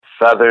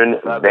Southern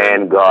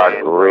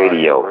Vanguard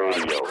Radio.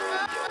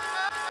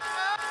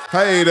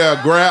 Hey there,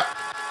 Grap.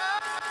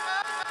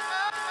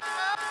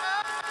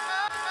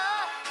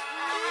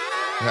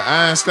 The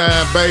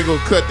Einstein Bagel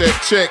cut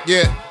that check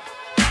yet?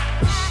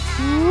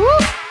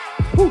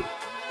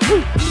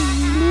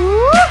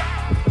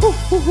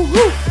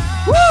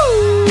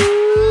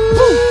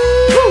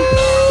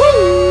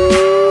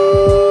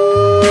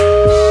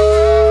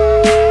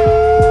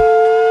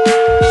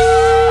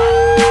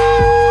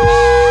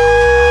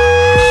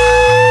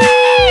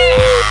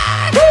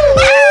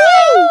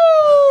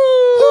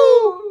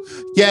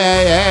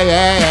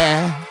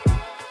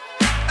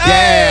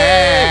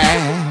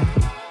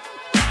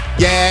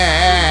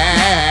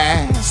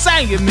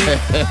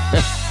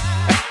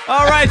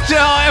 All right,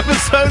 y'all.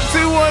 Episode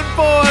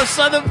 214,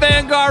 Southern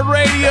Vanguard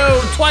Radio.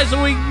 Twice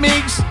a week,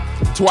 Meeks.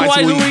 Twice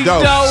a week,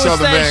 dope.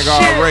 Southern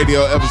Vanguard shit.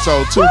 Radio,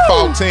 episode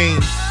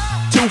 214.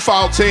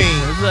 214.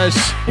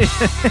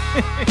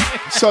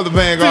 Southern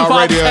Vanguard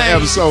Radio,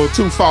 episode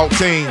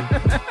 214.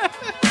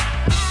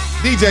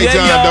 DJ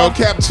John Doe,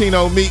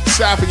 Cappuccino Meek,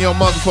 south in your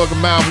motherfucking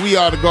mouth. We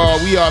are the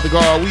guard. We are the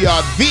guard. We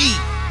are the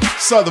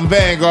Southern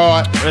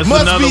Vanguard.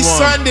 Must be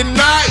Sunday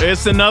night.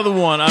 It's another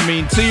one. I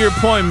mean, to your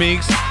point,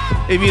 Meeks,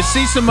 if you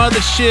see some other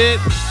shit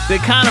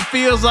that kind of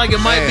feels like it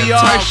might be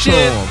our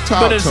shit,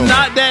 but it's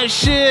not that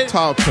shit,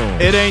 talk to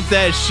him. It ain't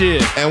that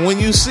shit. And when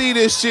you see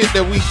this shit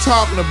that we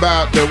talking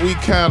about, that we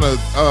kind of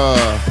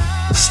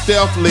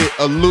stealthily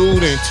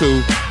alluding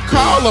to,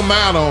 call them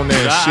out on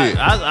that shit.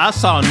 I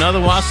saw another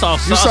one. I saw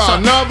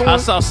another one? I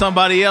saw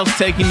somebody else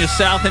taking your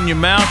south in your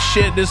mouth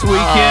shit this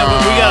weekend.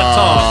 But we gotta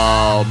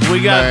talk.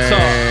 We gotta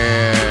talk.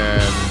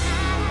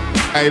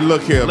 Hey,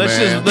 look here,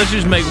 man. Let's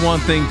just make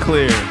one thing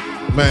clear,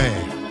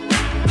 man.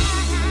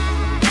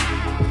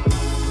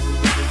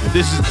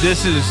 This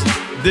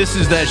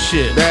is that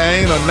shit. There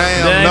ain't a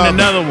damn. There ain't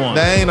another one.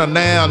 There ain't a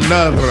damn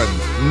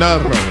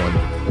another one.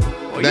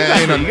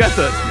 You got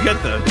the.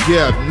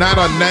 Yeah, not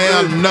a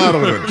damn another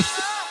one.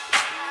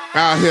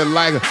 Out here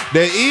like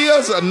there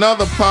is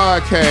another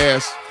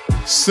podcast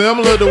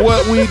similar to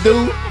what we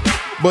do,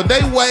 but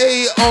they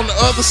way on the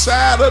other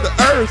side of the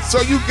earth,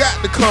 so you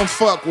got to come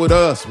fuck with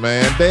us,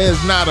 man.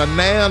 There's not a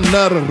damn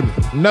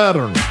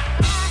another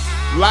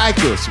like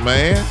us,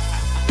 man.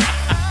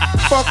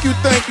 Fuck you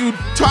think you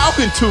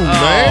talking to,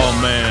 man?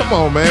 Oh, man. Come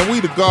on, man. We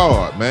the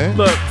guard, man.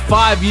 Look,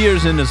 5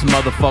 years in this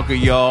motherfucker,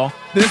 y'all.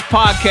 This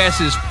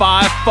podcast is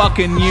 5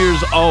 fucking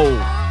years old.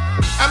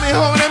 I mean,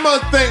 homie, they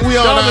must think we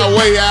on our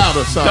way out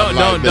or something.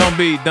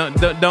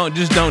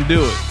 Don't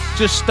do it.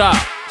 Just stop.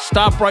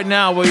 Stop right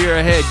now while you're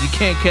ahead. You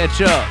can't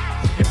catch up.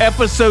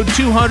 Episode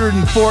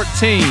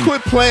 214.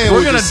 Quit playing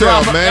with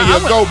yourself, man.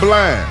 You'll go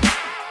blind.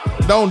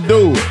 Don't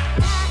do it.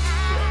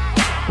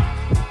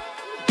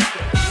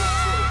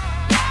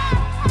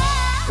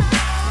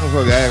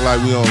 Motherfucker act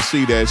like we don't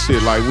see that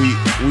shit. Like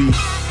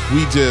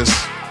we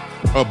just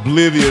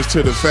oblivious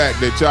to the fact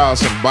that y'all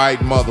some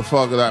biting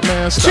motherfuckers. Like,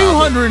 man, stop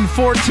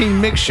 214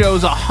 mix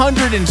shows,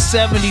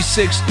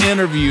 176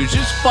 interviews.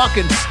 Just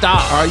fucking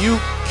stop. Are you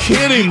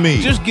kidding me?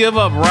 Just give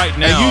up right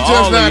now. And you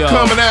just not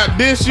coming out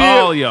this year?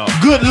 All y'all.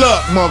 Good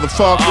luck,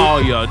 motherfucker.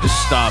 All y'all. Just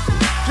stop it.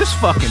 Just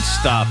fucking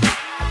stop it.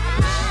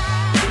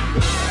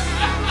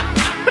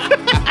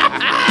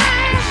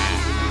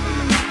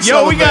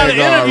 Yo, we got an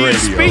interview.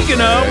 Speaking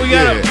of, we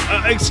got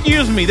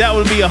excuse me, that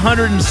would be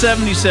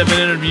 177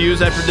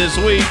 interviews after this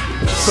week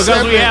because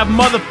we have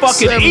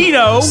motherfucking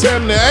Ito.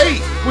 78.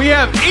 We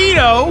have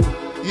Ito.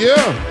 Yeah.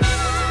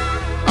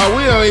 Oh,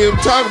 we don't even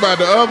talk about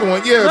the other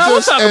one. Yeah, no,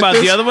 we'll talk about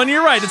the other one.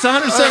 You're right. It's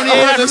 178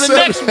 after the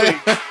next week.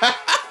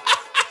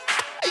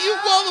 You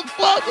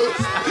motherfuckers.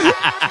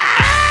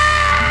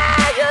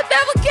 You'll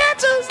never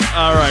catch us.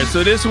 All right,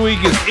 so this week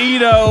is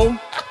Ito,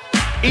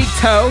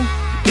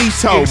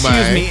 excuse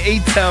me,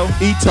 Ito,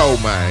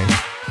 man.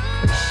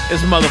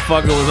 This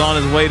motherfucker was on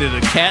his way to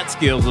the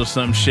Catskills or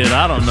some shit.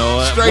 I don't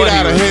know. Straight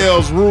out of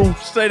Hell's Roof.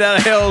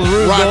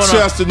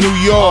 Rochester, New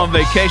York. On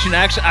vacation.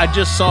 Actually, I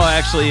just saw.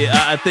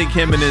 I think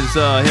him and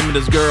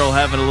his girl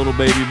having a little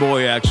baby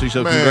boy. Actually,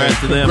 so congrats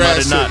to them.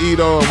 Congrats to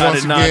Ito, and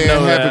once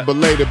again, happy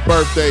belated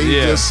birthday. He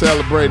just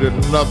celebrated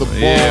another boy.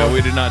 Yeah,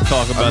 we did not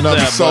talk about another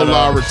that.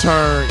 Solar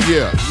return.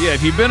 Yeah. Yeah,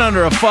 if you've been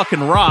under a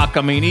fucking rock,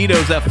 I mean,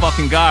 Ito's that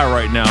fucking guy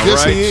right now,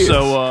 yes, right? He is.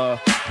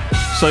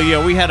 So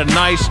yeah, we had a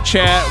nice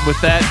chat with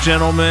that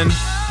gentleman.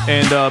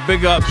 And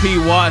big up P.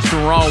 Watts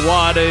from Raw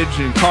Wattage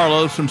and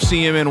Carlos from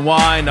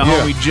CMNY and the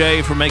homie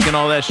Jay for making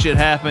all that shit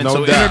happen. No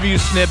so doubt. Interview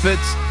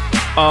snippets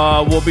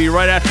will be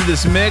right after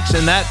this mix,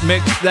 and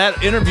that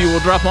interview will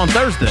drop on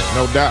Thursday.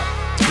 No doubt.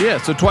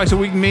 Yeah, so twice a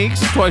week Meeks,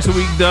 twice a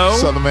week Doe.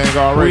 Southern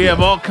Vanguard Radio. We have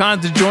all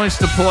kinds of joints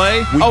to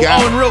play.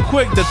 And real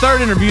quick, the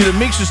third interview that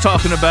Meeks was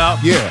talking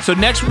about. Yeah. So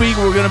next week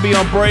we're going to be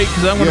on break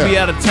because I'm going to be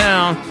out of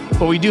town.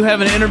 But we do have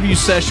an interview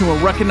session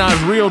with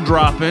Recognize Real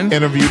dropping.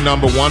 Interview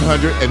number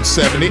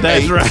 178.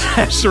 That's right.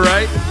 That's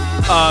right.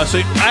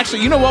 So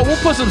actually, you know what? We'll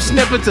put some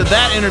snippets of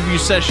that interview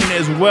session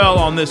as well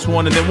on this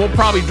one, and then we'll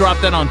probably drop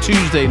that on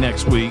Tuesday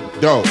next week.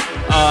 Dope.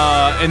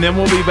 And then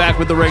we'll be back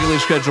with the regularly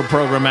scheduled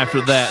program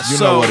after that. You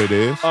know what it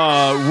is.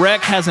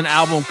 Rec has an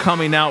album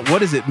coming out.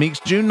 What is it, Meeks?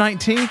 June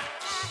 19th?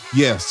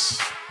 Yes.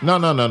 No.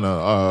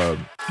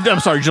 I'm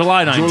sorry,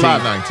 July 19th. July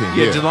 19th,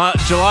 yeah.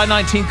 July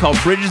 19th called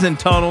Bridges and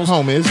Tunnels.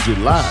 Homie, it's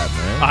July,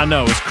 man. I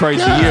know, it's crazy.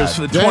 God Years.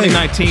 damn.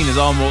 2019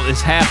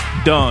 is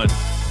half done.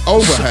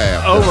 Over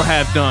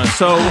half done.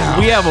 So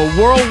we have a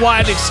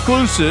worldwide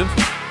exclusive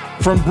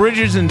from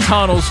Bridges and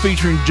Tunnels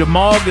featuring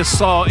Jamal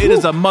Gasol. It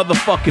is a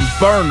motherfucking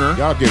burner.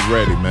 Y'all get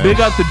ready, man. Big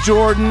up to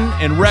Jordan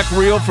and Rec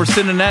Real for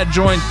sending that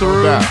joint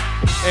through.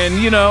 And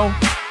you know,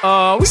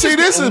 this is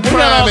we prime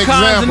got all example.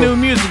 Kinds of new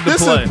music to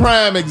this play. Is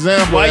prime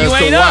example. Why you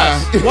ain't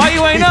us? Why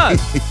you ain't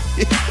us?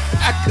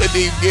 I couldn't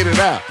even get it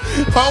out.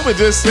 Homie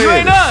just said you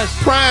ain't us.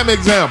 Prime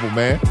example,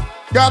 man.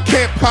 Y'all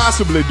can't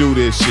possibly do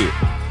this shit.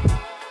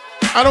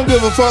 I don't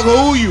give a fuck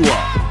who you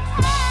are.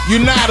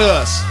 You're not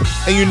us,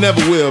 and you never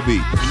will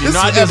be. You're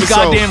not just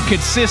goddamn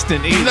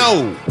consistent either.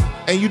 No,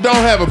 and you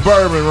don't have a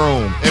bourbon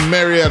room in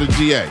Marietta,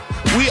 GA.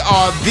 We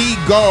are The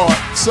Guard,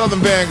 Southern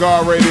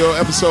Vanguard Radio,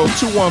 episode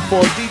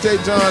 214. DJ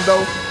John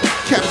Doe,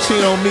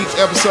 Cappuccino Meeks,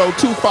 episode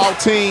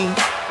 214.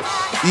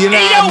 You know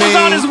Edo was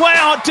on his way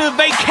out to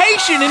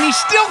vacation, and he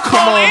still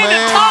called in to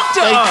talk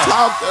to us.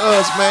 Talk to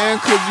us, man,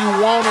 because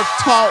you want to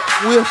talk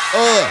with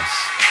us.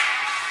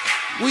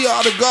 We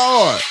are The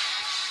Guard.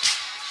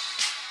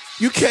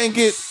 You can't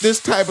get this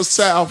type of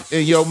South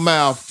in your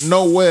mouth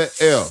nowhere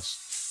else.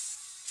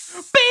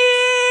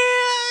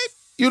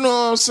 You know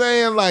what I'm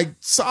saying? Like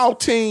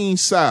saltine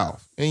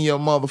South in your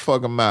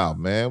motherfucking mouth,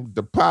 man.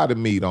 The potted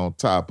meat on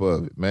top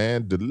of it,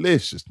 man.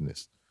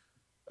 Deliciousness.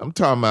 I'm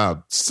talking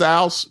about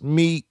South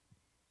meat.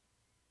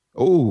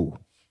 Ooh.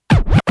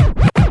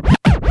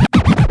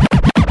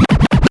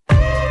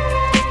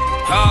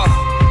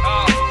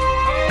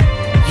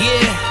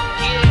 Yeah.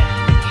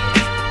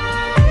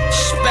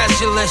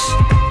 Specialist.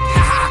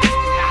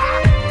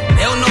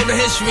 They don't know the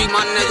history,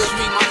 my nigga.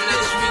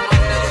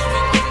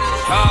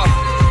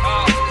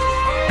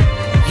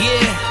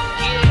 Yeah.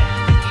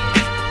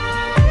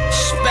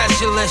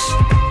 Specialist.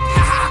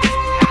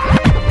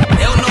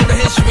 They don't know the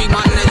history,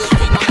 my nigga.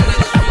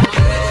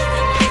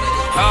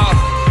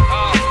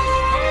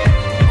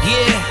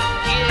 Yeah.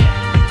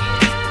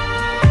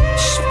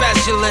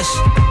 Specialist.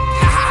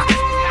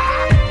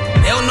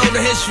 They don't know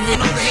the history.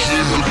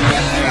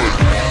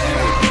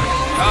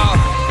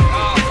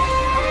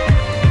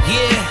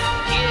 Yeah.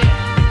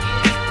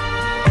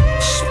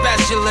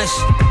 Specialist.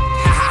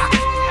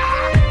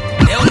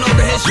 They don't know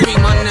the history,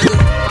 my nigga.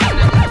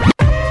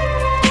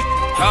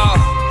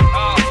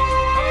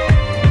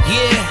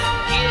 Yeah.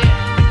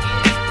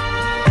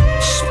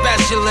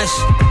 Specialist.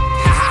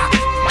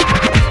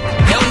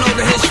 They don't know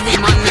the history,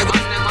 my nigga.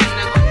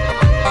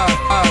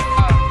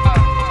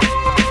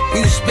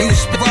 You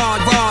spent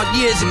broad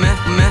years, man.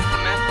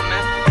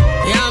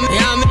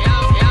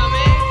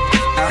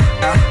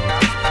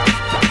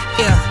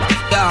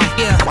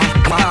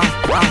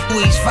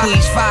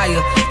 Squeeze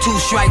fire, 2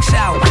 strikes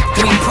out,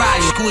 3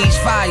 prior. Squeeze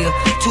fire,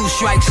 2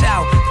 strikes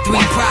out, 3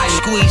 prior.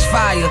 Squeeze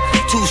fire,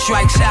 2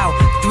 strikes out,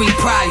 3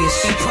 priors.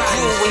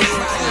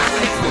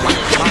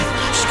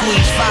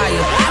 Squeeze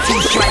fire,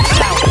 2 strikes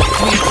out,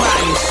 3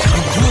 priors.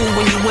 You grew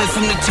when you went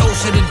from the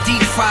toast to the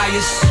deep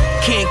fryers.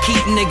 Can't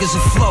keep niggas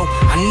afloat,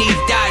 I need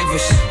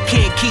divers.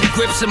 Can't keep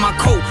grips in my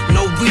coat,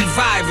 no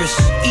revivers.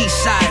 East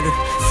sider,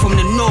 from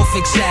the north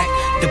exact.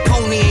 The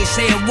pony ain't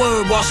say a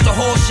word whilst the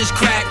horses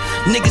crack.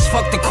 Niggas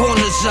fuck the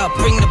corners up,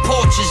 bring the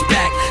porches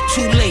back.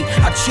 Too late,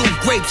 I chew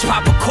grapes,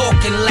 pop a cork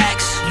and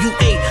lax. You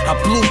ate, I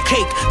blew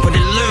cake, but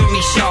it learned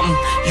me something.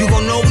 You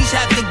gon' always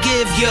have to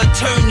give your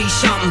attorney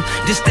something.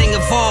 This thing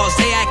of ours,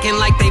 they acting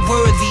like they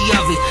worthy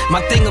of it. My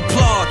thing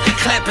applaud,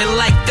 clapping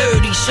like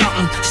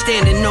 30-something.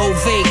 Standing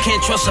ovate, can't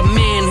trust a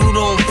man who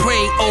don't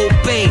pray,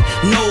 obey.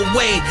 No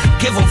way,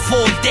 give him 4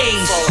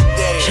 days.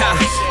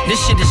 This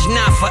shit is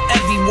not for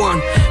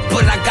everyone,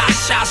 but I got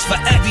shots for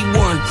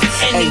everyone.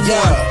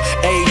 Anyone.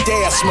 Every day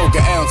I smoke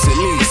an ounce at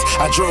least.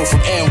 I drove from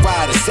NY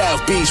to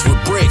South Beach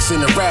with bricks and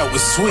the route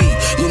was sweet.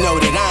 You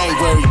know that I ain't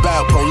worried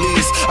about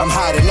police. I'm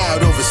hiding out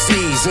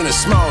overseas in a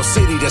small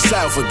city that's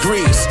south of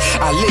Greece.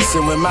 I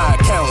listen when my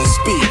accountants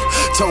speak.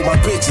 Told my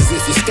bitches if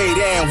you stay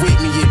down with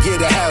me, you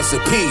get a house of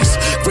peace.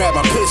 Grab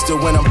my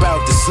pistol when I'm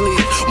about to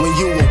sleep. When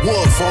you a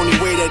wolf, only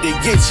way that they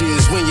get you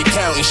is when you're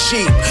counting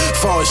sheep.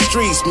 Far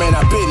streets, man,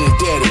 I've been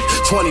indebted.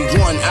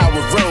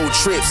 21-hour road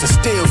trips and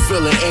still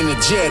feeling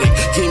energetic.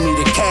 Give me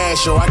the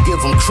cash or I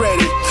give them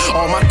credit.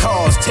 All my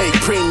cars take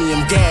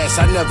premium gas,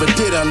 I never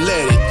did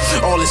unleaded.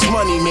 All this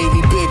money made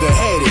me bigger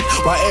headed.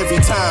 While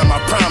every time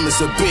I promise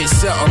a bitch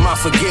something, I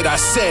forget I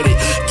said it.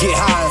 Get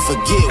high and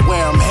forget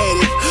where I'm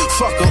headed.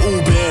 Fuck a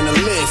Uber and a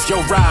Lyft,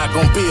 your ride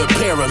gon' be a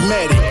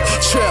paramedic.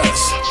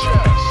 Trust.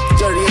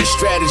 38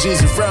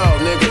 strategies of raw,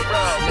 nigga.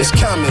 It's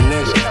coming,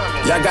 nigga.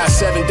 Y'all got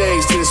 7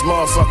 days till this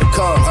motherfucker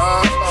come,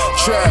 huh?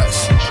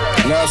 Trust.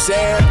 You know what I'm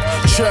saying?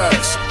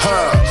 Trust,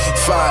 huh?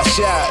 5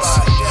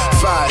 shots.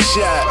 5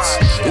 shots.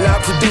 And I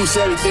produce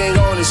everything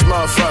on this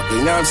motherfucker,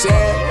 you know what I'm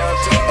saying?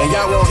 And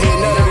y'all won't hear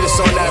none of this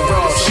on that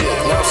raw shit, you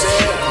know what I'm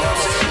saying?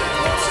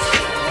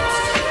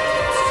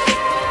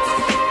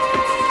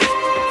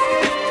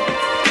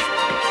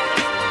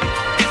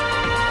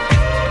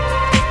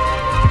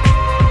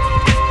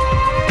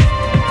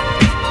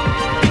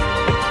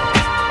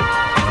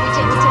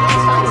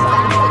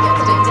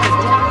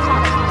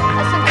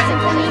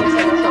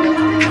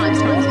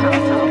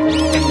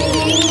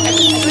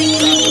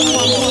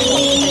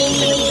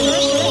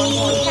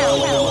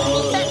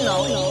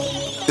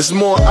 It's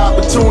more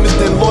opportunists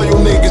than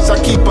loyal niggas, I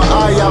keep an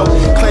eye out.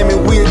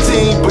 Claiming we a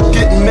team, but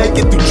didn't make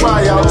it through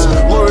tryouts.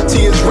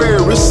 Loyalty is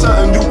rare, it's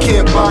something you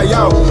can't buy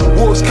out.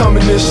 Wolves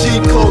coming in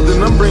sheep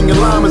clothing, I'm bringing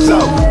llamas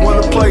out.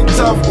 Wanna play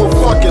tough? Well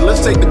fuck it,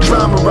 let's take the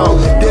drama route.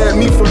 Dad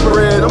me for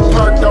bread, I'm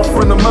parked out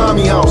front of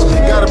mommy house.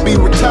 Gotta be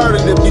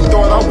retarded if you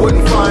thought I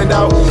wouldn't find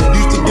out.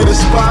 Used to get a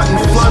spot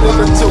and flood it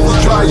until we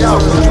dry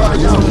out.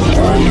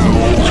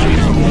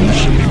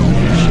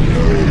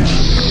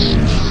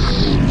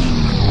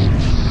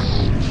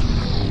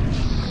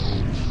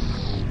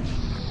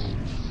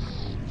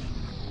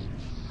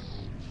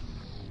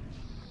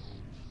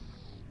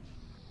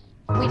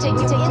 We take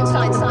you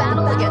inside the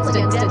battle against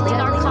a deadly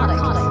narcotic,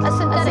 a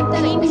synthetic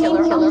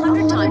painkiller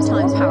 100 times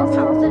more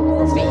powerful than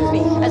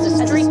morphine. As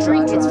a street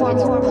drug, it's far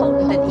more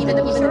potent than even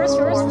the purest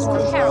forms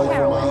of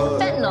heroin.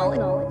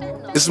 Fentanyl.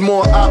 It's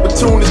more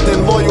opportunists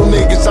than loyal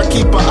niggas, I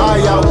keep an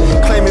eye out.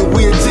 Claiming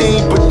we a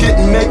team, but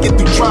didn't make it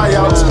through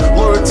tryouts.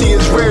 Loyalty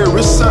is rare,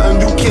 it's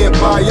something you can't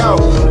buy out.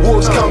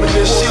 Wolves coming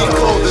in sheep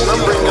clothing, I'm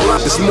bringing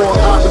life. It's more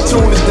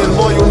opportunists than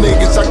loyal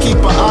niggas, I keep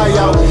an eye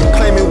out.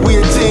 Claiming we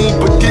a team,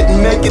 but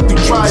didn't make it through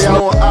tryouts. It's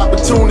more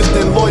opportunists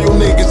than loyal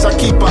niggas, I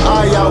keep an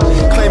eye out.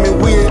 Claiming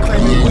we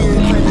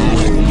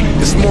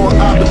It's more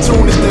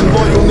opportunists than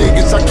loyal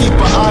niggas, I keep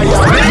an eye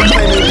out.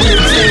 Claiming we a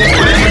team,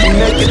 but didn't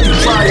make it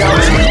through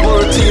tryouts.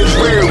 Loyalty is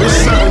rare, it's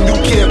something you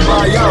can't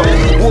buy out.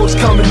 Wolves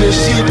coming in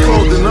sheep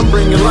clothing, I'm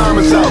bringing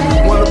llamas out.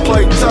 Wanna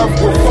play tough?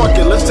 Well fuck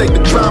it, let's take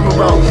the drama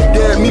route.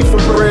 Dad me for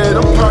bread,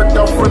 I'm parked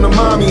out front of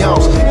mommy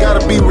house.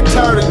 Gotta be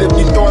retarded if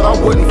you thought I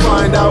wouldn't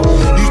find out.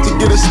 Used to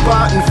get a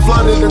spot and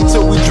flood it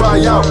until we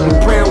dry out.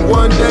 I'm praying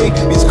one day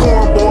these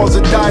cornballs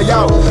will die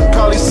out.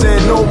 Probably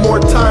saying no more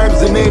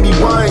times than Amy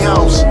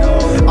Winehouse.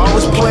 I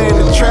was playing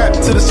the trap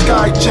till the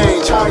sky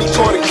changed. Homie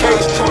caught a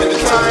case in the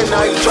time,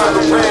 now he trying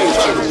to range.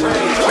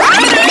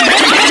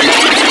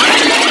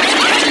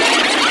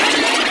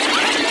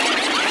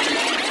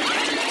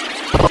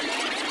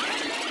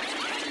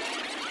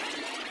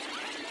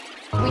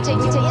 We take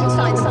you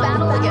inside the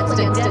battle against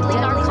a deadly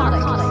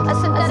narcotic, a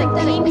synthetic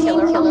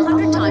painkiller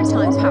 100 times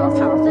more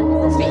powerful than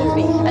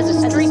morphine. As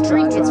a street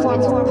drug, it's far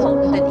more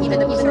potent than even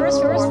the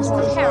purest forms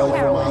of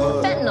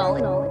heroin. Fentanyl.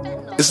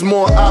 It's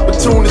more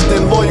opportunists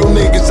than loyal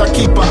niggas, I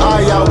keep an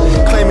eye out.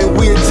 Claiming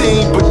we a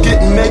team, but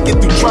didn't make it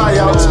through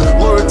tryouts.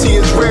 Loyalty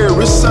is rare,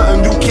 it's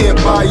something you can't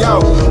buy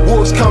out.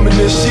 Wolves coming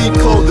in sheep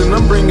clothing,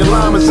 I'm bringing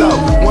llamas out.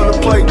 Wanna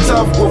play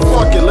tough? Well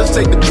fuck it, let's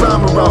take the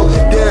drama route.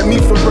 Dad me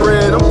for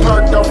bread, I'm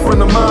parked out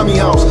front of mommy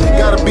house.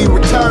 Gotta be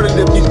retarded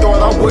if you thought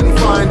I wouldn't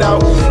find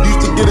out.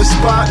 Used to get a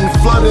spot and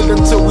flood it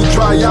until we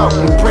dry out.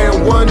 I'm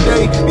praying one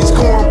day these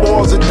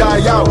cornballs will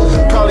die out.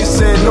 Probably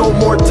saying no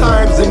more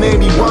times than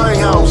Amy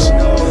Winehouse.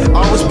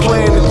 I was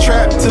playing the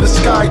trap till the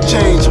sky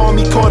changed.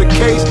 Homie caught a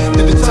case,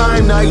 did the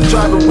time, now he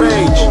driving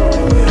range.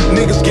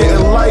 Niggas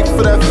getting life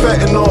for that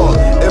fentanyl.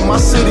 In my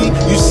city,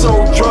 you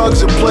sold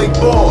drugs and played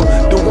ball.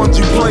 The ones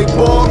you play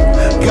ball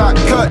got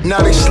cut, now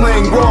they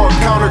slang raw.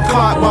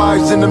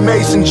 Counterclockwise in the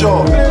mason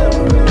jar.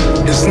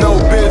 It's no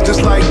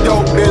business like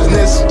dope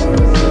business.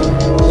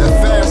 That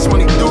fast when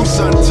he do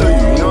something to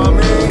you, you know what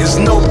I mean? It's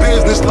no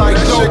business like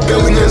dope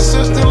business.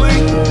 Consistently,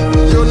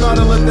 you'll know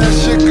to let that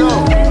shit go.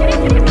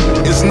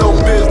 It's no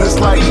business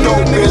like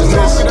dope business.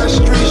 Talking that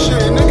street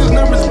shit, niggas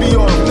numbers be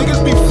off,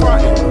 niggas be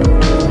frontin'.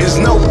 It's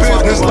no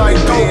business like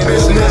dope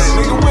business.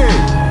 Nigga win.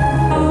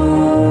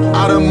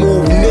 I done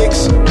moved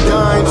nicks,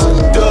 dimes,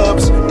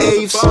 dubs,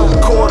 eighths,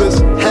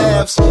 quarters,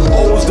 halves,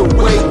 O's the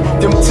weight.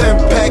 Them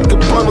 10-pack of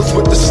bundles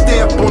with the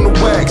stamp on the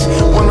wax.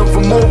 One of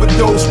them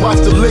overdose, watch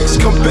the licks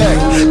come back.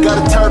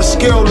 Gotta tear the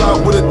scale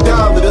out with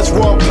 $1. This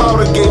raw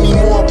powder gave me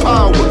more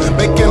power,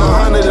 making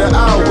 100 an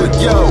hour.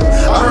 Yo,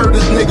 I heard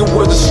this nigga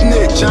was a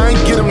snitch, I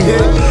ain't get him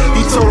hit.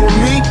 He told on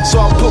me, so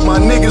I put my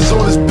niggas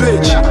on his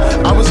bitch.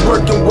 I was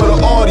working with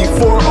an Audi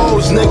 4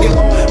 O's, nigga.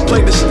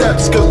 Played the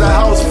steps cause the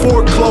house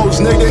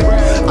foreclosed, nigga.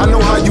 I know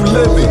how you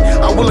living,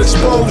 I will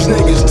expose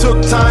niggas.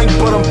 Took time,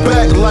 but I'm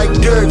back like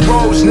Derrick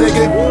Rose,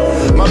 nigga.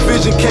 My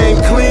vision came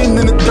clean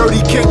in the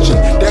dirty kitchen.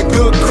 That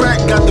good crack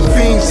got the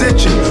fiends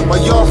itching.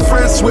 While y'all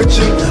friends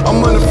switching,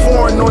 I'm on the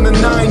foreign on the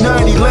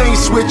 990 lane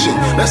switching.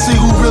 Let's see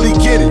who really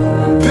get it.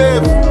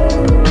 Piv.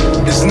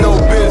 It's no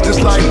business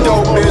like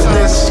dope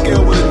business.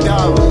 Scale with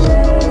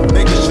 $1,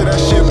 making sure that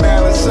shit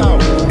balance out.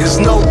 It's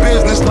no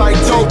business like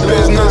dope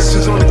business.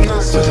 You know what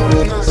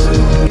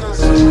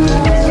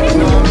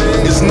I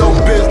mean? It's no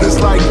business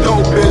like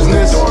dope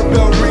business.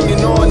 Doorbell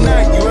ringing all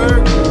night, you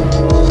heard?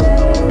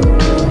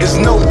 It's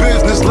no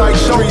business like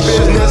street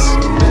business.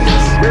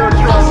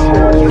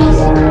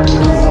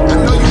 I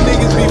know you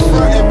niggas be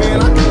frontin',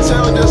 man. I can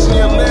tell just in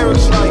your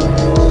lyrics, like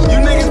you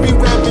niggas be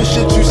rapping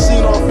shit you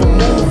seen off a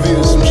movie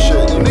or some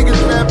shit. You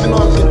niggas rapping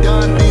off the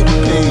Don Diva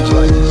page,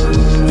 like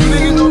you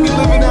niggas don't be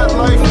living that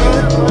life,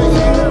 man.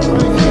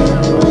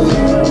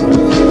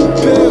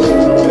 Piv.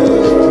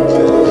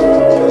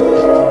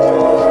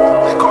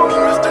 They call me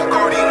Mr.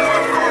 Gordy.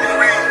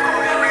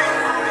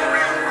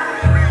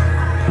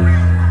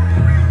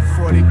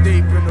 40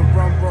 deep in the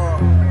rum bar.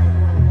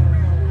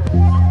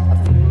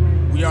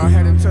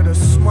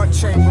 smut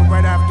chamber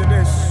right after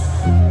this.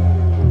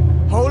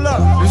 Hold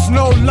up. There's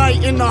no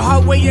light in the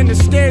hallway and the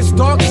stairs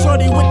dark.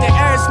 Shorty with the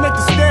ass make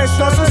the stairs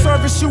start. So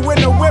service you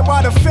in the whip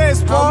while the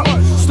feds park.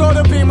 Store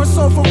the beam with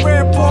sofa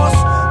red paws.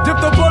 Dip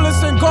the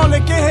bullets in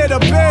garlic and hit a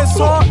bear's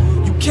heart.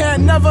 You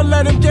can't never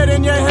let him get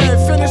in your head.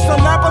 Finish the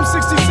lap, I'm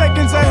 60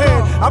 seconds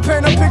ahead. I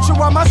paint a picture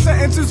while my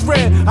sentence is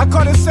read. I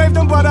couldn't save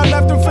them, but I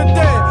left them for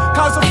dead.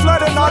 Cause a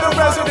flood and all the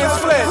residents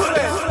fled.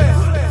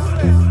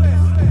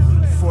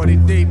 40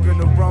 deep in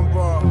the rum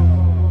bar.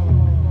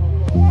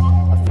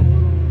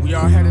 We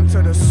are heading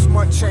to the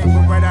smut chamber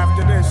right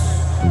after this.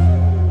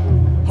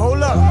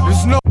 Hold up,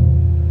 there's no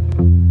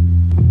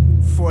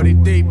 40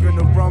 deep in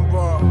the rum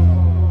bar.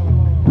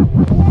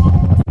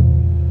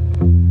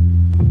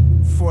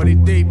 40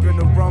 deep in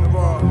the rum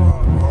bar.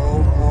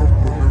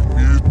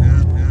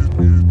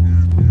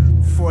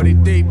 40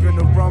 deep in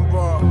the rum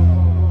bar.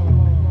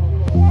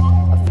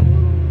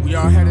 We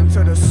are heading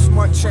to the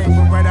smut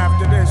chamber right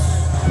after this.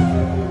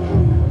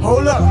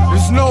 Hold up,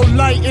 there's no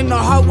light in the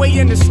hallway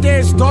and the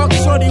stairs dark.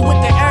 Shorty with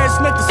the ass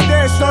make the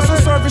stairs start. So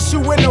service you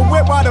in the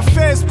whip while the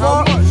feds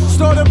park.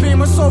 Store the beam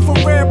with sofa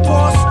red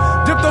paws.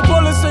 Dip the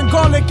bullets in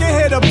garlic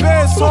and hit a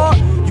bear's heart.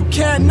 You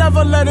can't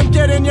never let him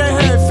get in your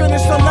head.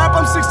 Finish the lap,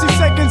 I'm 60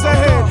 seconds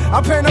ahead.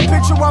 I paint a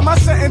picture while my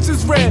sentence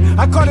is read.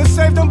 I couldn't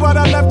save them, but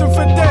I left them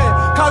for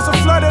dead. Cause a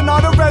flood and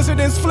all the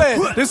residents fled.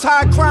 This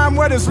high crime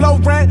where there's low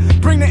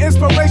rent. Bring the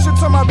inspiration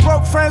to my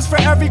broke friends. For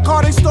every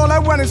car they stole, I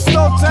went and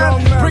stole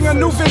 10. Bring a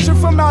new vision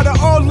from out the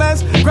old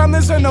lens.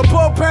 Gremlins in the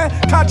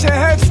bullpen. Caught your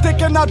head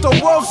sticking out the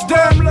wolf's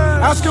den.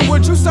 Asking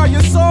would you sell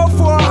your soul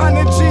for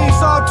 100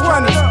 G's, all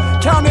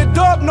 20s. Count it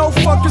up, no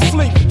fucking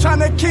sleep.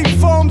 Tryna keep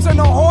foams and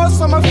a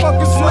horse on my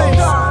fucking sleeves.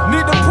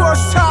 Need a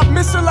Porsche top,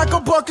 missing like a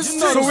bucket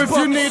stick. So if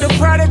you need a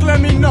product, let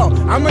me know.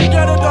 I'ma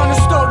get it on the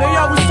stove. They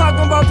always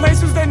talking about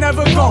places they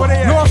never go.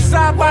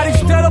 Northside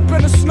bodies dead up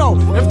in the snow.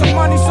 If the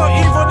money's so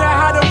evil, then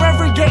how the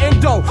reverend getting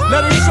dough?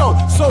 Let it show.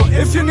 So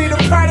if you need a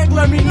product,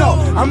 let me know.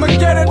 I'ma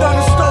get it on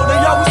the stove.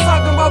 They always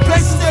talking about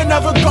places they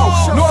never go.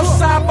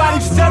 Northside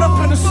bodies dead up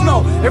in the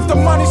snow. If the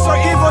money's so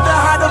evil, then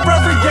how the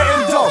reverend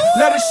getting dough?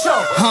 Let it show.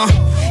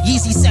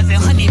 Yeezy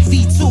 700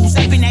 V2s.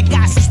 I've been that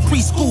guy since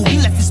preschool.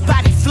 He left his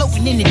body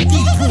floating in the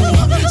deep pool.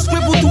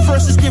 Scribble through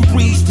verses, then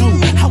breeze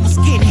through. I was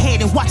getting head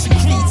and watching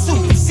Creed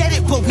 2. Said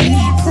it, but we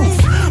need proof.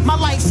 My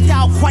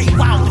lifestyle quite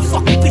wild. The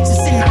fucking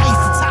bitches in the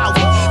Eiffel Tower.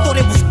 Thought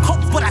it was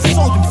coke, but I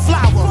sold them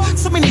flour.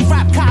 So many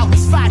rap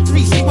cowards.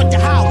 5'3", she went to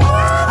Howard.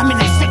 I'm in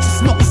the section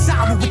smoking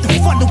sour with the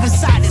funnel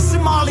inside it.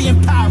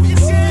 Somalian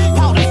pirates.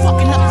 Powder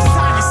fucking up the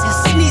sinuses.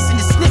 Sneezing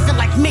and sniffing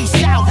like May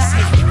showers.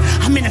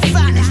 I'm in the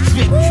finest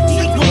drip. The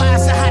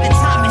equalizer, how the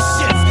time and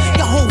shift.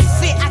 Your whole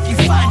fit, I can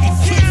find it,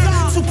 kid.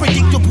 Too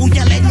predictable,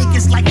 yell at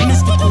niggas like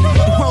mystical.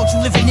 The world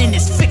you living in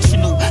is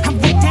fictional. I'm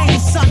with Daniel,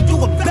 son, do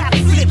a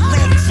backflip,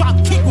 leg drop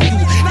kick on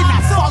you. Then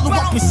I follow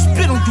up and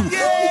spit on you.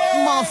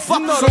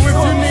 Motherfucker. So if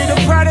you need a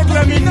product,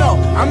 let me know.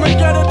 I'ma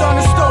get it on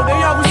the stove. They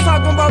always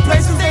talking about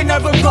places they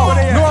never go.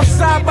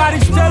 Northside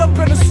bodies dead up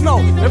in the snow.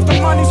 If the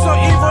money's so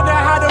evil, then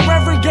how the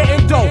reverend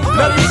getting dough?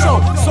 Let it show.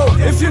 So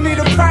if you need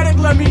a product,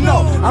 let me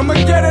know. I'ma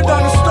get it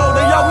on the stove.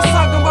 They always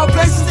talking about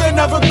places they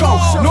never go.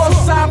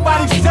 Northside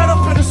bodies dead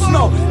up in the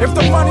snow. If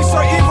the money's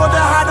so evil,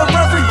 then how the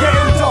reverend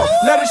getting dough?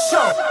 Let it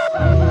show.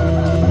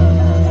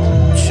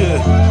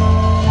 Shit.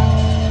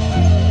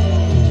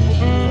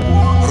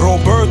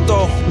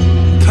 Roberto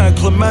Pan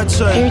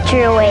Clemente.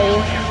 Future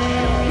Wave.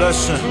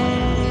 Listen.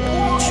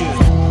 Shit.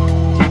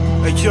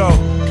 Hey yo.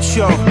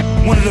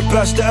 One of the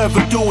best to ever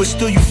do it.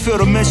 Still you feel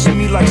to mention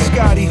me like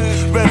Scotty.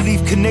 Red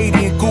leaf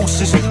Canadian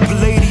gooses.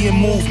 Palladian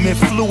movement.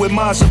 Fluid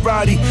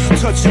Maserati.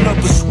 Touching up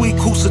a sweet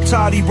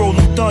Kusatati.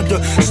 Rolling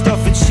thunder.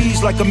 Stuffing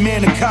cheese like a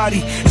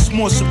manicotti. It's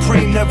more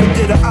supreme. Never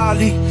did a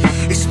ollie.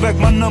 Expect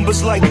my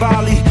numbers like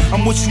Bali.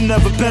 I'm what you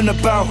never been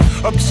about.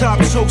 Up top,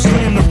 choke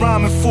slam the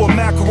rhyming for a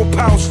mackerel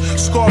pouch.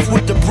 Scarf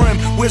with the brim.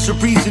 Where's the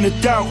reason to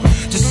doubt?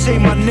 Just say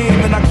my name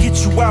and I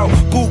get you out.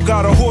 Boot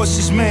got a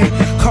horses, man.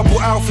 Couple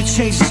outfit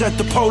changes at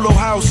the Polo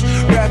House.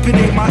 Rapping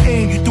ain't my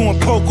aim, you doing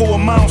poco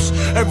amounts.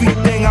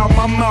 Everything out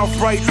my mouth,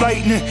 bright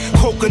lightning.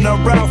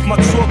 Coconut Ralph, my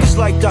talk is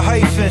like the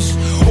hyphens.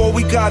 All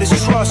we got is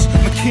trust,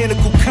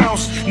 mechanical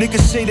counts.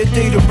 Niggas say that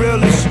they the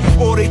realest.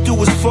 All they do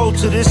is fold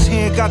to this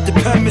hand. Got the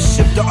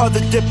penmanship, the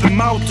other dipping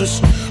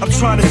mouthers. I'm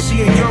trying to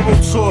see a Euro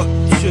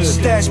tour.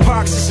 Stash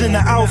boxes in the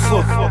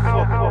Alpha.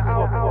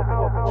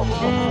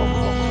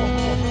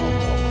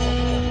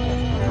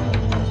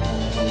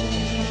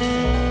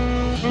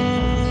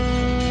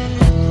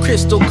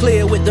 Crystal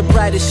clear with the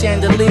brightest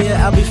chandelier.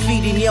 I'll be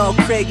feeding y'all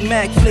Craig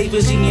Mack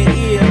flavors in your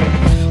ear.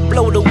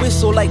 Blow the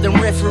whistle like them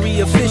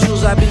referee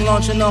officials. I be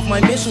launching off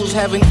my missiles,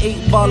 having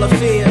 8-ball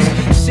affairs.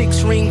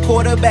 6-ring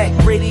quarterback,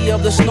 Brady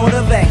of the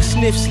Snortervac.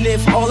 Sniff,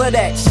 sniff, all of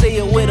that, say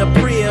it with a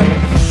prayer.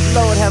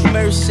 Lord have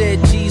mercy,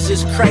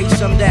 Jesus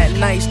Christ, I'm that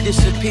nice.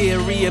 Disappear,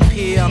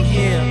 reappear, I'm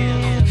here.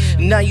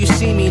 Now you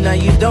see me, now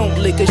you don't.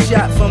 Lick a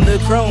shot from the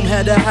chrome,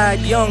 had to hide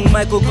young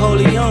Michael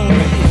Corleone.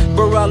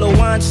 Barolo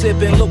wine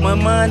sipping, look my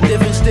mind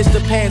different. Stitch the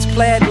pants,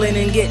 plaid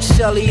linen, get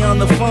Shelly on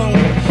the phone.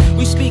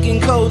 We speaking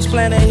codes,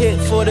 plan a hit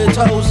for the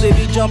toes. They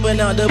be jumping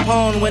out the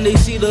pond when they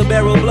see the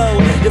barrel blow.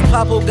 If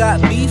Papa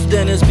got beef,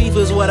 then his beef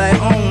is what I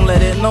own.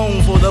 Let it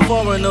known for the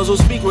foreigners who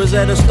speak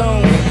Rosetta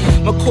Stone.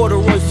 My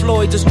corduroy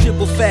Floyd, just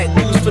triple fat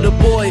boost for the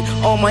boy.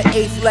 On my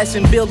 8th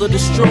lesson, build or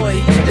destroy.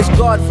 It's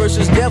God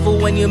versus devil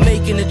when you're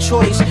making a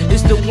choice.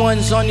 It's the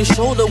ones on your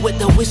shoulder with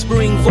the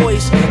whispering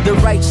voice. The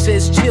right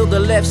says chill, the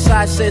left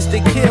side says to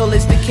kill.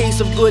 It's the case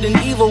of good and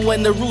evil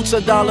when the roots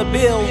are dollar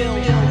bill.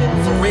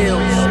 For real.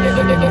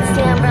 It's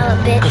the umbrella,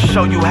 bitch. Could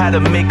show you how to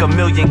make $1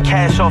 million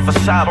cash off a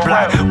side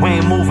block. We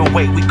ain't moving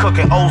weight, we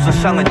cooking O's and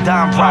selling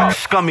dime rock.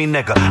 Scummy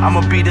nigga,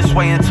 I'ma be this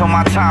way until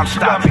my time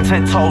stop.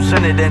 10 toes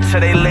in it until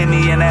they lay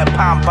me in that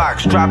pine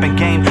box. Dropping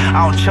game,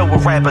 I don't chill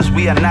with rappers,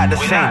 we are not the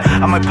same.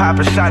 I might pop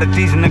a shot at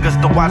these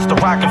niggas to watch the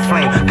rocket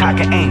flame. Cock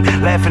and aim,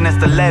 laughing as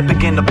the lead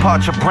begin to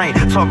part your brain.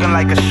 Talking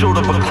like a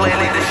shooter, but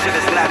clearly this shit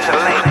is not your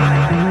lane.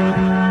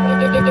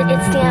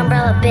 It's the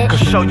umbrella, bitch. Could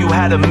show you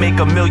how to make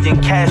 $1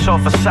 million cash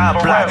off a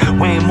side block.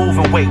 We ain't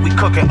moving weight, we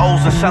cooking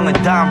O's and selling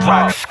dime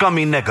rock.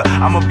 Scummy nigga,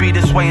 I'ma be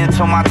this way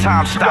until my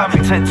time stop.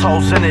 10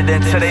 toes in it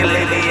until they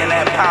lay me in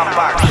that pine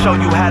box. Show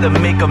you how to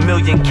make $1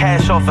 million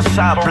cash off a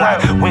side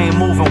block. We ain't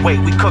moving weight,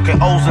 we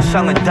cooking O's and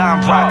selling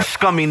dime rock.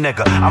 Scummy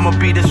nigga, I'ma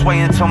be this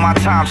way until my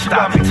time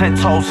stop. 10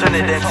 toes in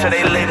it until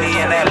they lay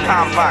me in that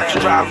pine box.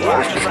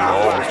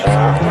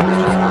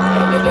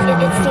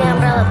 It's the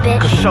umbrella,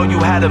 bitch. Could show you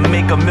how to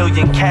make $1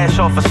 million cash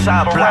off a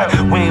side block.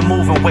 We ain't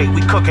moving weight,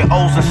 we cooking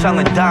O's and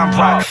selling dime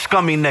rock.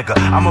 Scummy nigga,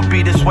 I'ma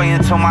be this way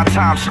until my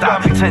time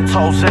stop. 10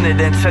 toes in it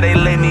until they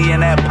lay me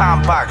in that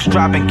pine box.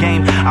 Dropping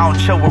game, I don't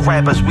chill with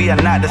rappers, we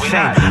are not the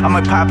same. I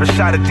might pop a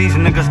shot at these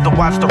niggas to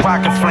watch the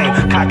rocket flame.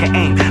 Cock and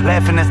aim,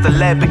 laughing as the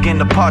lead begin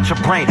to part your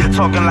brain.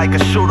 Talking like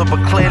a shooter,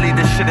 but clearly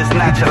this shit is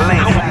not your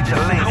lane.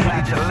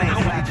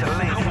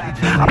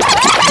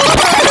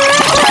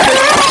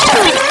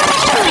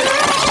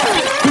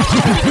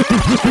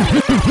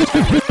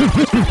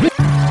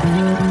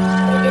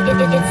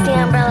 It's the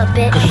umbrella,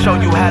 bitch. Could show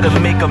you how to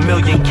make $1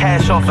 million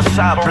cash off a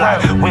side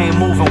block. We ain't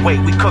moving weight,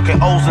 we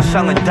cooking O's and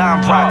selling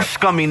dime rock.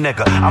 Scummy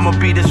nigga, I'ma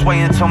be this way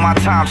until my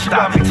time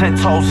stop. 10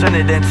 toes in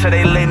it until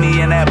they lay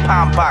me in that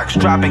pine box.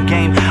 Dropping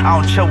game, I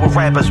don't chill with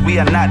rappers, we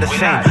are not the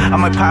same. I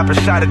might pop a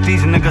shot at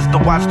these niggas to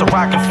watch the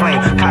rocket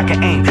flame. Cock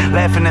and aim,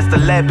 laughing as the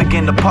lead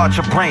begin to part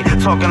your brain.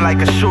 Talking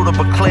like a shooter,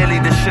 but clearly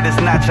this shit is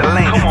not your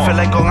lane. Feel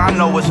like all I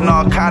know is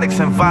narcotics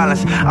and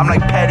violence. I'm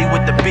like Patty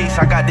with the beats,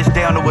 I got this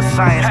down to a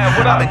science.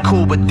 I've been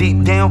cool, but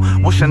deep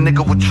down, wish a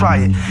nigga would try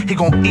it. He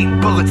gon' eat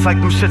bullets like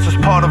them shits was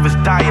part of his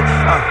diet.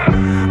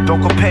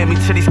 Don't compare me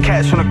to these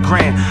cats on the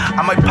gram.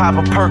 I might pop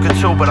a perk or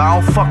two, but I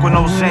don't fuck with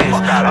no Zans.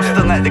 I'm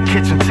still at the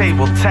kitchen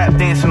table, tap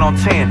dancing on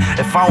 10.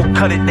 If I don't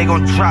cut it, they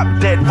gon' drop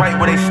dead right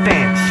where they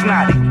stand.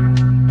 Snotty.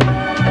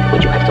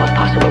 Would you have thought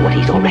possible what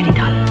he's already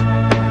done?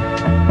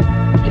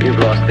 You've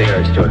lost the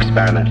urge to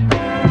experiment,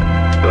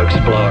 to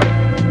explore.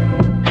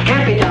 It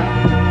can't be done.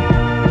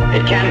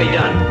 It can be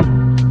done.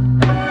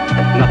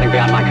 Nothing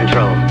beyond my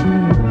control.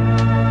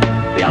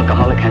 The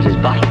alcoholic has his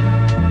bottle.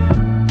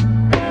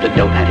 The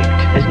dope addict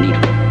has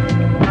needle.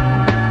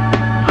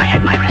 I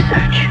had my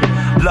research.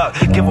 Look,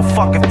 give a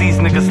fuck if these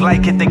niggas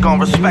like it, they gon'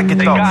 respect it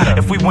though.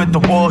 If we went to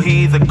war,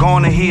 he either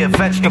gone or he a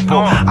vegetable.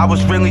 I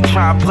was really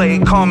trying to play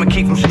it calm and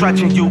keep from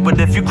stretching you. But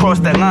if you cross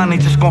that line, they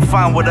just gon'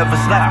 find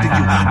whatever's left of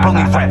you.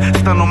 Bully rap,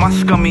 stun on my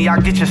scummy, I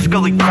get your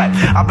scully clap.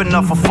 I've been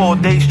up for 4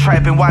 days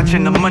trapping,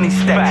 watching the money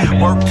stack.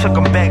 Work took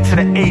him back to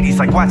the 80s,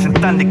 like watching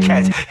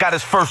Thundercats. Got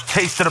his first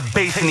taste of the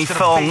bass and he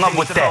fell in love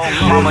with that.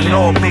 Mama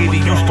know baby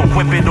used to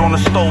whip it on the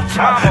stove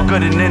top.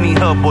 Good in any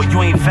hood, boy,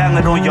 you ain't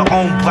valid on your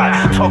own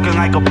block. Talking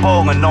like a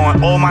baller,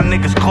 knowing all my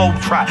niggas globe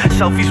trot.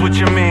 Selfies with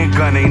your man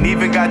gun, ain't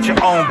even got your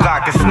own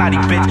Glock. A snotty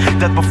bitch,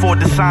 that's before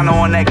Desano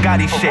on that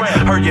Gotti shit.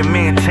 Heard your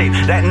man tape,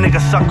 that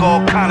nigga suck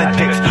all kind of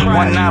dicks.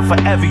 1-9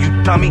 forever, you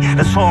dummy,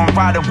 that's who I'm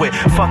riding with.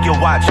 Fuck your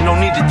watch, no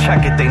need to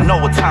check it, they know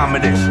what time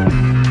it is.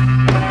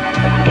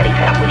 I'm getting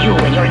fed up with you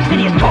and your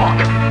insidious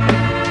talk.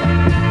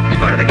 It's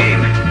part of the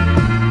game.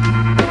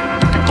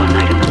 One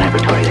night in the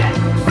laboratory there.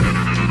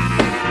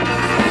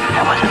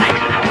 That was an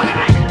accident.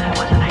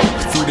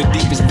 Through the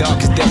deepest,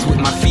 darkest depths with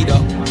my feet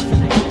up,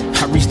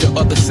 I reach the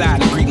other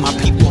side and greet my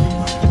people.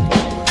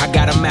 I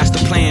got a master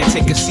plan,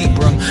 take a seat,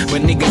 bro.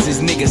 But niggas is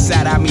niggas,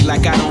 side eye me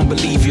like I don't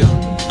believe you.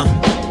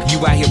 You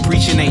out here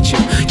preaching, ain't you?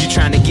 You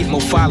trying to get more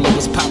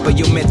followers, Papa,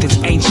 your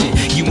method's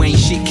ancient. You ain't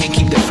shit, can't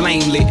keep the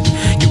flame lit.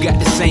 You got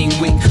the same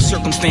wick,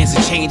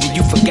 circumstances changing,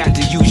 you forgot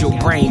to use your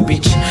brain,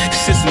 bitch.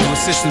 Systems were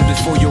systems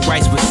before your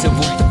rights were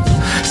civil.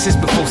 Since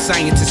before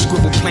scientists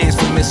scribble plans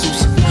for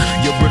missiles.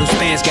 Your brittle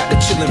stance got the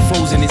chillin'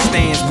 frozen in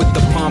stands with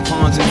the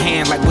pom-poms in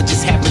hand, like what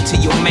just happened to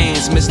your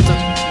mans, mister.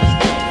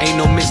 Ain't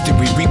no mystery,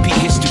 repeat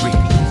history.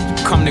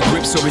 Come to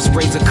grips or it's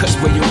razor cuts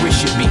where your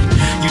wrist should be.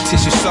 You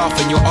tissue soft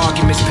and your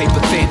arguments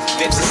paper thin.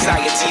 Then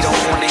society don't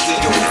wanna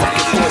hear your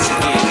fucking voice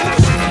again.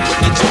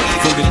 Get your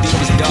ego the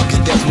deepest,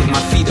 darkest depths with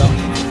my feet up.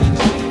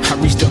 I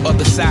reach the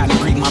other side and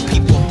greet my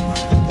people.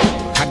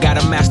 I got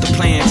a master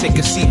plan, take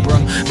a seat, bro.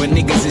 But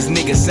niggas is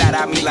niggas, side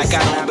eye me like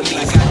I don't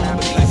believe.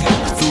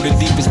 Through the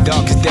deepest,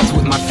 darkest depths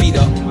with my feet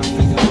up.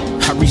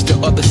 I reach the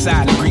other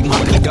side and greet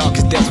my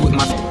darkest depths with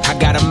my. I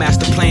got a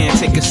master plan,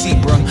 take a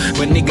seat, bro.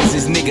 But niggas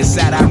is niggas,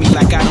 side eye me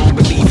like I don't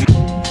believe you.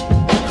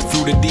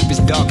 Through the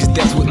deepest, darkest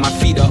depths with my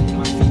feet up.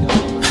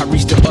 I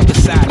reach the other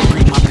side and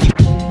greet my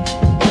people.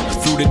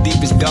 Through the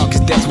deepest,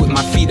 darkest depths with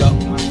my feet up.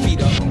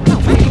 Feet up.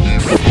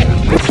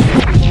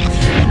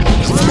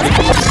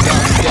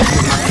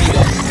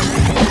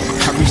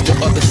 I reach the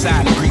other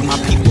side and greet my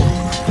people.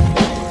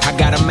 I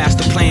got a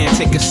master plan,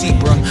 take a seat,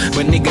 bro.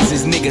 But niggas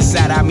is niggas,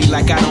 side eye me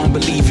like I don't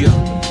believe you.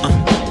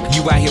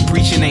 You out here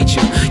preaching, ain't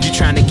you? You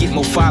trying to get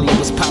more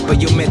followers, Papa,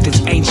 your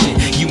method's ancient.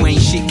 You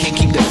ain't shit, can't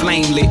keep the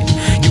flame lit.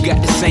 You got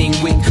the same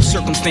wit,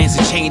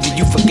 circumstances changing,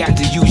 you forgot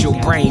to use your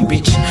brain,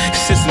 bitch.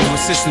 Systems were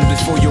systems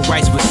before your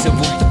rights were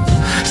civil.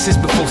 Since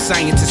before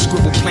scientists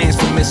scribble plans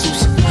for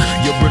missiles.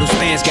 Your brittle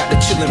stance got the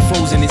chillin'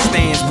 frozen in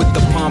stands with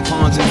the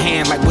pom-poms in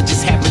hand like what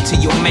just happened to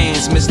your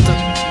mans, mister.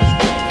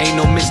 Ain't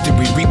no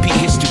mystery, repeat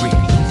history.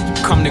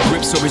 Come to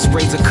grips or it's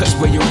razor cuts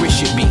where your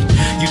wrist should be.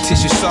 You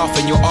tissue soft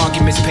and your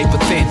arguments paper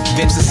thin.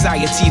 Then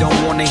society don't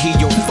wanna hear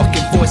your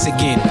fucking voice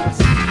again.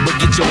 But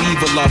get your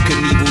evil off,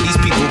 Knievel. These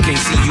people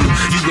can't see you.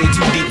 You way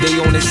too deep, they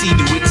on the sea.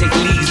 Do it take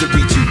leagues to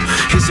reach you?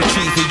 It's a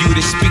treat for you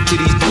to speak to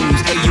these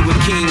dudes. Hey, you a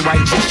king, right?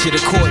 Gesture,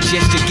 the court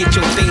gesture. Get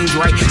your things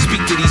right.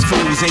 Speak to these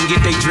fools and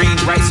get their dreams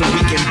right, so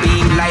we can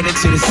beam light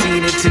into the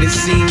scene, into the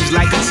seams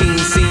like a team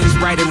seems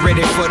right and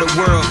ready for the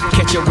world.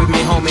 Catch up with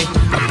me, homie.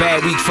 A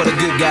bad week for the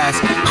good guys.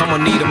 I'ma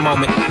need a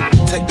moment.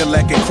 Take the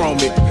lack and chrome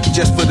it,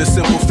 just for the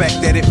simple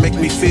fact that it make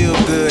me feel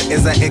good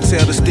as I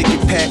exhale the sticky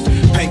pack.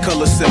 Paint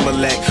color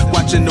Similac,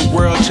 watching the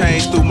world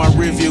change through my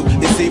review.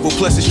 It's evil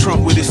plus it's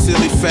Trump with his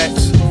silly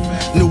facts.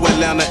 New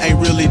Atlanta ain't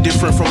really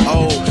different from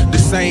old. The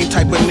same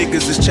type of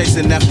niggas is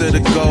chasing after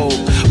the gold.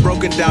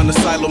 Broken down the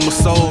asylum of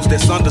souls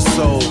that's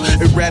undersold.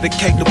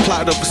 Eradicate the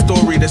plot of a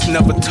story that's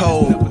never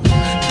told.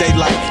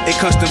 Daylight, it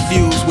comes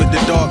confused with the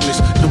darkness.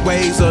 The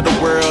ways of the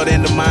world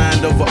and the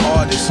mind of an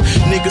artist.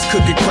 Niggas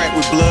cooking crack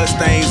with blood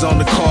stains on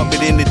the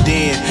carpet in the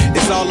den.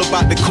 It's all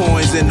about the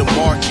coins in the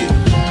market.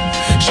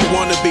 She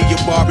wanna be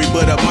your Barbie,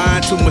 but her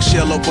mind to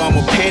Michelle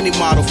Obama. Panty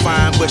model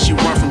fine, but she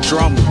run from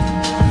drama.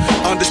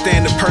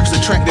 Understand the perks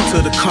attracted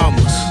to the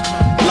commas.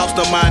 Lost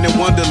her mind in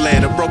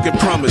Wonderland, a broken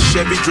promise.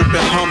 Chevy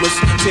dripping Hummers,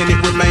 tenant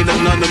remain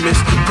anonymous.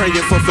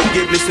 Praying for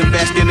forgiveness and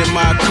basking in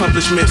my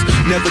accomplishments.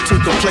 Never too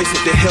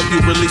complacent to help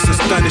you release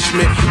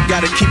astonishment.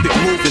 Gotta keep it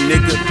moving,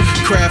 nigga.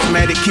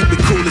 Craftmatic, keep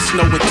it cool as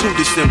snow in 2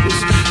 Decembers.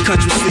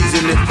 Country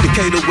seasoning,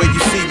 Decatur where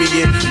you see me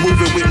in.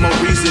 Moving with more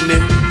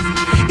reasoning.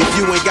 If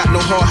you ain't got no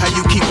heart, how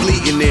you keep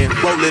bleeding in?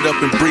 Roll it up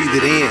and breathe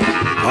it in.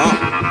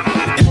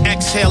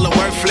 Exhale are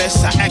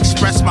worthless. I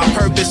express my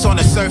purpose on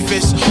the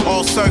surface.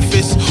 All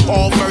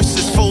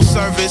verses, full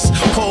service.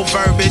 Pull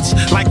verbiage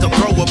like a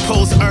grower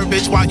pulls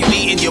herbage while you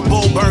eating your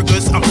bull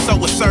burgers. I'm so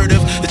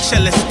assertive. The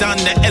chillest done,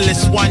 the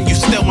illest one. You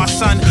still my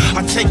son.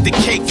 I take the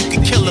cake, you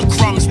can kill the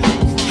crumbs.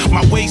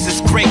 My ways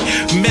is great,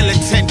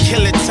 militant,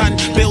 kiloton,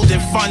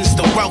 building funds,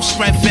 the wealth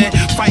strengthen,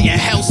 fighting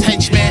hell's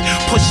henchmen,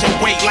 pushing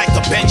weight like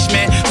a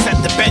benchman, set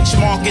the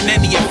benchmark in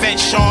any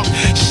event sharp,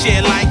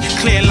 share like,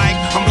 clear like,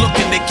 I'm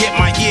looking to get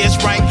my years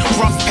right,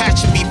 rough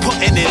patch me,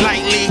 putting it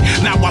lightly,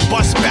 now I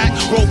bust back,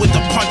 roll with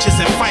the punches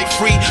and fight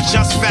free,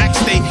 just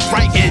facts, they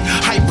writing,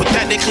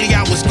 hypothetically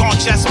I was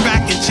gone just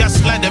back and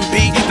just let them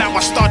be, now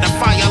I start a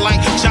fire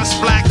like just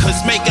black,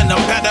 cause making them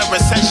better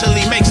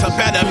essentially makes a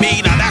better me,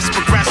 now that's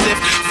progressive,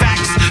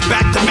 facts,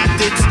 back to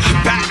methods,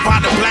 backed by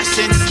the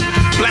blessings.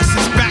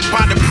 Blessings backed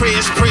by the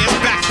prayers, prayers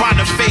backed by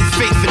the faith,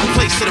 faith in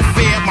place of the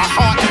fear. My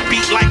heart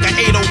beat like an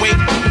 808.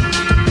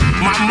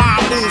 My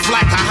mind move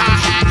like a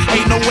hi-hat.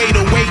 Ain't no way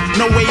to wait,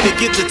 no way to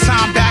get the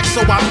time back. So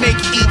I make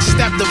each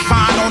step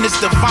divine on this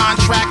divine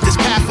track. This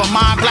path of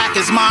mine, black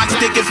as mine,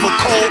 sticking for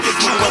cold.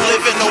 True and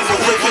living over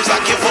rivers, I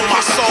give them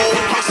my soul.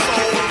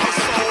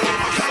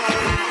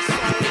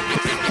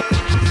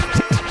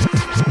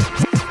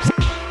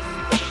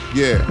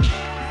 Yeah.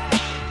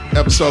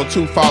 Episode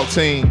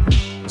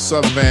 214,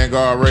 Southern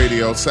Vanguard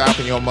Radio, South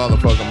in your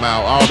motherfucking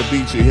mouth. All the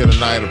beats you hear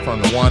tonight are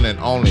from the one and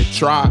only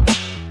Trox.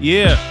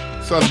 Yeah.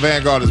 Southern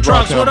Vanguard is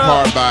brought to you in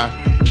part by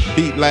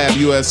Beat Lab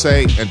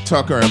USA and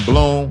Tucker and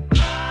Bloom.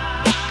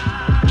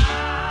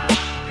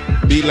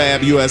 Beat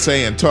Lab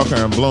USA and Tucker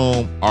and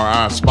Bloom are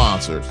our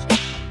sponsors.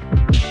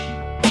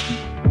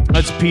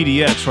 That's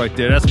PDX right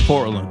there. That's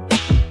Portland.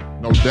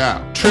 No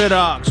doubt.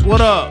 Tridox,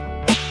 what up?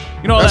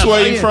 You know that's that,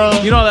 where you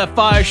from? You know that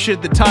fire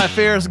shit that Ty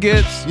Ferris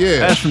gets? Yeah.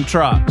 That's from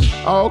Trox.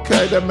 Oh,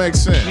 okay. That makes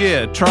sense.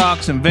 Yeah,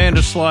 Trox and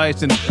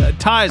Vanderslice and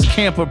Ty's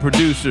camp of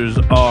producers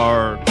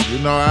are... You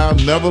know, I'll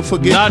never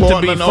forget not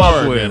Portland, to be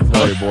fucked Oregon, with.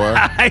 Playboy.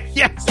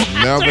 Yes.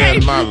 Never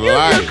in my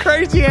life. Your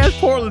crazy-ass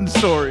Portland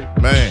story.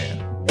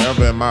 Man,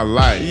 never in my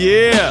life.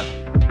 Yeah.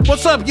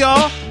 What's up,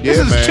 y'all? Yeah, this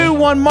is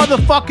 2-1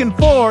 motherfucking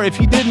 4,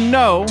 if you didn't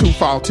know.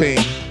 214.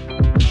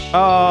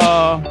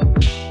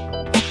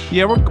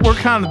 Yeah, we're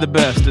kind of the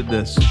best at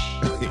this.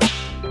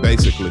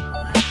 Basically.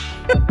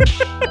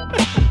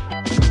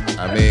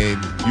 I mean,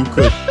 you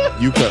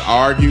could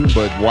argue,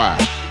 but why?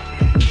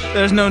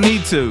 There's no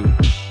need to.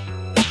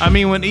 I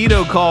mean, when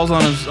Ito calls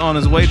on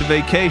his way to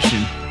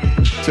vacation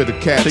to the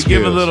Catskills to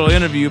give a little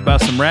interview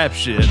about some rap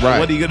shit, right.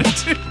 What are you gonna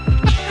do?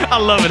 I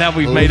love it how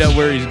we've made up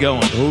where he's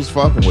going. Who's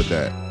fucking with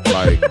that?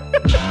 Like,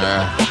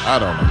 I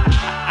don't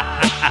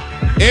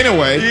know.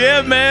 Anyway,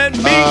 yeah, man,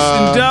 Meeks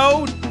and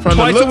Doe. From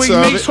twice the looks a week,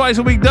 of Meeks, it, twice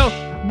a week, Doe.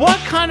 What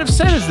kind of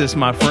set is this,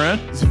 my friend?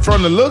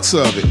 From the looks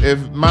of it, if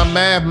my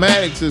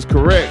mathematics is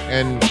correct,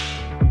 and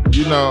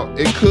you know,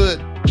 it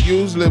could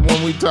usually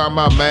when we talk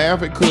about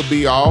math, it could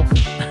be off,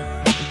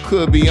 it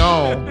could be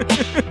on.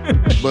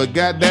 But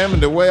goddamn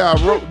it, the way I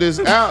wrote this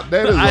out,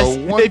 that is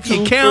a 1,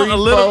 2, 3,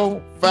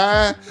 4,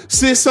 5,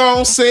 6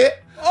 on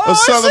set of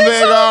Southern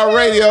Vanguard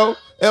Radio,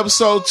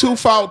 episode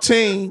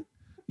 214.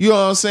 You know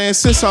what I'm saying?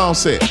 6 on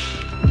set.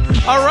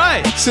 All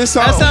right, 6 that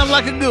songs. sounds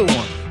like a good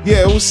one.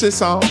 Yeah, it was 6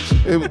 songs.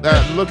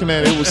 Looking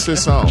at it, it was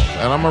 6 songs,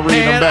 and I'm gonna read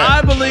them And back.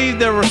 I believe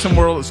there were some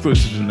world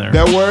exclusives in there.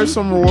 There were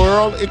some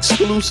world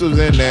exclusives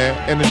in there,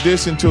 in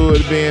addition to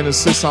it being a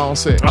 6 on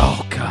set.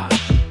 Oh God!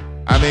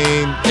 I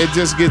mean, it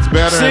just gets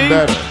better and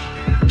better.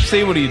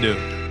 See, what do you do?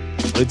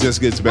 It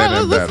just gets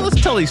better and better.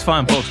 Let's tell these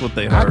fine folks what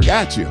they heard. I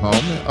got you,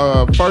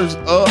 homie. First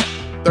up,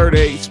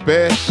 38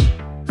 Special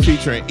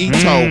featuring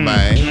Ito,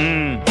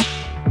 man.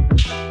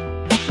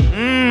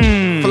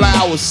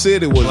 Flower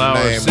City was the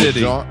name of the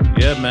joint.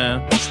 Yeah,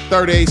 man.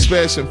 38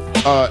 Special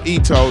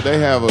Ito, they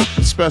have a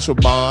special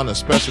bond, a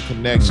special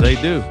connection. They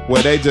do.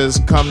 Where they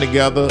just come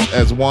together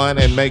as one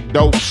and make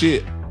dope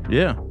shit.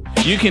 Yeah.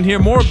 You can hear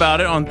more about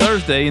it on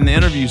Thursday in the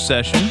interview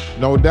session.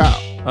 No doubt.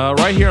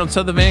 Right here on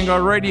Southern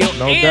Vanguard Radio.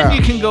 No doubt.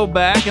 You can go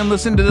back and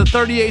listen to the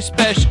 38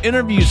 Special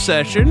interview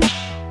session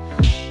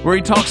where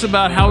he talks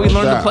about how he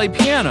learned to play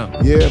piano.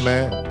 Yeah,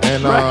 man.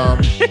 And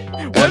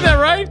Wasn't that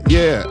right?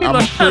 Yeah, he I'm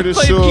learned how to pretty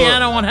play sure.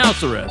 piano on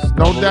house arrest.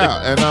 No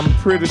doubt. And I'm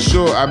pretty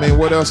sure. I mean,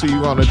 what else are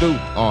you gonna do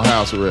on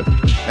house arrest?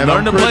 And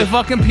Learn to play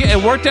fucking piano.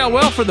 It worked out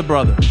well for the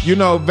brother. You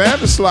know,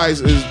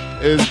 Vanderslice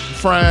is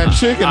frying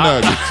chicken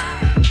nuggets.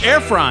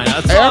 Air frying.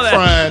 I saw Air that.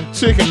 frying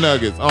chicken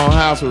nuggets on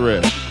house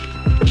arrest.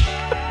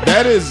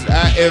 That is,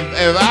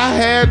 if I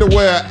had to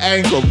wear an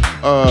ankle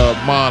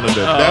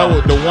monitor, that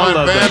was the one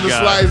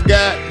Vanderslice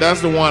got.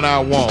 That's the one I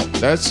want.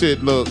 That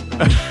shit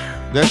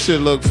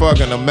look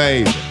fucking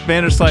amazing.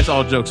 Vanderslice,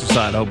 all jokes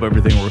aside, I hope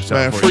everything works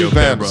Man, out for free you. Okay,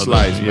 Vanderslice,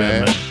 brother?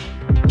 man. Yeah,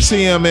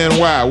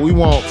 CMNY, we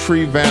want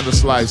free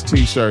Vanderslice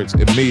t-shirts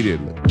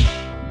immediately.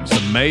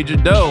 Some major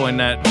dough in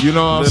that. You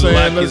know what I'm little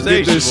saying? Let's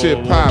get this shit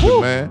accusation.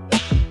 popping, man.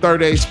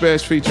 38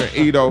 Special featuring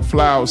Ito,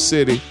 Flower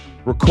City,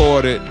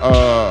 recorded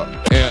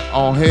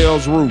on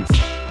Hell's Roof,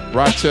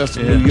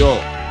 Rochester, New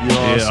York. You know what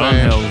I'm saying? on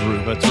Hell's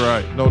Roof. That's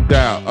right. No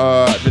doubt.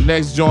 The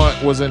next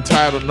joint was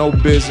entitled No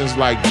Business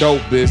Like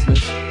Dope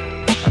Business.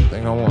 I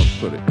think I want to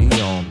put an E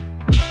on.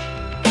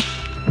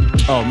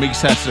 Oh,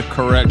 Meeks has to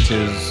correct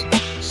his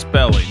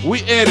spelling.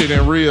 We edit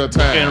in real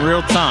time. In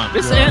real time.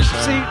 You know what I'm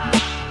saying?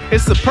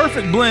 It's the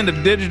perfect blend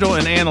of digital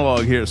and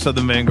analog here at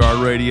Southern Vanguard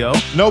Radio.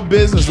 No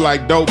Business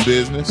Like Dope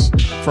Business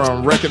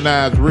from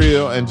Recognized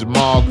Real and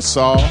Jamal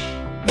Gasol.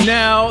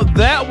 Now,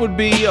 that would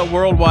be a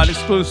worldwide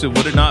exclusive,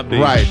 would it not be?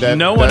 Right.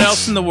 No one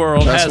else in the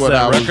world has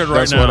that record right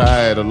that's now. That's what I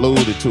had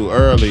alluded to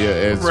earlier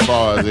as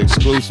far as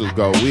exclusives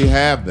go. We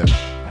have them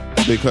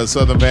because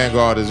Southern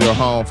Vanguard is your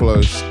home for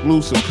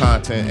exclusive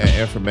content and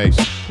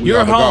information.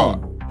 Your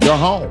home. Your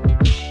home.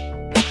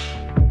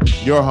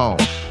 Your home.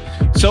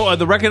 So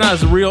the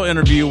Recognize the Real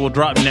interview will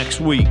drop next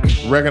week.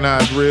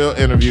 Recognize Real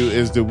interview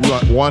is the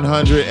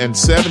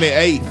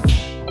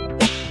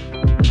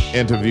 178th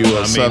interview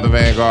of Southern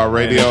Vanguard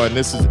Radio, and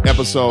this is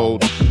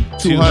episode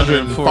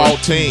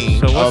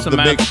 214 of the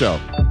Big Show.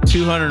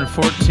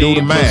 214 do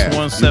the math.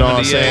 plus 178. You know what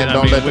I'm saying?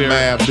 Don't let the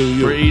math do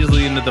you. We're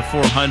easily into the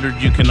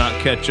 400. You cannot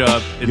catch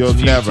up. It's You'll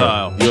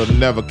futile.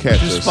 never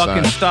catch us. Just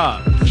fucking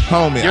stop.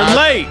 Homie, You're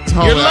late.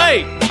 Homie, You're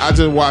late. I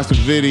just watched a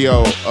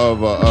video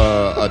of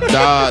a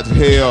Dodge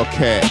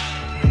Hellcat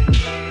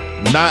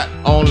not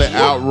only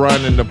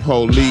outrunning the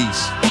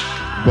police,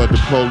 but the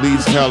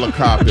police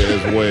helicopter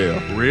as well.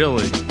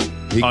 Really?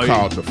 He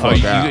called the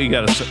fuck out. You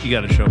gotta show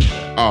me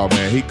that. Oh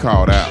man, he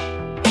called out.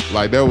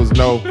 Like there was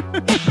no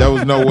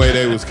way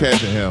they was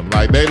catching him.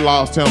 Like they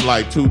lost him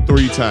like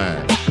 2-3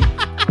 times.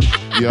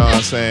 You know what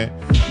I'm saying?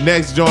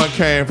 Next joint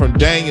came from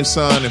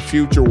Danielson and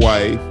Future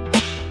Wave.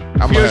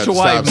 I'm gonna have to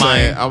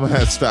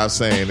stop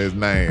saying his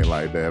name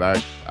like that.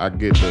 I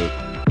get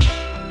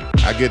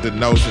the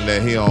notion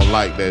that he don't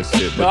like that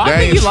shit. But I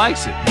think he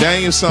likes it.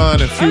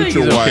 Danielson and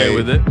Future Wave. Okay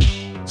with it.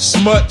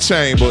 Smut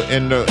Chamber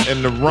in the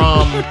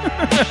rum.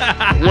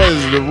 What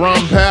is it, the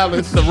Rum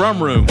Palace? The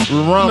Rum Room.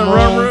 The Rum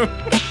Room.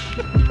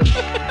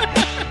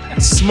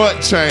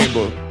 Smut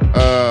Chamber,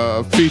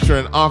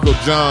 featuring Uncle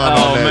John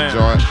on that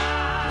joint.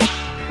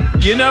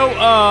 You know,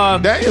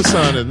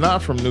 Danielson is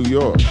not from New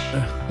York.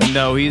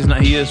 No, he's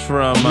not. He is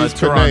from He's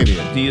Toronto.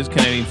 Canadian. He is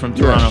Canadian from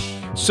Toronto. Yes.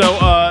 So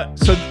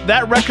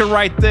that record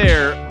right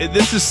there.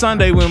 This is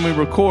Sunday when we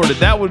recorded.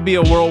 That would be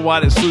a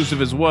worldwide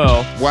exclusive as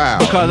well. Wow!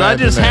 Because I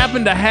just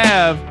happen to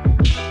have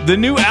The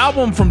new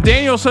album from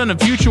Daniel Son of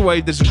Future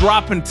Wave that's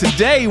dropping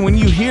today when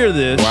you hear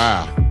this.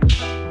 Wow.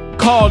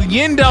 Called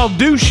Yendal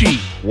Dushi.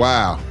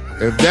 Wow.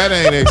 If that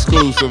ain't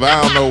exclusive,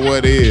 I don't know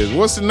what is.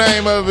 What's the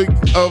name of it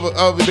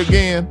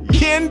again?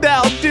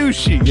 Yendal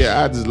Dushi.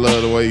 Yeah, I just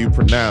love the way you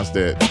pronounce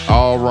that.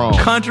 All wrong.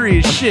 Country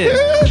is shit.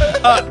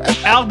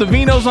 Al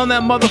Davino's on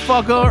that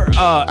motherfucker.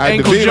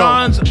 Uncle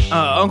John's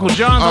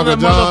on that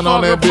motherfucker.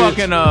 On that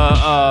fucking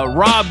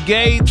Rob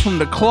Gates from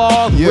The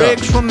Cloth. Yeah.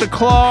 Riggs from The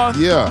Cloth.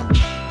 Yeah.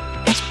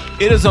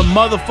 It is a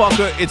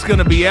motherfucker. It's going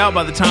to be out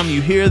by the time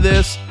you hear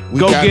this.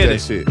 Go get it.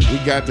 Shit. We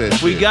got that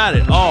shit. We got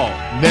it all.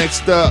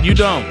 Next up. You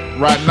don't.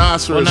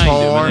 Rhinoceros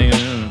Horn.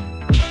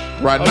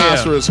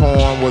 Rhinoceros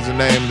Horn was the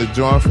name of the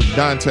joint from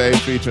Dante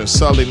featuring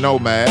Sully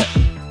Nomad.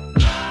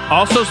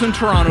 Also some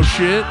Toronto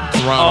shit.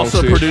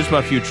 Also produced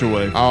by Future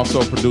Wave.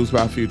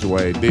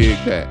 Dig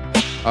that.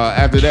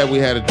 After that, we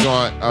had a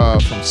joint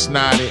from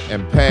Snotty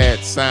and Pad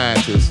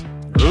Scientist.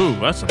 Ooh,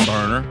 that's a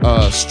burner.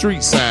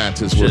 Street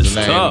Scientist was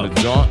the name of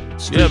the joint.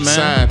 Street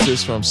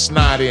Scientist from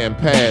Snotty and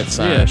Pad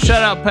Scientist. Yeah,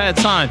 shout out Pad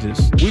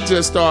Scientist. We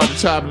just started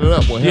chopping it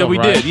up with him. Yeah, we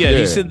right? did. Yeah,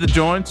 he said the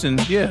joints and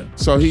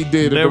So he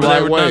did it the right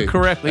they were way. done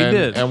correctly. He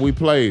did. And we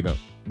played them.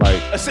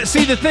 Like,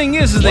 see, the thing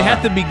is they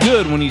have to be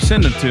good when you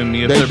send them to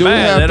me. If they they're do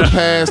bad, have to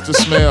pass the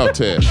smell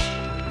test.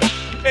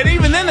 And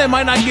even then, they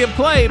might not get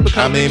played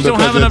because they don't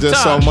have enough there's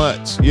just time. so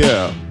much.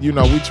 Yeah, you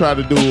know, we try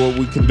to do what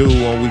we can do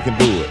when we can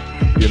do it.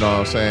 You know what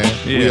I'm saying?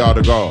 Yeah. We are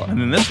the guard. And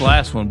then this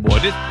last one, boy,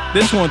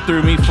 this one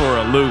threw me for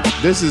a loop.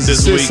 This is the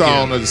sit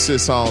song of the sit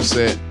song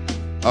set.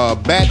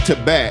 Back to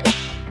back.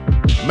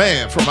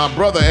 Man, from my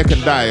brother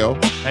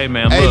Ekandayo. Hey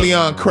man,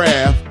 Alien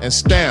Craft and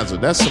Stanza.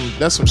 That's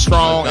some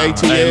strong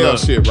ATL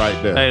shit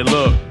right there. Hey,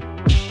 look.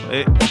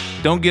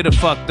 Don't get it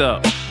fucked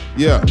up.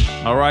 Yeah.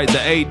 All right,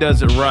 the A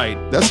does it right.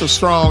 That's some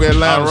strong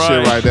Atlanta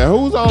shit right there.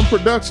 Who's on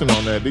production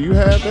on that? Do you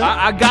have that?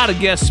 I gotta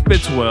guess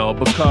Spitzwell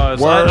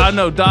because I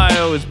know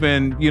Dio has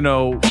been,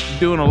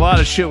 doing a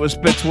lot of shit with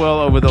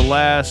Spitzwell over the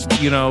last,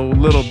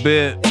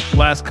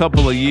 last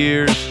couple of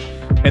years.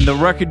 And the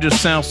record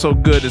just sounds so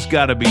good, it's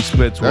gotta be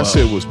Spitzwell. That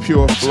shit was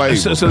pure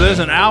flavor. So there's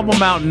an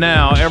album out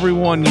now.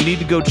 Everyone, you need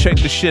to go check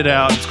the shit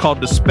out. It's called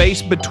The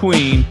Space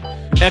Between,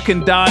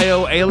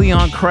 Ekandayo,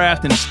 Alien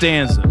Craft, and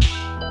Stanza.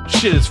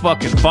 Shit is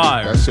fucking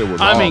fire. That shit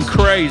was awesome.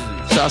 Crazy.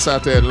 Shouts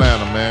out to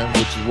Atlanta, man,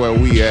 which is where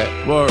we at.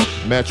 Word.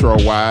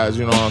 Metro-wise,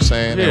 you know what I'm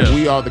saying? Yeah. And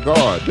we are the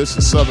guard. This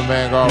is Southern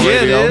Vanguard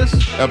Radio. It is.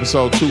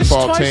 Episode 214. It's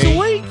twice a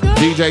week, yo.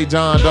 DJ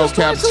John Doe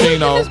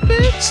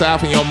Cappuccino.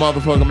 South in your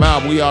motherfucking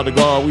mouth. We are the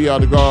guard. We are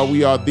the guard.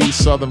 We are the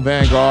Southern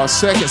Vanguard.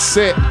 Second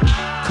set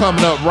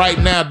coming up right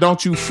now.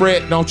 Don't you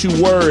fret. Don't you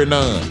worry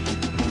none.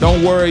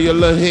 Don't worry your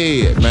little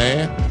head,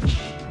 man.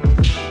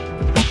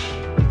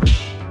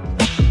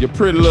 Your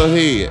pretty little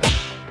head.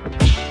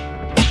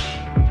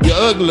 Your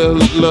ugly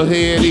little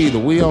head either.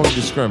 We don't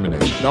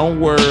discriminate. Don't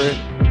worry.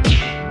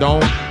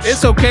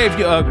 It's okay if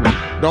you're ugly.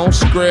 Don't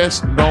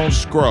stress. Don't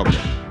scrubble.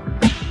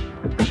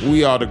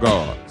 We are the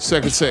guard.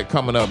 Second set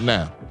coming up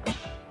now.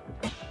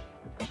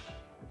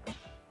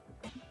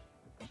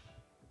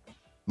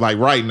 Like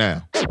right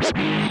now.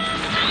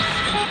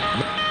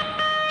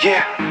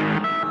 Yeah.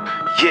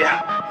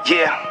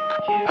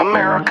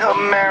 America.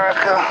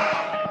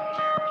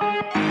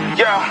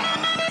 Yeah.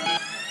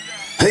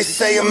 They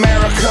say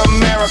America,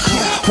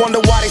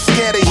 wonder why they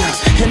scared of you.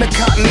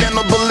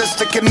 Intercontinental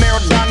ballistic and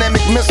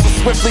aerodynamic missiles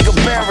swiftly go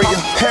barrier.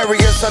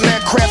 Harriers on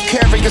aircraft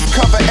carriers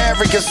cover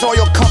areas.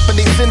 Oil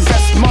companies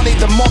invest money,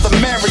 the more the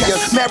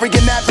merrier.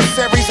 Marrying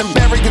adversaries and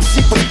burying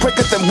secrets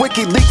quicker than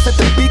WikiLeaks at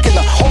the beacon.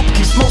 The hope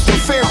keeps most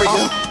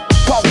inferior.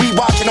 While we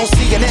watching on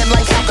CNN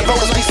like how can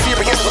voters be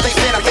serious? But they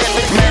said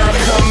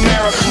America,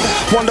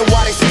 wonder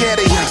why they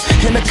scared of you.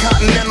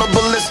 Intercontinental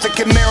ballistic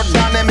and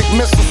aerodynamic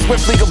missiles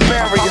swiftly go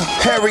barrier.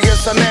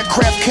 Harriers on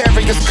aircraft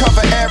carriers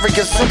cover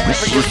areas.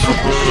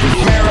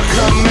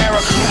 America,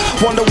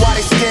 wonder why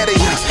they scared of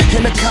you.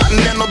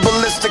 Intercontinental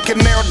ballistic and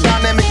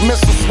aerodynamic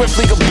missiles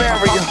swiftly go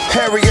barrier.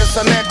 Harriers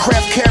on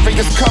aircraft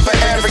carriers cover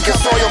areas.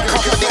 Oil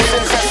companies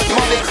invest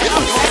money.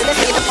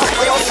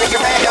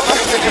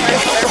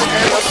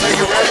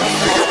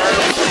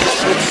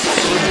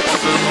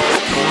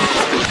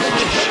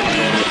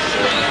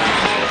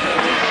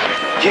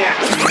 Yeah.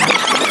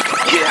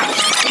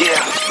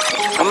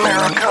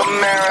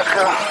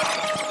 America.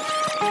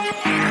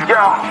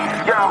 Yo.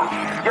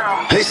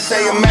 They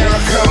say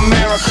America,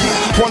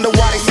 wonder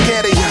why they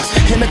scared of you.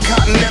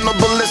 Intercontinental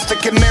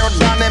ballistic and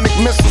aerodynamic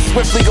missiles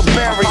swiftly go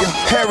barrier.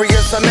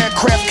 Harriers on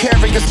aircraft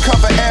carriers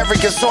cover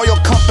areas. Oil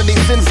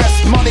companies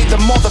invest money, the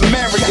more the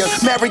merrier.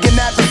 Marrying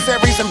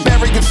adversaries and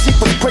burying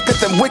secrets quicker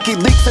than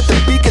WikiLeaks at the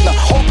beacon. The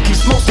hope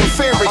keeps most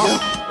inferior.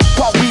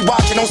 While we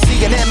watching on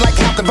CNN like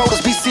how can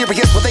voters be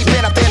serious? But they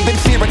been out there and been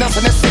fearing us,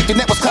 and that safety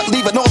net was cut,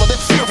 leaving all of them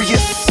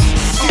furious.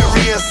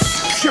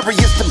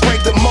 Curious to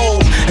break the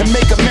mold and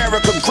make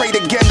America great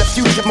again. The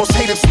future most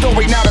hated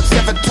story now that's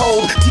ever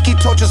told. Tiki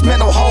torches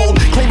mental hold,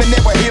 claiming they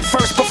were here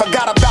first but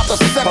forgot about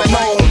the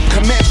Seminole.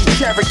 Comanche,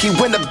 Cherokee,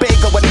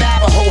 Winnebago, and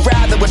Navajo.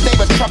 Rather would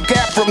name a truck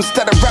after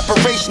instead of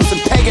reparations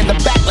and paying them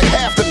back like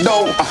half the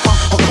dough.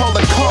 Or call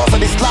the cause of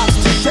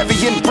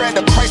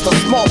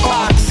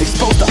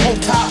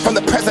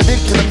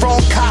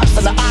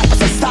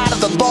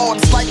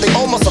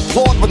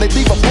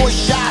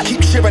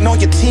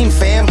your team,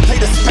 fam. Play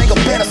the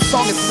Spangled Banner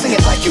song and sing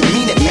it like you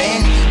mean it,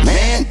 man.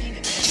 Man,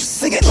 just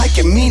sing it like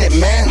you mean it,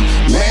 man.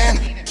 Man,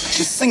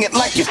 just sing it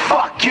like you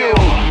fuck you.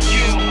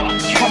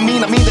 I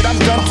mean that I'm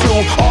done too.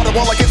 All the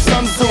wall like it's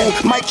Sun Tzu.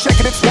 Mic check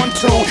it, it's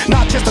 1-2.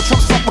 Not just a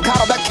Trump stuff,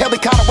 Mikado, that Kelly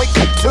Conway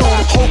cut too.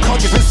 Whole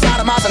country's been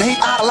sodomizing, hate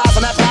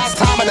idolizing that last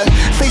time. And then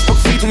Facebook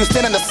feed you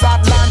stand on the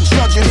sideline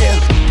judging. Yeah,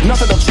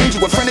 nothing will change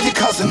you, a friend of your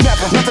cousin.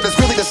 Never, nothing is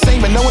really the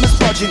same and no one is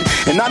budging.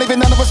 And not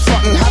even none of us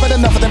frontin'. Having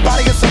enough of them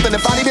body or something.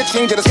 If I need to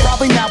change it, it's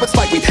probably now. It's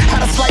like we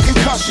had a slight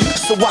concussion.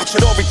 So watch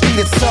it all repeat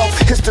itself.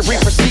 History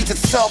precedes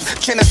itself.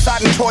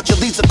 Genocide and torture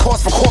leads a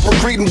cause for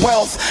corporate greed and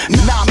wealth.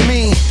 Not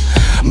me.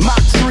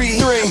 Mach 3.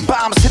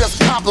 Bombs hit us,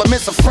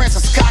 compliments of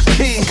Francis Scott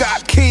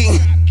Key.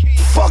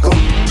 Fuck 'em.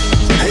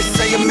 They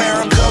say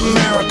America,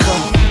 America.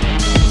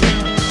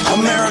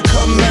 America,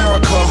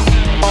 America.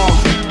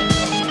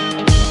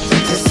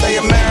 They say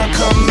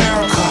America,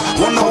 America.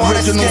 Wonder why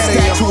the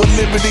Statue of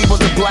Liberty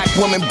was a black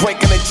woman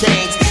breaking the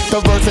chains.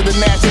 The verse of the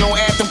national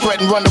anthem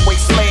threatened runaway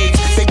slaves.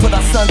 They put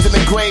our sons in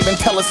the grave and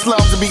tell us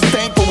slums to be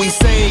thankful we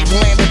saved.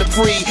 Land of the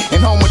free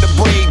and home of the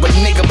brave, but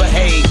nigga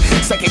behave.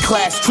 Second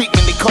class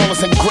treatment, they call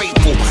us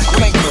ungrateful.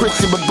 Claim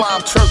Christian but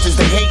bomb churches,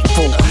 they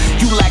hateful.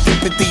 You lack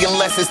empathy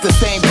unless it's the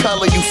same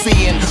color you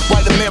seeing.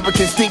 White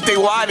Americans think they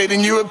whiter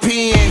than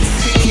Europeans.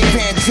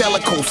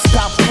 Evangelical,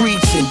 stop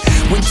preaching.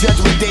 When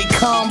judgment day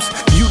comes,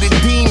 you the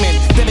demon.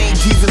 That ain't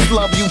Jesus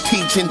love you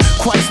teaching.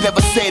 Christ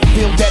never said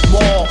build that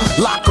wall,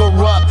 lock her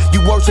up.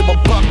 You worship a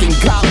buck and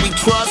God we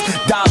trust,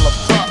 dollar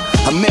buck.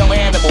 A male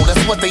animal,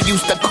 that's what they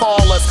used to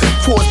call us.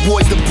 Force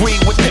boys to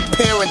breed with their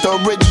parent, the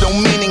original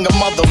meaning of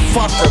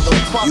motherfucker.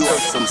 You are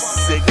some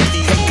sick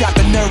people. They got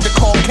the nerve to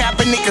call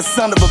Kaepernick a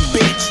son of a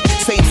bitch.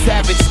 Same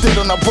savage stood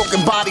on our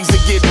broken bodies to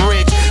get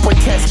rich.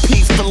 Protest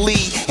peacefully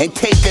and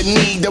take a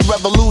knee. The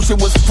revolution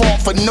was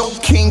fought for no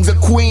kings or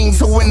queens.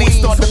 So when they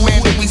start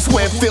demanding, we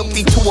swear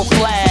filthy to a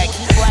flag.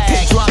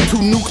 They dropped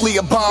 2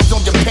 nuclear bombs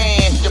on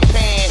Japan.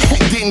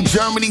 Didn't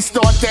Germany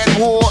start that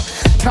war?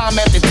 Time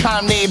after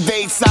time they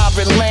invade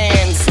sovereign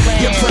lands.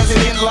 Your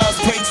president loves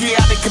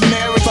patriotic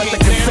Americans, but the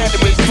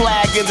Confederate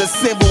flag is a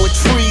symbol of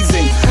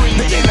treason.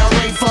 The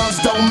NRA funds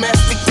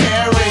domestic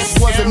terrorists.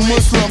 Wasn't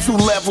Muslims who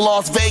left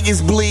Las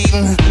Vegas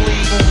bleeding.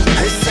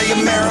 They say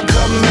America,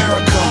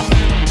 America.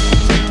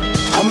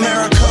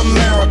 America,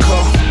 America.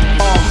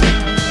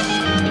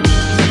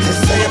 They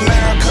say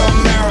America,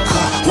 America.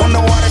 Wonder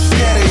why they're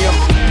scared of you.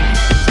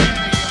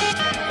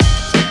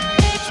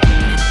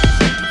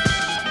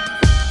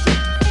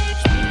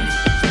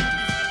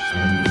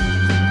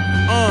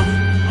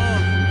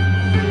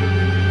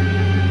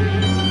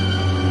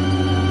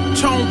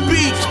 Tone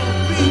beat.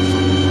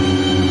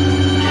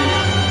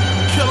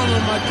 Killing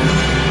on my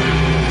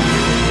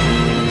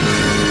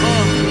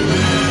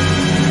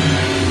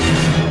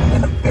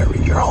I'm gonna bury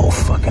your whole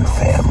fucking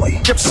family.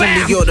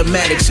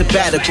 Semi-automatic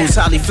sabbaticals,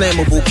 highly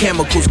flammable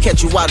chemicals,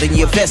 catch you out in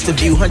your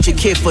vestibule, hunt your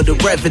kid for the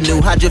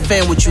revenue, hide your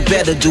fan what you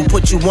better do,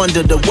 put you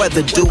under the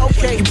weather, dude.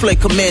 You play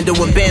commando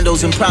and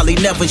bandos and probably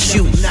never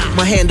shoot.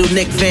 My handle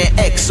Nick Van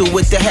Exel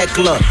with the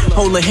heckler,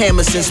 hold a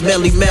hammer since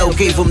Melly Mel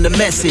gave him the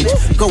message.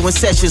 Go in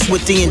sessions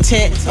with the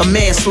intent of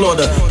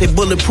manslaughter. They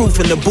bulletproof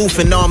in the booth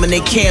and arming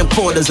their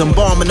camcorders. I'm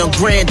bombing on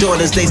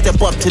granddaughters, they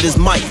step up to this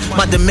mic.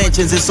 My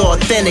dimensions is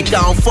authentic,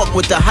 I don't fuck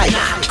with the hype.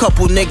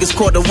 Couple niggas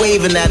caught a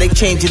wave and now they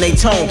changing their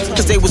tone,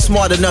 cause they were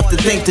smart enough to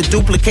think to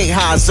duplicate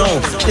how I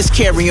zone. This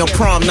carry on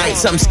prom night,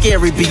 something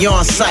scary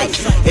beyond sight.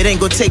 It ain't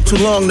gonna take too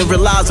long to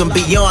realize I'm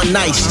beyond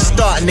nice. She's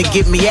starting to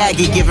get me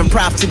aggy, giving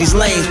props to these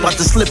lanes. About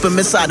to slip him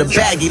inside a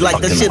baggie like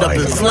that shit up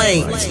in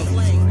flames.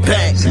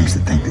 Bang. Seems to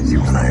think that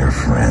you and I are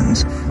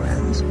friends.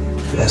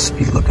 Best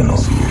be looking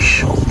over your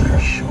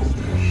shoulder.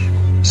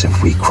 So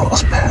if we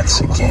cross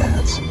paths again,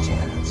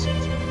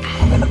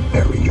 I'm gonna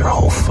bury your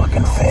whole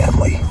fucking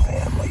family.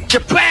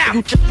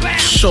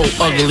 So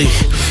ugly.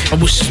 I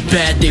wish this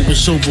bad day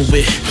was over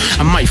with.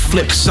 I might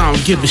flip cause I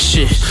don't give a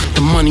shit. The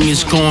money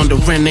is gone, the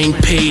rent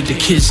ain't paid, the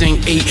kids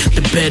ain't ate,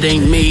 the bed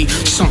ain't made.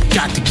 Something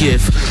got to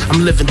give.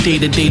 I'm living day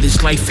to day,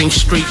 this life ain't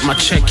straight. My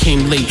check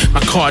came late,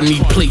 my car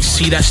need plates.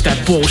 See, that's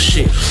that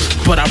bullshit.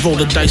 But I roll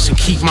the dice and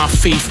keep my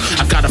faith.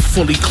 I got a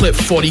fully clipped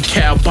 40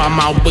 cal by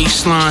my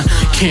waistline.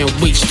 Can't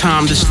waste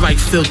time, this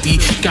life filthy.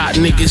 Got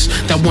niggas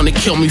that wanna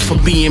kill me for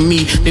being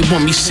me. They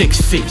want me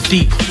 6 feet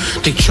deep.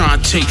 They try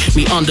and take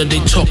me under, they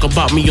talk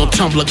about me on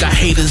Tumblr. Got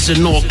haters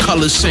in all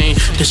colors saying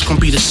this gon'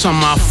 be the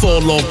summer I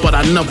fall off, but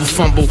I never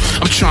fumble.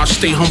 I'm trying to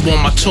stay humble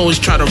on my toes,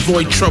 try to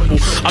avoid trouble.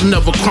 I'll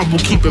never crumble,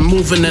 keep it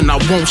moving and I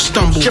won't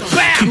stumble.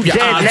 Keep your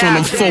eyes on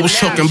them foes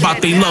talking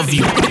about they love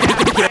you.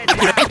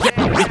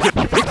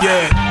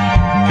 Yeah.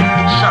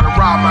 Try to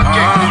rob my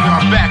gang, nigga,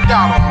 I backed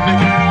out on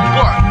nigga.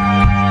 What?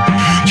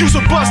 Use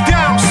a bust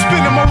down,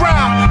 spin them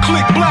around,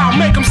 click blow,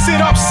 make them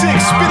sit up 6,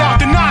 spit out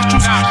the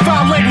nostrils,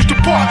 foul language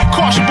depart,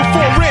 caution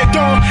before red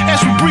dawn, as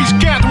we breach,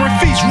 gathering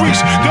feast,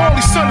 reach, the only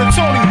son of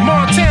Tony,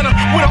 Montana,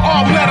 with an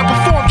all bladder,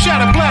 perform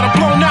chatter, bladder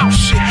blown out,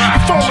 shit,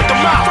 perform with the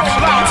mouth,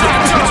 loud to the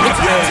tongue.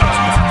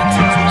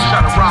 Try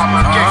to rob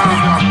my gang,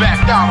 nigga, I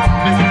backed out on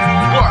nigga.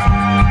 What?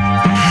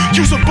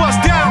 Use a bust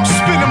down,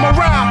 spin them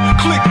around,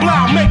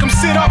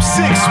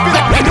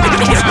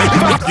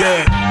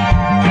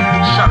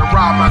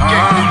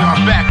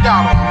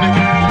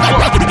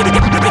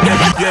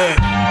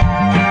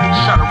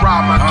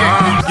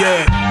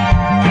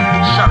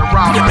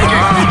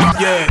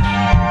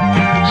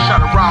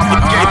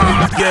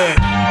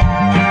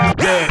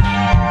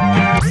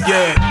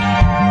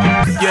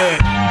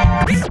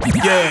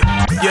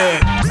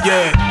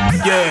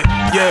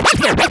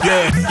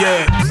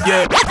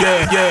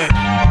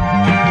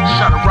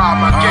 Shut up, rob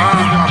my gang,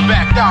 nigga, I'm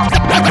backed out.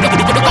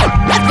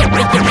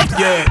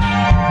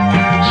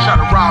 Shut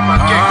up, rob my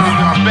gang,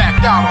 nigga, I'm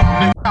backed out on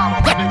nigga.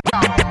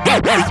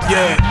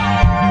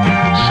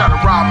 Shut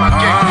up, rob my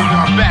gang, nigga,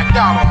 I'm backed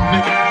out on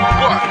nigga.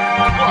 What?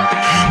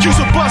 Use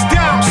a bust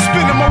down,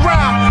 spin them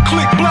around,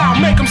 click blow,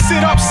 make them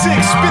sit up sick,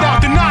 spit out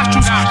the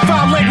nostrils,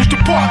 foul language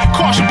depart,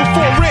 caution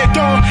before red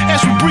dawn, as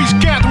we breach,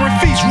 gathering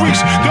feast,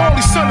 reach, the only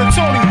son of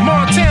Tony,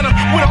 Montana,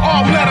 with an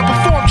arm ladder,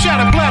 perform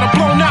chatter, bladder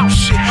blown out,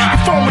 shit,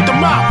 perform with the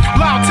mouth,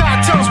 loud tied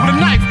tongues with a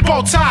knife,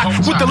 bow tie,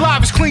 with the live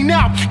is clean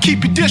out,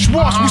 keep your dish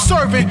washed, we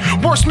serving,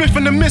 wordsmith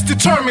in the midst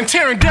determined,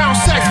 tearing down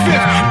sex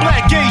fifth,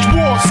 black gauge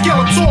war,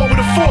 Skeletor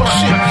with a force,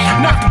 shit,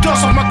 knock the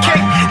dust off my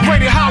cake,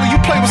 rated Holly, you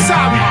play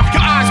beside me,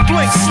 your eyes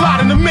blink, slide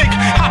in the mic,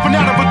 hopping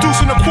out of a deuce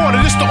in a quarter,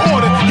 this the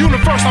order,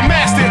 universe I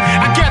mastered,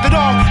 I gathered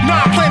all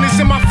 9 planets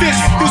in my fist,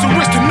 using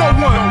wrist to no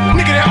one,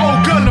 nigga that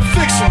old gun to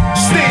fix him,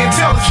 stay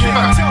intelligent,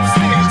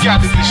 niggas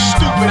got to be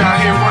stupid out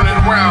here running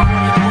around,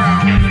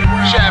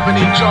 jabbing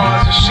their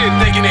jaws and shit,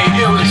 thinking they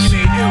illest,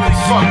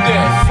 fuck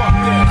that,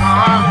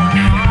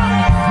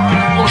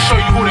 gonna show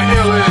you who the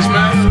ill is,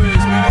 man,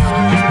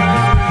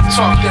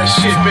 talk that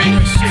shit,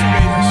 baby,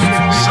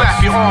 slap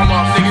your arm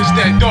up, niggas,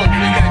 that dope,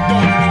 nigga,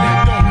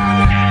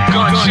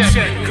 gun check,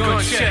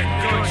 gun check,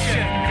 gun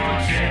check.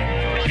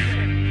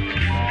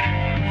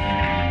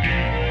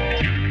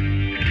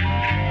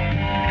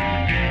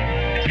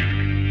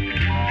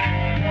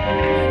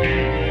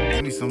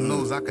 Give me some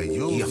news I could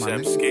use, my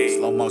nigga.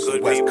 Slow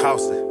motion West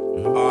Coast.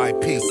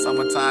 R.I.P.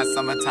 Summertime,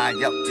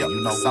 yep,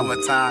 you know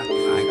summertime. I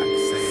ain't got to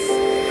say it.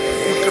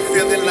 You can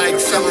feel it like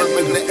summer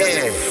in the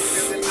air.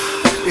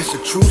 It's a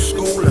true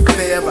school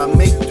affair. I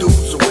make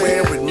dudes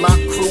aware. With my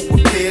crew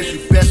repairs, you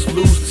best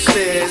lose the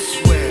stairs.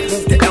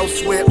 Move to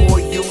elsewhere or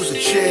use a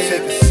chair.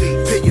 Take a seat,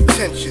 pay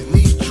attention,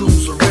 these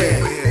jewels are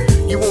rare.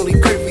 You only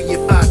privy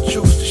if I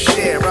choose to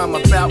share. I'm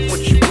about what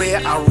you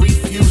wear, I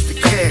refuse to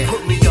care.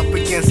 Put me up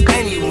against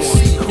anyone,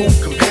 see who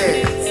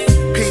compares.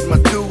 Paid my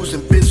dues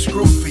and been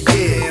screwed for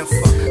years.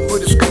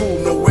 But it's cool,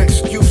 no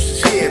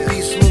excuses here.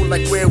 Be smooth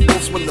like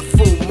werewolves when the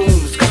full moon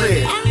is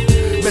clear.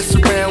 Mess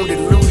around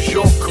and lose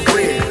your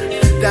career.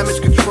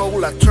 Damage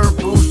control, I turn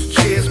booze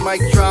to cheers.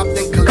 Mic drop,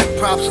 then collect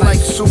props like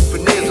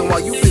souvenirs. And while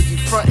you busy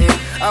frontin',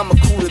 I'm a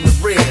cool in the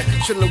rear.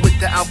 Chillin' with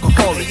the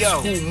alcoholics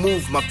who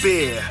move my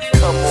beer.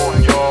 Come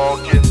on, y'all,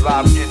 get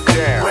live, get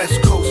down.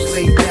 West Coast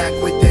laid back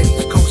with that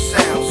East Coast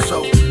sound.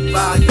 So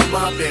volume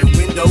up and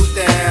windows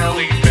down.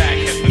 Laid back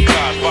at the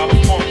top, while the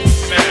pump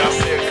sound. I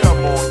said,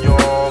 come on,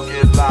 y'all,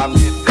 get live,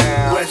 get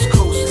down. West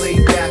Coast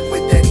laid back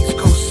with that East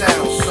Coast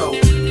sound. So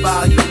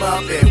volume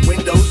up and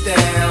windows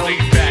down.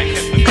 Laid back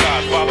at the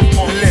top, while the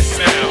pump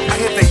sound. I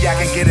hit the yak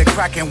and get it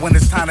crackin' when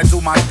it's time to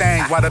do my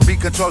thing. While the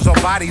beat controls your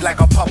body like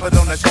a puppet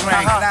on a string.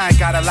 And I ain't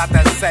got a lot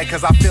to say,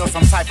 cause I feel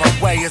some type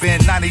of way. It's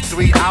been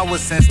 93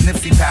 hours since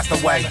Nipsey passed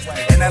away.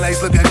 And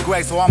LA's looking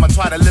great, so I'ma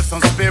try to lift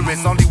some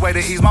spirits. Only way to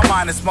ease my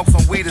mind is smoke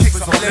some weed and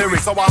spit some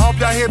lyrics. So I hope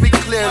y'all hear me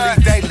clearly,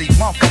 daily,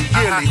 monthly,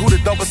 yearly. Who the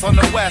dopest on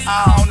the West?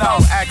 I don't know,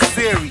 act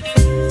Siri.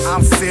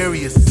 I'm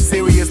serious,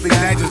 seriously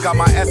dangerous. Got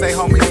my essay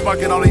homie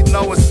smirking, only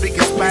know is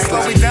speaking Spanish.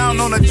 Slow me down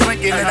on the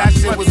drinking, and that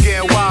shit was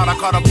getting wild. I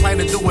caught a plane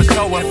to do a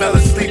show and fell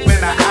asleep in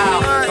the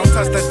aisle. Don't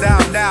touch the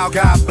dial now,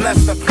 God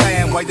bless the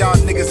plan. While y'all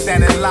niggas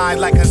stand in line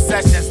like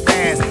concession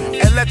stands.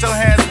 And let your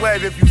hands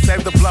wave if you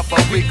save the bluff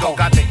for Rico.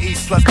 Got the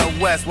East plus the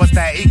West, what's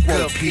that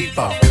equal,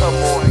 people? Come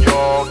on,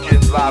 y'all,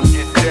 get live,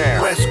 get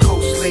down. West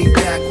Coast laid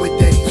back with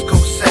that East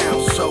Coast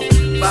sound. So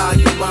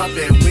volume up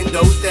and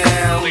windows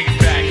down. Laid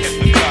back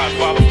at the top,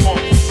 while the pump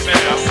sound.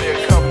 I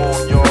said, come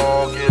on,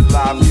 y'all, get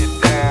live,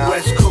 get down.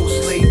 West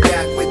Coast laid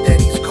back with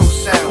that East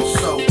Coast sound.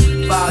 So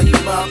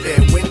volume up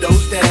and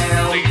windows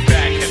down. Laid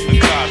back at the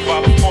top,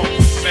 while the pump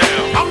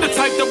sound. I'm the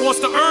type that wants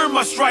to earn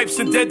my stripes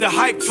and dead the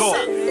hype talk.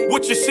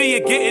 What you see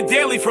and getting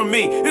daily from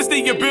me is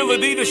the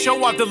ability to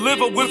show I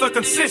deliver with a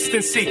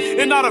consistency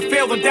and not a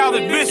failed and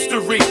doubted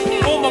mystery.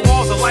 All my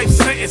balls are life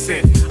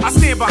sentencing. I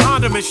stand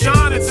behind them and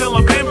shine until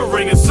I'm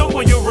embering and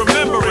someone you're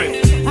remembering.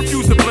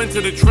 Refuse to blend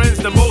to the trends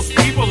that most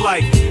people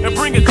like and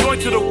bring a joy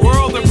to the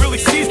world that really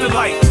sees the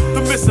light.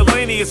 The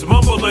miscellaneous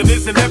mumbling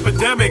is an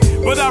epidemic,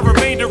 but I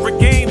remain to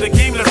regain the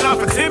game that's not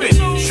for timid.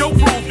 Show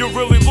proof you're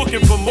really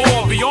looking for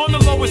more. Beyond the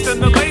lowest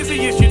and the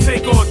laziest you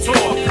take on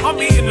tour. I'm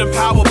eating the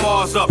power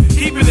bars up,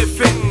 keeping it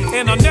fit,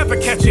 and I'll never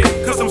catch it,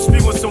 cause I'm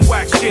spewing some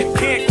whack shit.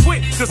 Can't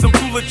quit, cause I'm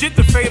too legit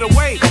to fade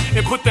away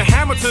and put the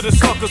hammer to the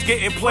suckers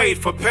getting played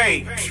for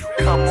pay.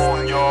 Come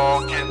on,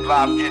 y'all, get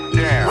live, get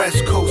down.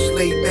 West Coast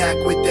laid back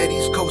with that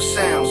East Coast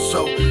sound.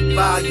 So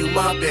volume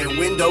up and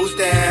windows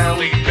down.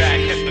 Laid back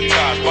at the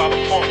top, while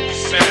the pump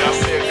sound. I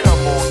said,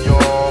 come on,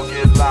 y'all,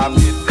 get live,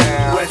 get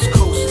down. West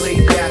Coast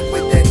laid back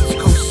with that East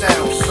Coast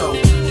sound. So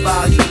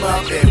volume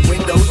up and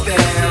windows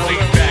down.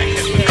 Laid back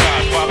at the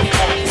top, while the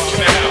pump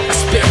sound. I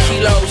spit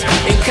kilos,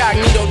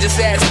 incognito, just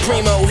ask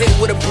Primo. Hit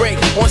with a break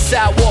on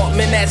sidewalk. walk,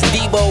 man, that's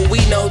Debo. We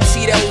know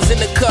Tito's in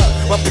the cup.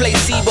 My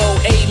placebo,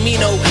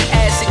 Amino.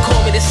 Acid,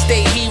 call me the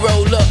state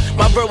hero. Look,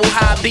 my verbal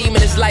high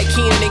beaming is like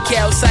Keenan and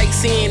Cal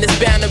sightseeing. It's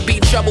bound to be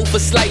trouble for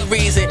slight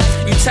reason.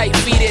 You type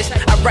fetus,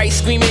 I write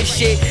screaming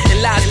shit,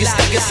 and lies get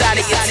stuck inside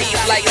of your teeth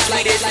like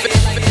Swedish.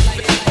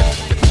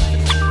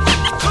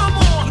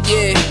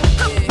 Yeah.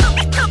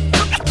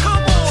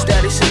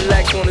 Steady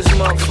select on this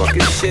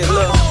motherfucking shit,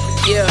 look.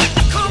 Yeah.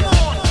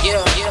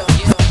 Yeah.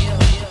 Yeah.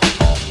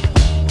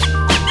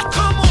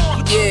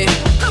 Yeah.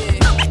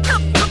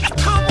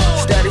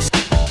 Steady.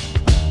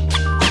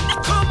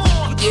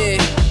 Yeah.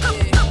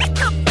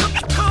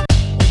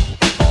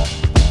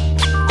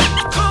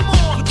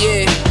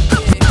 Yeah.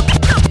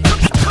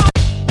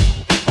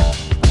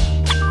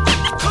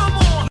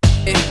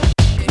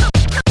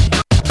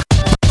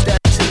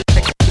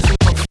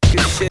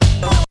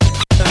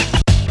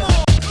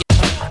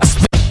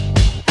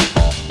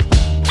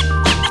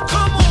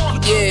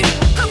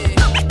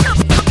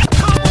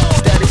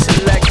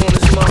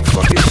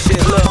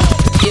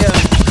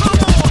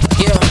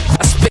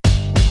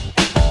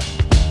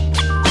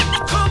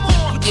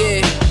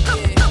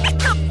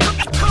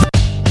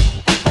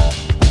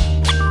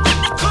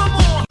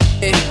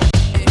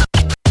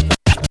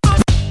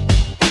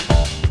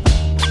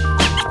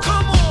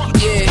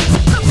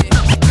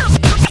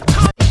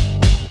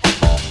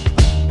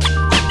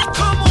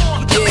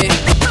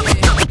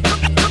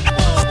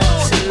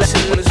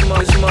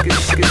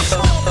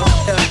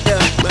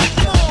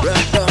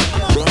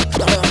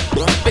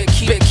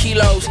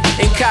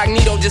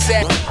 Incognito just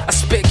ask, I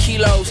spit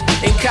kilos.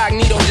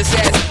 Incognito just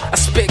ask, I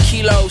spit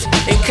kilos.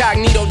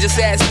 Incognito just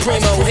ask,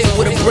 Primo hit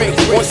with a brick.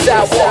 One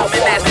sidewalk,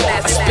 man,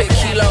 that's I spit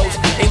kilos.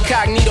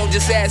 Incognito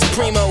just ask,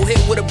 Primo hit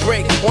with a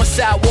brick. One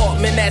sidewalk,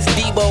 man, that's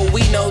Debo.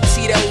 We know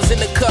Tito's in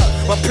the cup.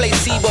 My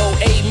placebo,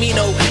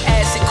 Amino.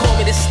 Acid, call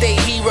me the state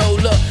hero.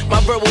 Look, my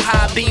verbal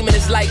high beaming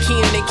is like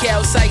Keenan and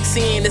Cal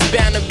sightseeing. It's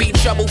bound to be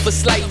trouble for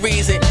slight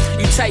reason.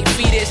 You type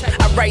fetus,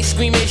 I write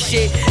screaming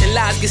shit, and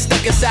lies get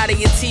stuck inside of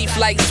your teeth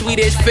like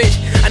Swedish fish.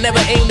 I never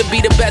aim to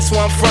be the best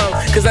where I'm from,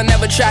 cause I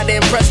never tried to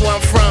impress where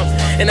I'm from.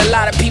 And a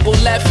lot of people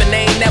left and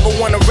they ain't never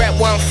wanna rap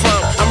where I'm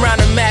from. I'm round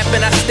the map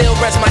and I still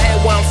rest my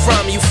head where I'm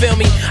from. You feel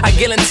me? I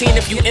guillotine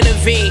if you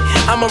intervene.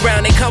 I'm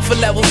around in comfort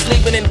level,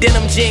 sleeping in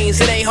denim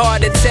jeans. It ain't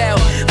hard to tell.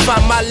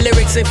 Find my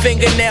lyrics and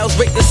fingernails,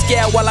 break the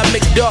scale while I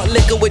mix dark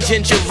liquor with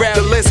ginger ale.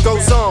 The list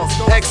goes on.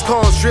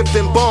 Ex-cons dripped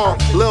and bomb.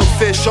 Little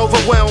fish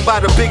overwhelmed by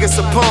the biggest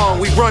of pawn.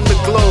 We run the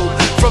globe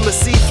from the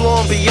sea floor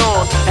and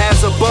beyond.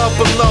 As above,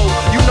 below,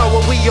 you know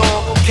what we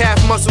on.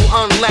 Calf muscle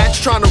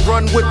unlatched, trying to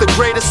run with the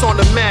greatest on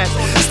the mat.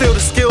 Still the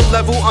skill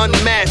level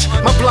unmatched.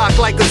 My block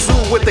like a zoo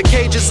with the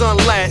cages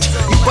unlatched.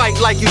 You bite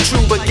like you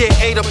true, but get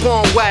ate up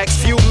on wax.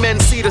 Few men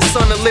see the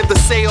sun and live to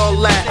say all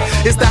that.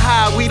 It's the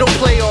high, we don't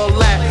play all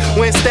that.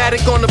 When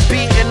static on the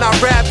beat and I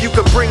rap, you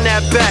can bring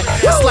that back.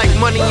 It's like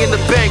money in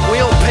the bank, we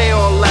don't pay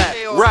all that.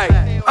 Right.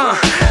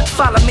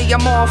 Follow me,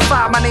 I'm on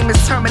fire. My name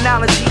is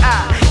Terminology.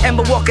 I am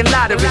a walking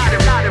lottery.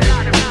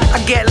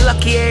 I get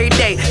lucky every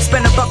day.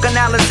 Spend $1 on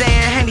Alizé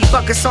and Henny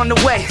buckets on the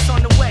way.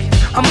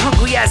 I'm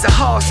hungry as a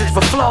horse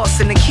for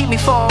flossing and keep me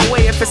far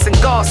away if it's in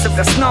gossip.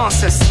 That's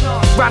nonsense.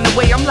 Round the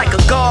way, I'm like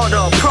a god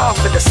or a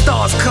prophet. The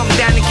stars come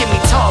down and give me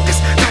targets.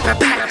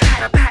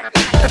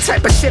 The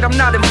type of shit I'm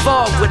not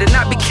involved with, and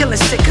I be killing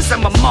shit cause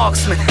I'm a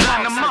marksman.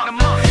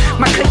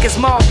 My clique is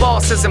more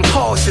bosses and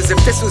Porsches.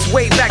 If this was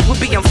way back, we'd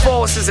be on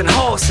forces and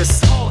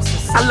horses.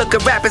 I look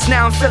at rappers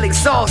now and feel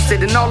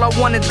exhausted, and all I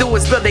wanna do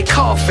is build a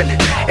coffin.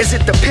 Is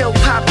it the pill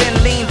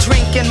popping, lean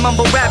drinking,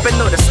 mumble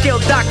rapping, or the skill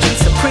doctrine,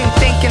 supreme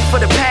thinking for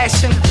the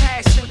passion?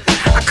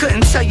 I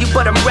couldn't tell you,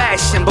 but I'm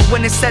ration. But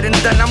when it's said and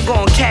done, I'm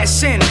gon'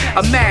 cash in.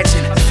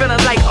 Imagine feeling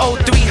like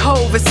 03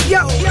 Hovis.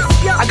 Yup,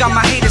 I got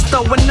my haters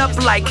throwing up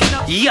like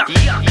yuck.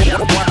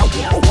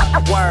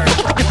 Word.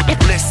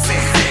 Listen,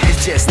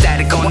 it's just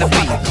static on the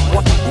beat.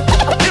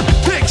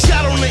 Big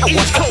shot on the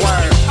East Coast.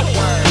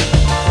 Word.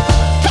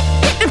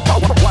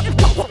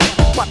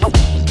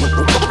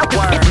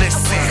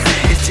 Listen,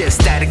 it's just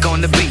static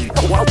on the beat.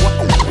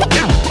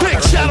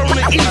 Big shot on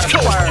the East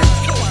Coast. Word.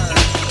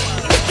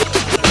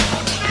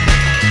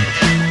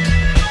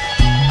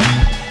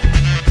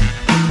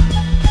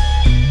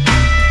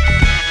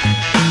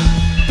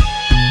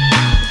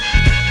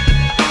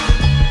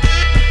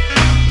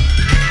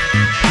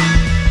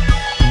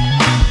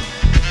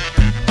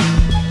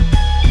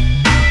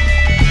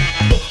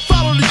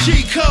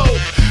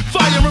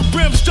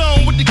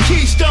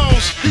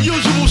 The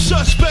usual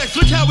suspects,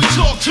 look how we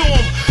talk to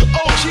them.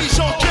 OGs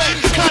on deck,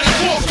 how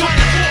they walk on.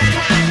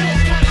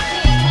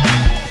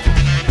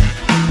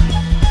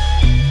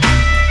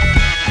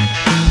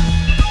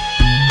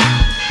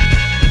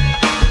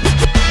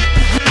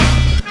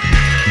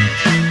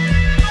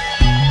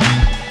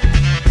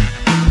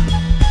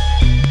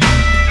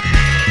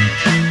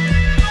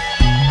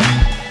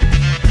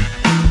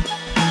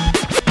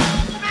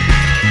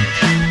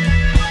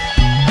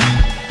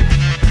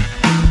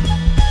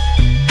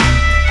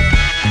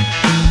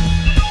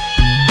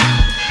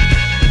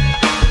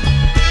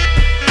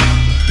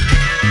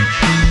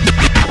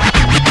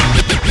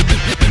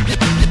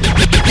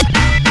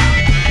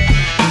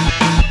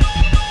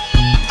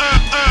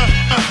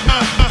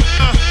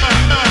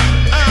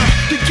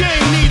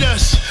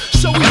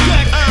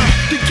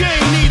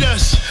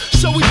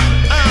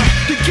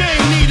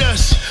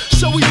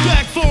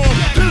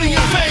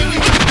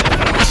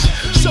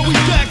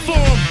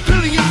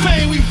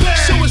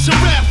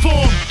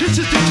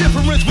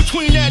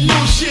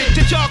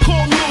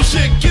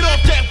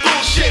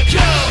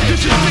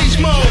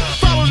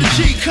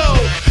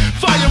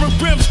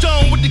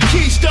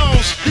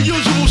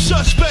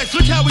 suspects,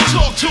 look how we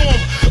talk to them.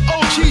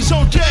 OGs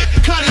on deck,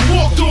 kinda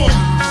walk to them.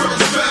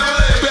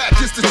 Back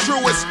is the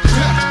truest.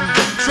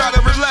 Try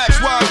to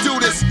relax while I do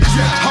this.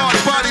 Hard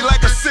body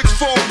like a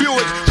 6'4"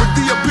 Buick with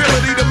the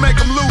ability to make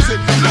them lose it.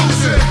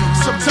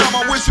 Sometimes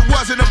I wish it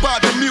wasn't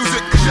about the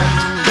music.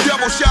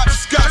 Double shot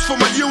scotch for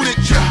my unit.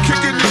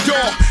 Kick in the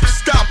door,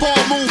 stop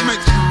all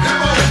movement.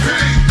 MOP,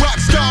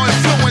 rockstar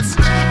influence.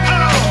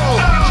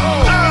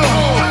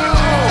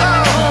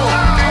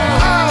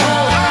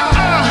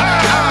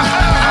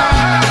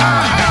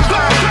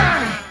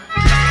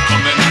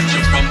 Coming at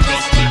you from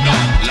dusk to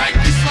dawn. Like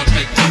this, I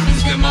take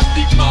weapons, them a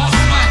big boss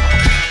man.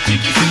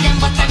 Think you see them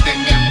better than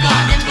them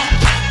gone.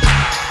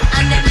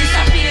 And then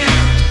disappear.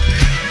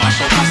 Mash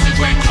up as it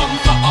when come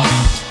for us.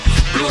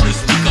 Blow the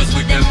speakers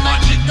with them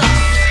magic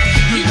dust.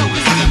 We know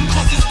it's them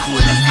cause it's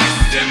cool as this.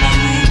 Them a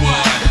rude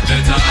boy,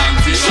 better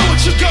anti. So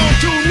what you gon'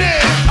 do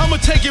now? I'ma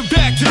take it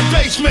back to the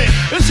basement.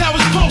 That's how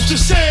it's supposed to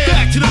sound.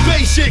 Back to the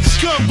basics,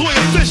 Scum Boy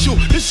official.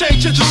 This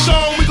ain't just a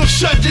song, we gon'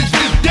 shut this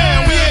bitch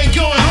down. We ain't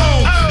going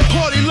home.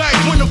 Party like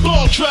when the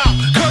ball drop.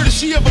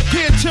 Courtesy of a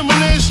pair of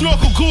Timberland,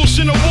 snorkel goose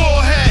in a war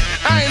hat.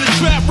 I ain't a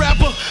trap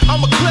rapper,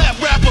 I'm a clap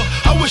rapper.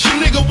 I wish a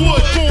nigga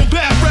would, boom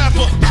bap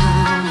rapper.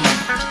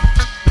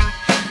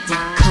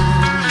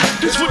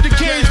 This what the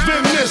game's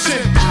been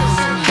missing.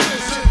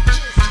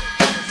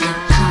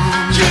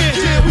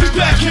 Yeah, we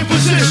back in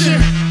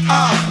position.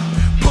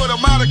 Put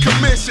them out of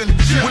commission.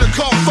 With a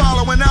cult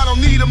following, I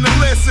don't need them to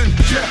listen.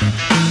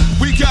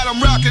 We got them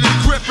rocking and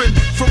gripping.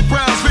 From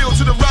Brownsville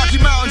to the Rocky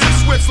Mountains in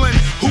Switzerland.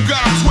 Who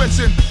got them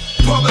twitching?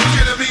 Public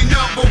enemy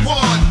number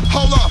one.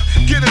 Hold up,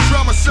 get a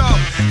drummer some.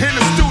 In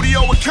the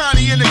studio with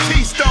Connie and the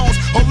Keystones.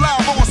 Or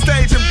live on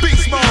stage in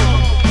beast mode.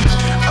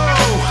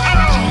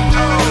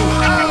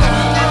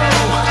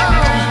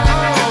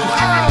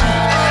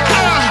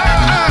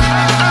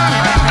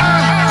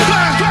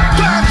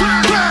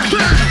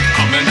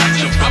 Coming at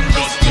you from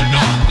dusk to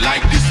dawn.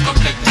 Like this,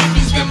 protect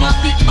weapons, them a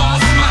big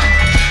boss man.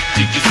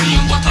 Think you see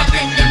them better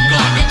than them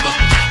gone.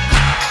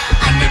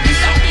 And then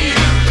disappear.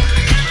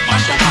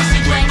 Mash up as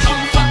it when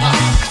come for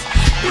us.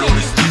 Blow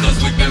the speakers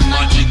with them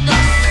magic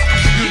dust.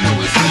 You know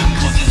it's them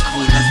cause it's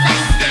cool as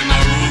this. Them a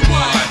rude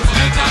boy,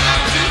 better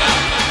anti.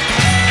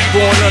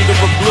 Born under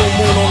a blue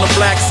moon on a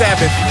black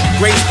Sabbath.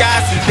 Gray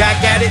skies, he back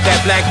at it,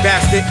 that black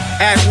bastard.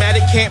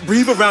 Asthmatic, can't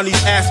breathe around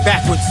these ass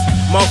backwards.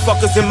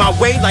 Motherfuckers in my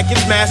way like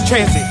it's mass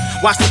transit.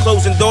 Watch the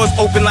closing doors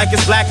open like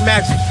it's black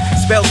magic.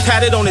 Spells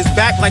tatted on his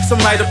back like some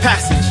rite of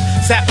passage.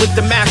 Sat with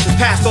the masters,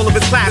 passed all of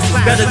his classes.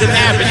 Better than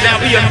average, now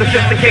we a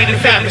sophisticated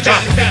savage.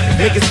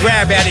 Niggas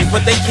grab at it,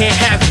 but they can't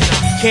have it.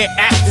 Can't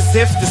act as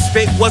if the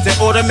spit wasn't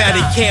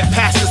automatic. Can't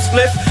pass the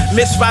spliff,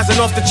 miss rising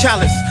off the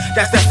chalice.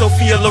 That's that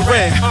Sophia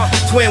Loren.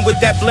 Twin with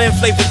that blend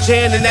flavored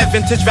gin and that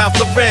vintage Ralph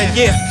Lauren.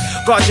 Yeah,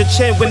 guard your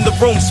chin when the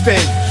room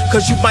spin.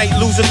 Cause you might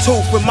lose a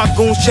tooth when my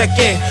goons check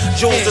in.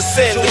 Jewels of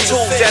sin, the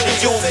tools that he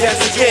used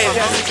once again.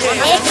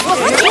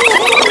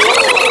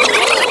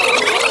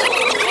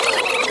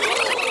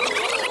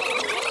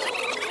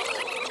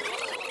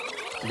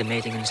 De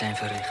metingen zijn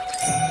verricht.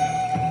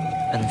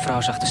 Een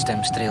vrouwzachte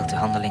stem streelt de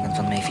handelingen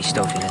van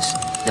Mephistopheles,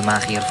 de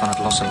magier van het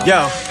losse land.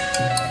 Yo.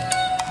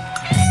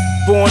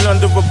 Born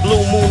under a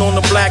blue moon on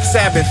a black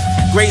Sabbath.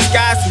 Gray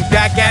skies, he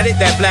back at it,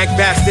 that black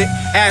bastard.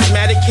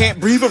 Asthmatic, can't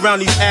breathe around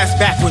these ass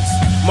backwards.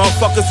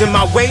 Motherfuckers in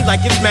my way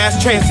like it's mass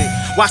transit.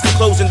 Watch the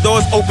closing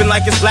doors open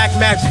like it's black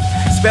magic.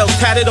 Spells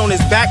tatted on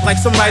his back like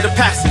some rite of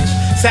passage.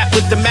 Sat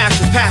with the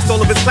masters, passed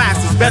all of his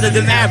classes. Better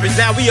than average,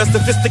 now we a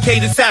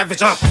sophisticated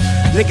savage.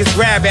 Niggas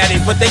grab at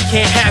it, but they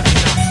can't have it.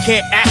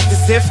 Can't act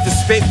as if the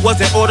spit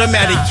wasn't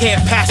automatic.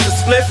 Can't pass the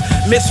spliff,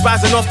 miss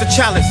rising off the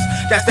chalice.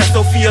 That's that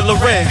Sophia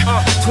Loren.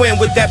 Twin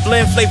with that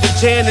blend flavored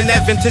gin and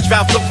that vintage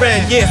Ralph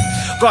Lauren. Yeah,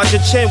 guard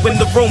your chin when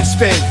the room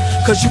spin.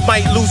 Cause you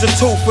might lose a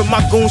tooth when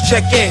my goons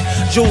check in.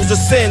 Jewels of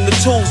sin, the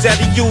tools that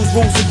he used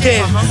rules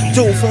again.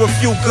 Do it for a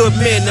few good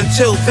men,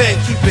 until then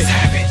keep it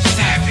savage,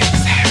 savage,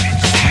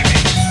 savage,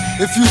 savage.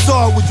 If you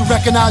saw it, would you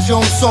recognize your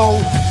own soul?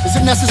 Is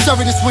it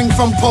necessary to swing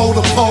from pole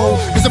to pole?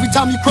 Cause every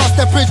time you cross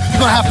that bridge, you're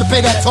gonna have to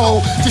pay that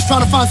toll. Just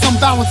trying to find some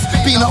balance,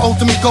 being the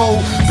ultimate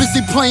goal.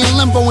 Busy playing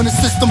limbo in a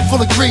system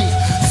full of greed.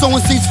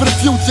 Sowing seeds for the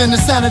future and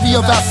the sanity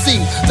of our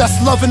seed. That's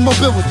love and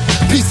mobility,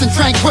 peace and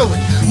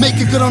tranquility.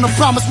 Making good on a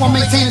promise while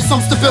maintaining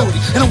some stability.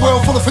 In a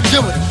world full of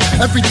fragility,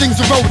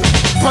 everything's eroded.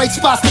 Bright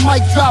spots, the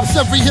mic drops,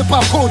 every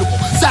hip-hop quotable.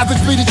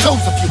 Savage be the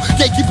chosen few,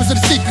 gatekeepers of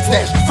the secret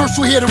stash. First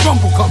you hear the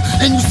rumble come,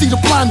 then you see the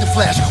blinding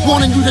flash.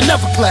 Warning you to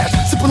never clash,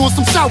 sipping on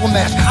some sour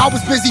mash. I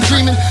was busy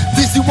dreaming,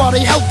 dizzy while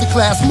they held the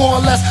class. More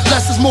or less,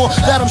 less is more,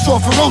 that I'm sure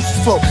ferocious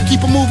flow.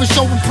 Keep it moving,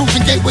 show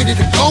improving, gateway to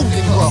the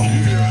golden glow.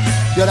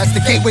 Yo, that's the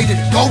gateway to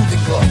the golden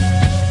glow.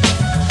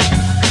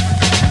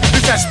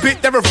 that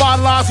spit that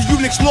revitalize the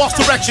Unix lost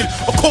direction.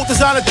 A cult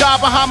designer died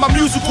behind my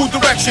musical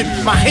direction.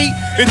 My hate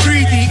in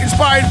 3D,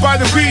 inspired by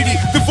the greedy,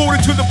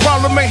 devoted to the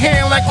problem at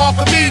hand like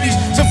Archimedes.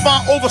 Some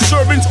find over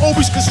sermons,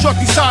 always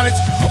constructing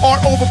sonnets. Art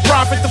over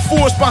profit, the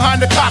force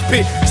behind the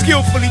cockpit.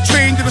 Skillfully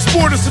trained in the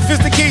sport of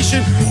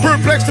sophistication.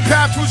 Perplex the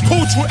path to its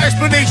cultural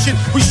explanation.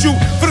 We shoot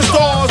for the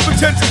stars,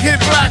 pretend to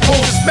hit black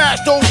holes and smash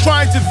those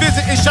trying to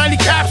visit in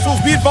shiny capsules.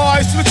 Be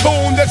advised to the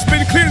tone that's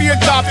been clearly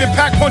adopted.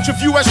 Pack punch of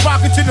US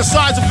rockets in the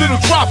size of little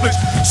droplets.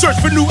 Search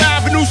for new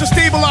avenues to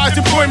stabilize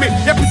employment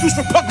that produce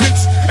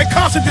repugnance and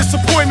constant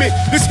disappointment.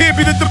 This here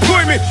be the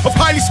deployment of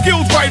highly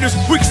skilled writers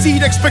who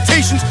exceed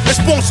expectations and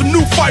spawn some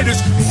new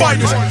fighters.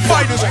 Fighters,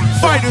 fighters,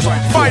 fighters,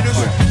 fighters.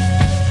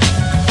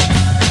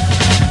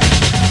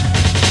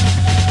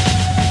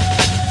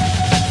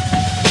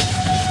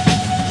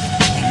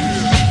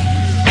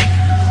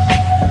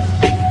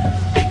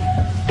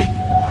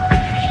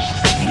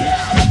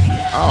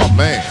 Oh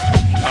man,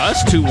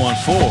 that's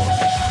 214.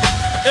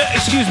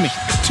 Excuse me,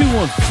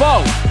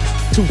 214.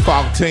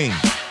 214.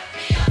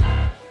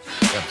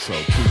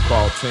 Episode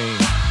 214.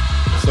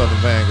 Southern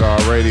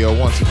Vanguard Radio.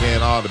 Once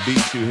again, all the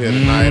beats you hear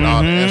tonight,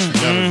 all the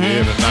instrumentals you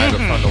hear tonight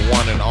are from the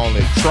one and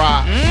only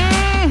Try.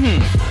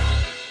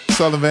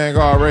 Southern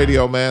Vanguard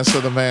Radio, man.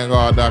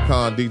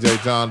 SouthernVanguard.com.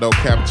 DJ John Doe,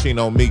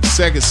 Cappuccino Meek.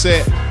 Second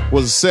set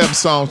was a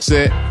 7-song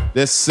set.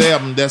 That's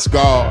 7. That's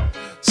God.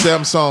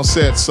 7-song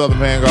set. Southern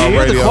Vanguard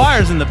Radio. The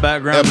choirs in the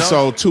background.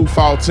 Episode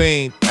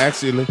 214.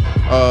 Actually,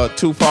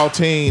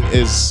 214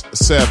 is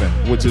 7,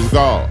 which is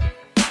God.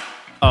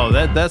 Oh,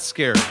 that's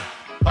scary.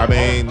 I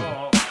mean,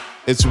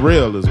 it's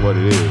real, is what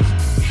it is.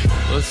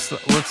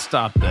 Let's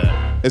stop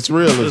that. It's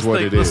real, is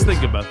what it is. Let's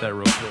think about that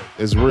real quick.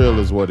 It's real,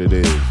 is what it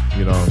is.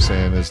 You know what I'm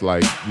saying? It's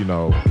like, you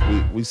know,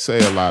 we say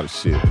a lot of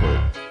shit,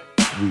 but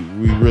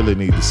we really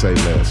need to say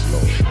less,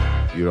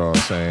 Lord. You know what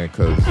I'm saying?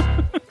 Because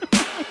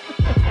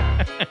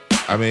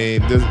I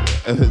mean, this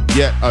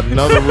yet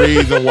another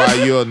reason why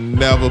you'll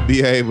never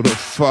be able to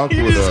fuck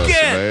with us,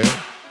 man.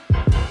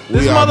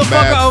 This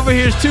motherfucker over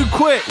here is too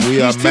quick. We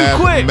are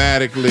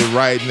mathematically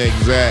right and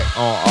exact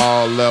on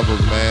all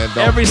levels, man.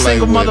 Don't every play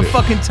single with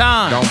motherfucking it.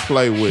 time. Don't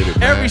play with it,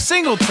 man. Every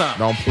single time.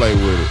 Don't play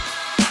with it.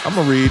 I'm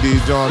gonna read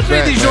these joints. Let's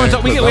read these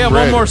joints. We have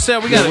one more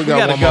set. We gotta go.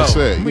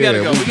 We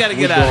gotta go. We gotta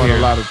get out of here. We're doing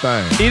a lot of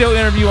things. Ito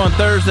interview on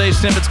Thursday.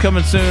 Snippets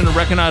coming soon. The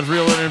Recognized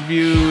Real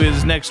interview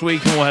is next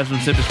week, and we'll have some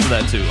snippets for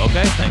that too.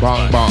 Okay. Thanks.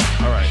 Bong bong.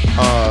 All right.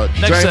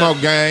 J-Mo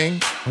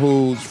Gang,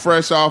 who's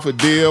fresh off a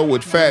deal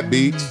with Fat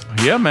Beats.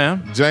 Yeah,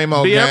 man.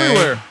 J-Mo Be Gang,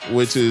 everywhere.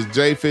 which is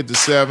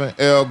J57,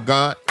 El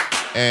Gaunt,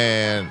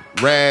 and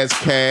Raz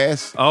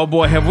Cass. Oh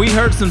boy, have we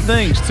heard some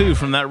things too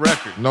from that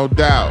record? No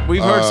doubt.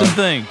 We've heard some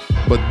things.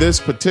 But this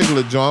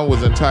particular joint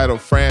was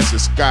entitled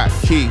Francis Scott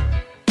Key.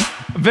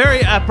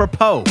 Very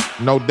apropos.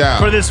 No doubt.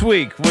 For this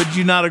week. Would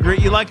you not agree?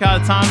 You like how I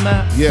timed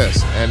that?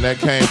 Yes, and that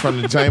came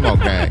from the J-Mo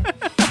Gang.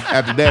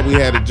 After that, we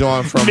had a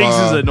joint from... Meeks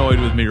is annoyed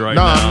with me right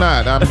now. No,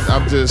 I'm not.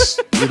 I'm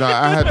just, you know,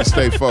 I had to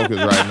stay focused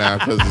right now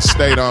because the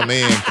state I'm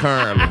in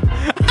currently,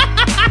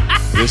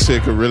 this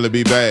shit could really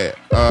be bad.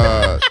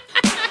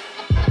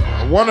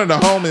 One of the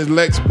homies,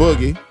 Lex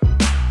Boogie,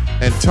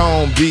 and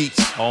Tone Beats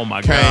came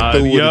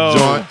through with a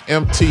joint.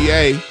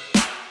 MTA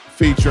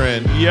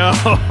featuring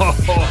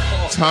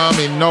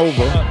Tommy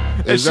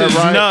Nova. Is that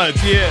right?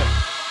 Nuts, yeah.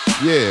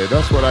 Yeah,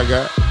 that's what I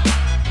got.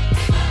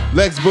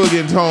 Lex Boogie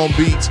and Tone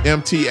Beats,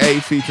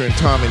 MTA featuring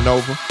Tommy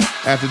Nova.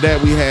 After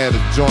that, we had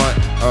a joint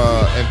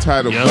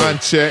entitled Gun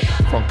Check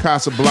from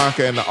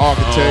Casablanca and the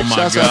Architect.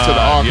 Shouts out to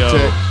the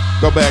Architect.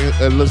 Go back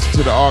and listen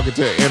to the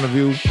Architect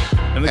interview.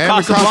 And the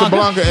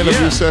Casablanca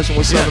interview session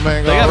with Southern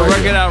Vanguard. They got a Radio.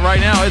 record out right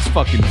now. It's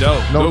fucking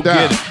dope. No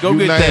doubt. Get it. Go you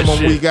get name that them,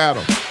 shit. we got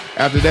them.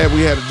 After that,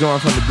 we had a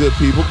joint from the Good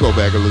People. Go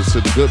back and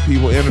listen to the Good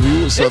People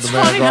interview with Southern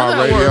Vanguard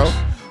Radio.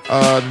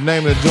 The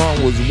name of the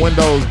joint was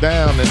Windows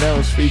Down, and that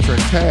was featuring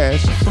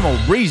Tash. Some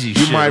old breezy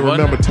shit. You might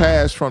remember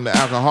Tash from the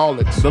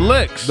Alcoholics. The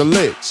Licks. The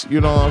Licks.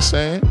 You know what I'm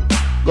saying?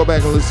 Go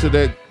back and listen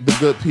to the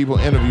Good People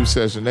interview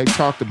session. They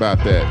talked about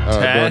that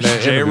during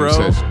that interview J-Ro,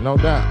 session. No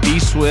doubt. E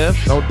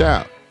Swift. No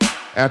doubt.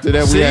 After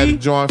that, we had a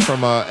joint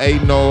from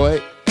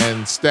A-Noid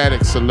and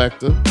Static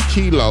Selector,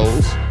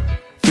 Kilos,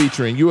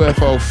 featuring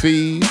UFO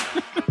Feed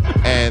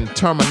and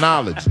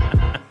Terminology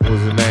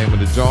was the name of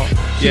the joint.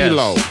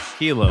 Kilos. Yes.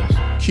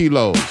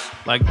 Kilos.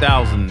 Like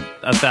 1,000.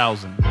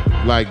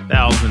 Like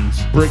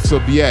thousands. Bricks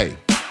of Yay.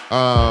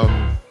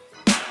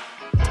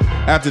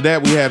 After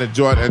that, we had a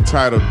joint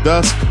entitled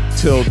Dusk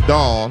Till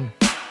Dawn.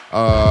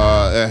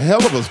 A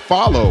hell of a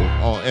follow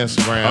on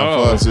Instagram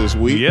for us this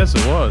week. Yes,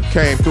 it was.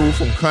 Came through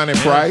from Connie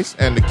Price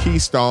and the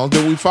Keystones.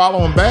 Did we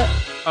follow him back?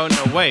 Oh,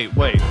 no, wait.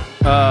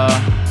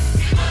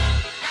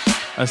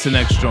 That's the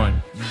next joint.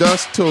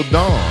 Dusk Till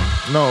Dawn.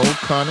 No,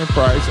 Connie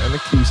Price and the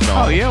Keystones.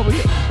 Oh, yeah,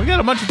 we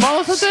got a bunch of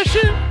follows with that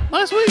shit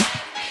last week.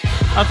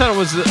 I thought it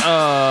was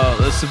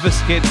the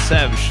Sophisticated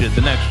Savage shit,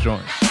 the next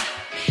joint.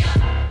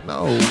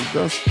 No,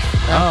 that's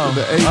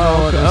after the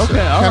A-Noid.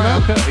 Okay, all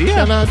right.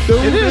 Yeah. Can I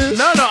do this?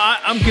 No,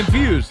 I'm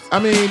confused. I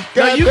mean,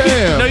 No, you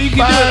goddamn, can do it.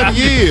 5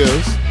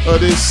 years of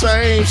this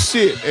same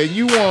shit, and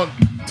you want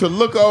to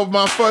look over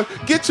my fuck.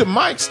 Get your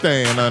mic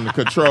stand under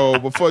control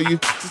before you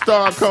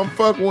start come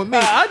fucking with me.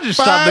 I just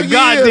stopped the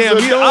goddamn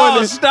music.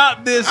 Oh,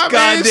 stop this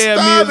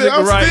goddamn music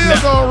right now. I'm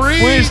still gonna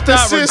read. We ain't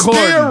stop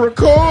recording. Still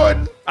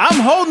recording. I'm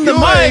holding the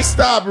mic. mic. You ain't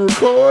stop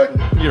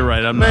recording. You're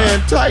right. I'm man,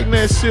 not. Tighten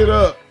that shit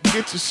up.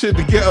 Get your shit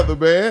together,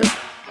 man.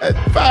 At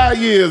 5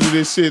 years of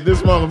this shit,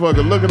 this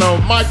motherfucker looking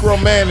on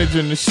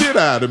micromanaging the shit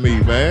out of me,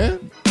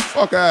 man.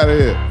 Fuck out of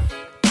here.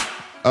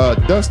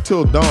 Dusk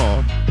Till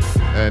Dawn,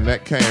 and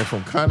that came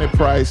from Connie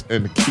Price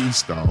and the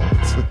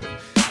Keystones.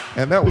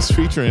 And that was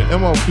featuring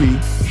M.O.P.,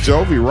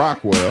 Jovi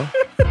Rockwell,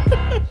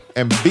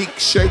 and Big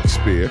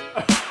Shakespeare.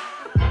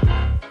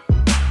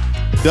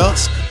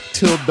 Dusk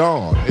Till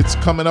Dawn. It's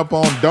coming up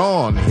on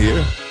dawn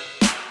here.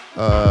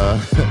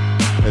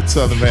 At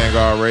Southern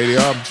Vanguard Radio.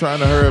 I'm trying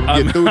to hurry up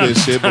and get through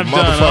this shit, but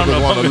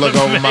motherfuckers want to look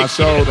over my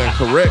shoulder and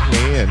correct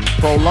me and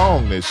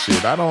prolong this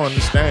shit. I don't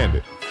understand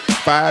it.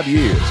 5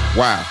 years.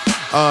 Wow.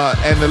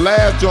 And the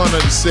last joint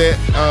of the set,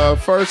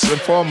 first and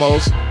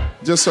foremost,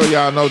 just so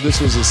y'all know, this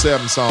was a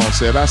 7-song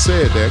set. I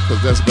said that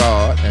because that's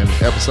God. And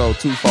episode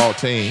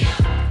 214,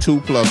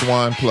 2 +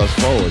 1 +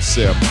 4 is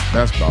 7.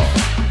 That's God.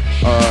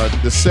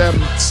 The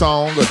 7th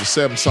song of the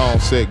 7-song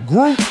set,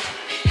 Group,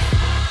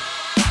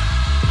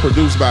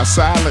 produced by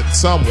Silent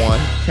Someone,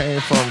 came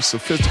from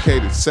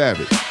Sophisticated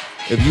Savage.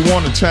 If you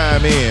want to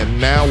chime in,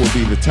 now would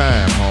be the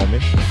time,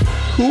 homie.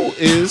 Who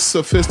is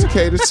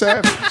Sophisticated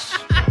Savage?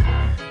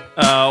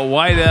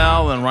 White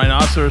Owl and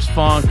Rhinoceros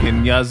Funk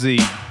and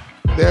Yazzie.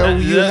 There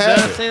you have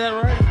it. Did I say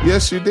that right?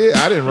 Yes, you did.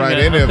 I didn't write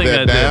any of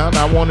that down.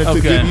 I wanted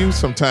to give you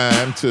some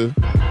time to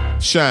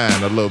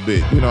shine a little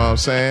bit. You know what I'm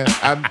saying?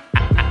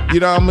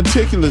 I'm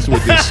meticulous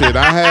with this shit.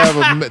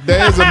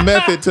 There's a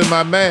method to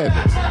my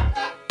madness.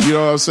 You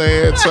know what I'm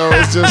saying? So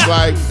it's just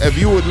like, if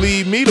you would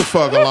leave me the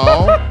fuck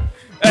alone,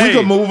 we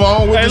could move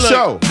on with the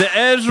show. The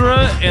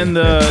Ezra and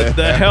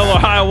the Hell or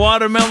High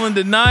Watermelon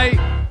tonight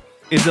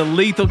is a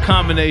lethal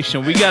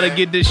combination. We got to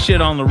get this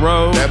shit on the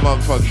road. That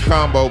motherfucking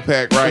combo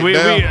pack now.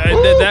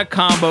 That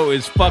combo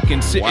is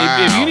fucking sick.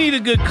 Wow. If you need a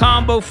good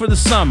combo for the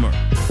summer,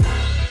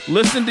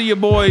 listen to your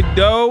boy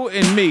Doe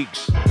and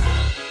Meeks.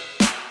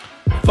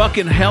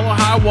 Fucking Hell or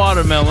High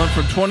Watermelon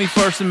from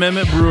 21st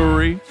Amendment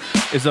Brewery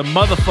is a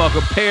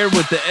motherfucker paired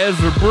with the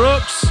Ezra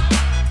Brooks.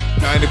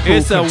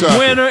 It's a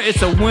winner.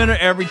 It's a winner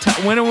every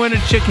time. Winner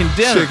chicken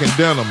dinner. Chicken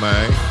dinner,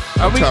 man.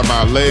 I'm talking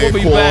about leg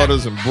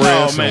quarters and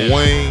breasts and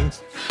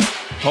wings.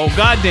 Whole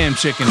goddamn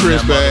chicken.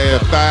 Crisp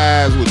ass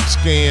thighs with the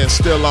skin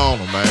still on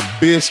them, man.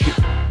 Biscuit,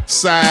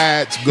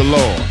 sides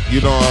galore.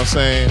 You know what I'm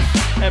saying?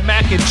 And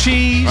mac and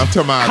cheese. I'm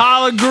talking about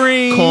collard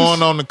greens.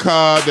 Corn on the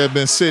cob that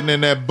been sitting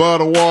in that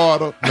butter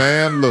water.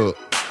 Man, look.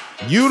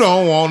 You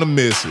don't want to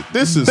miss it.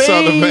 This is beans,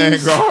 Southern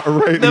Vanguard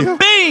Radio. The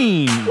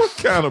beans. What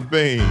kind of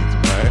beans,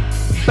 man?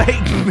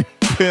 Baked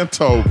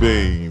pinto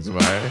beans,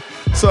 man.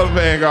 Southern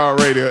Vanguard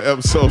Radio,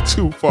 episode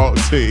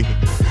 214.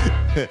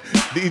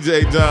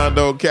 DJ John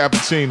Doe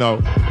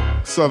Cappuccino.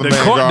 Southern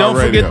Vanguard don't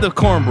Radio. Forget the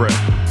cornbread.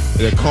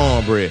 The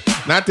cornbread.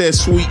 Not that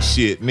sweet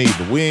shit,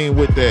 neither. We ain't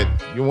with that.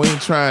 We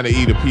ain't trying to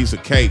eat a piece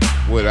of cake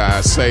with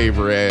our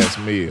savory ass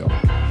meal.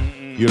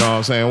 You know what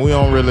I'm saying? We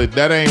don't really,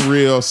 that ain't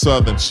real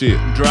Southern shit.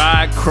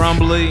 Dry,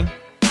 crumbly.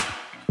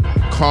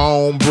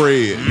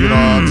 Cornbread. You know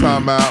what I'm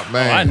talking about,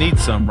 man? Oh, I need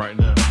some right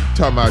now.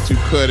 Talking about you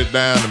cut it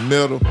down the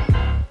middle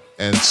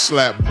and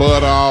slap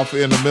butter off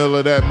in the middle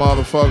of that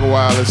motherfucker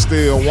while it's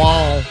still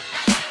warm.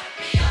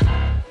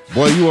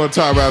 Boy, you want to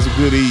talk about some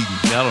good eating.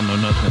 I don't know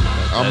nothing about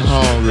that. I'm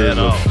hungry as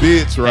a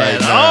bitch right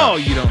now. Oh,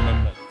 you don't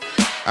know nothing.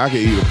 I can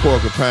eat a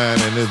porcupine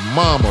and his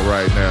mama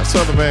right now.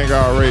 Southern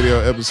Vanguard Radio,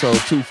 episode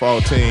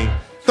 214.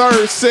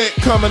 Third set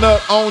coming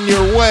up on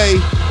your way.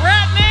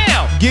 Right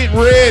now. Get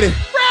ready.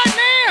 Right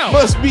now.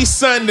 Must be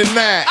Sunday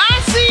night.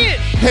 I see it.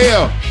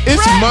 Hell,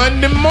 it's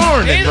Monday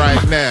morning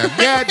right now.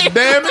 God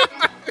damn it.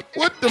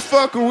 What the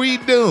fuck are we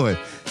doing?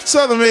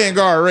 Southern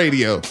Vanguard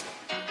Radio.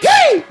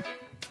 Yay!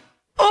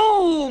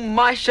 Oh,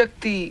 माँ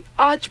शक्ति,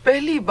 आज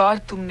पहली बार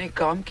तुमने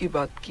काम की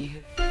बात की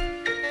है.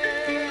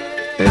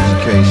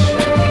 Education.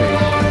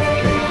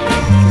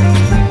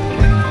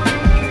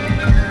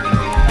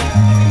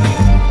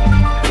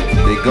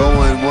 They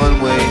going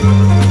one way,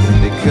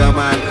 they come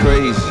out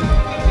crazy.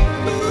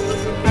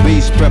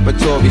 Beast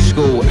preparatory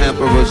school,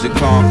 emperors and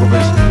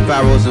conquerors,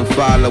 pharaohs and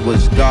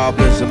followers,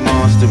 goblins and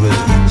monsters,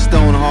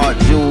 stone heart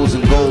jewels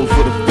and gold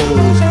for the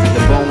fools.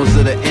 The bones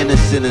of the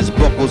innocent as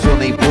buckles on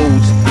their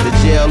boots. The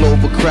jail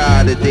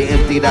overcrowded, they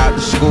emptied out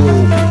the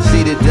school.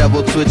 See the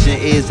devil twitching,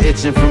 ears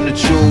itching from the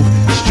truth.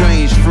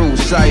 Strange fruit,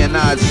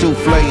 cyanide,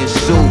 souffle and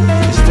soup.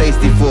 It's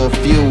tasty for a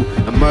few,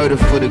 a murder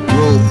for the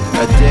group.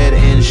 A dead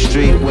end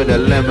street with a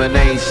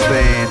lemonade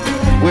stand.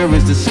 Where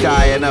is the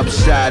sky and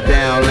upside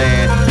down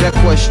land? That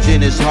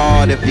question is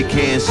hard if you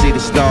can't see the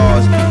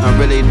stars. I'm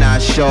really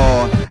not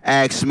sure.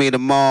 Ask me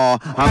tomorrow.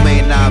 I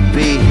may not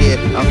be here.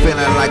 I'm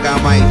feeling like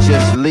I might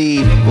just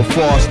leave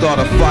before I start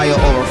a fire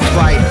or a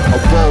fight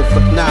or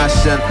both. Nah,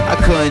 son, I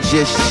couldn't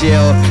just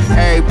chill.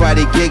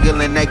 Everybody giggle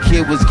feeling that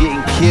kid was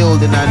getting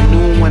killed, and I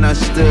knew when I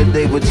stood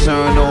they would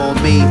turn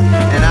on me.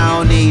 And I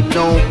don't need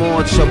no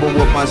more trouble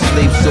with my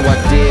sleep, so I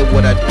did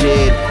what I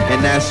did,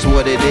 and that's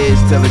what it is.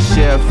 Tell the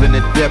sheriff and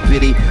the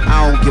deputy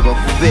I don't give a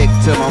fick.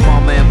 Tell my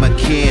mama and my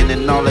kin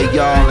and all of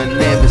y'all and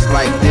them it's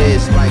like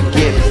this. Like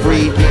get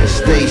free and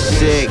stay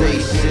sick,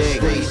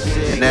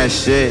 and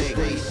that's it.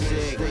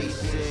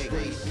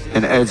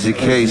 And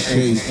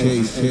education.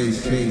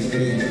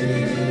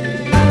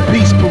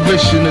 Peace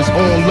parishioners,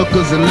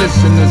 onlookers and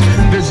listeners,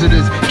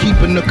 visitors,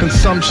 keeping the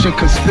consumption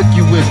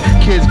conspicuous.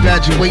 Kids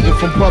graduating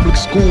from public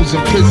schools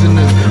and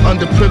prisoners,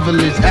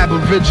 underprivileged,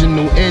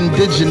 aboriginal,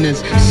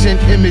 indigenous,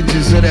 sent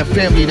images of that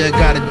family that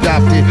got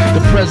adopted. The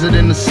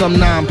president of some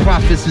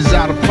non-profits is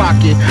out of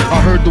pocket.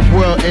 I heard the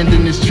world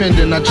ending is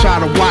trending, I try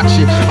to watch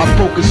it. I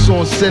focus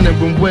on sinning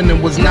when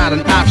winning was not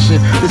an option.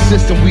 The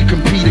system we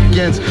compete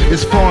against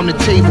is farm to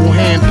table,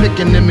 hand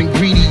picking them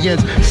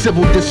ingredients,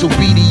 civil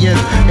disobedience,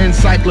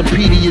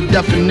 encyclopedia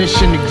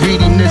definition of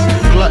greediness,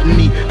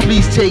 gluttony.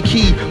 Please take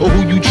heed of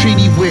who you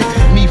treaty with.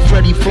 Me,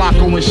 Freddie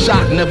Flacco, and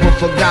Shock never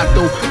forgot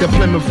though that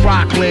Plymouth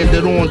Rock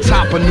landed on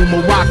top of New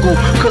Morocco.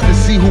 Couldn't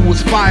see who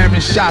was firing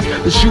shots.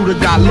 The shooter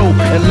got low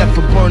and left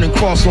a burning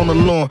cross on the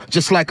lawn,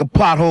 just like a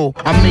pothole.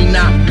 I may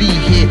not be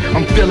here.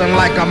 I'm feeling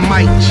like I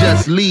might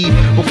just leave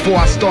before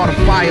I start a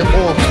fire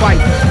or a fight.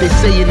 They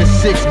say in the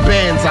 6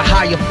 bands I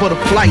hire for the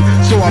flight,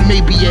 so I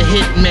may be a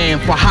hitman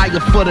for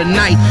hire for the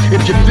night.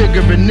 If you're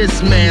figuring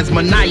this man's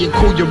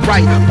maniacal, you're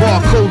right.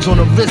 Barcodes on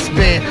a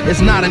wristband,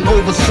 it's not an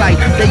oversight.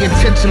 They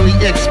intentionally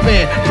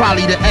expand,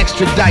 probably to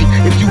extradite.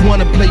 If you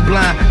wanna play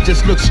blind,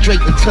 just look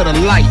straight into the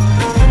light.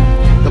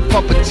 The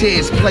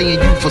puppeteers playing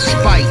you for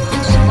spite.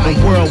 But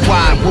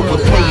worldwide, what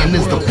we're paying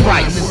is the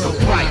price.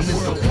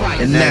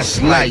 And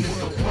that's life.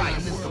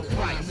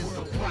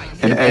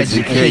 And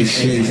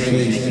education.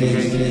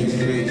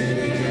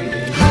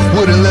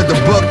 Wouldn't let the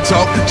buck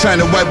talk,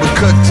 China white with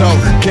cut talk.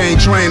 Can't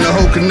train the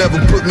hoe, could never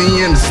put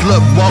me in the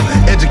slug walk.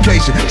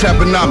 Education,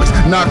 traponomics,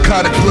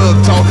 narcotic plug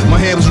talk. My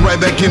hand was right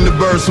back in the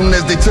bird soon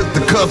as they took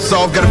the cuffs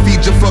off. Gotta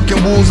feed your fucking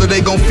wolves or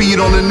they gon'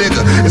 feed on the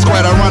nigga. It's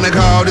quite ironic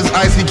how all this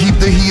ice can keep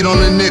the heat on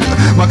the nigga.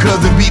 My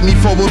cousin beat me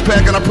 4-wood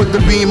pack and I put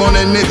the beam on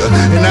that nigga.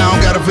 And I don't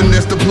gotta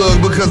finesse the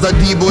plug because I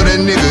D-boy that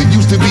nigga.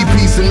 Used to be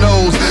peace and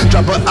nose,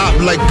 drop a op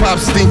like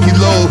Pop Stinky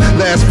Low.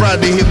 Last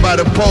Friday hit by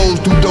the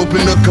poles, too dope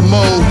in the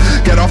commode.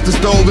 Got off the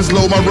stove, it's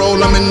low my roll,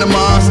 I'm in the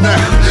mosque now.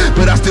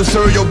 But I still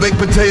serve your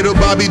baked potato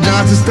Bobby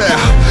Johnson style.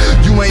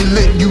 You ain't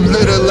lit, you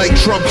litter like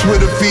Trump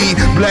Twitter feed.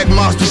 Black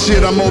monster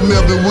shit, I'm more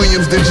Melvin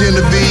Williams than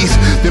Genovese.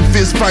 Them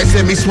fist fights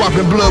had me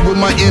swapping blood with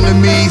my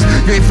enemies.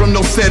 You ain't from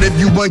no set if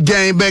you want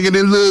gang banging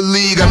in Little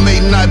League. I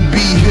may not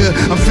be here,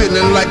 I'm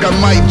feeling like I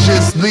might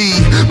just leave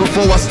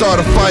before I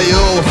start a fire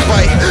or a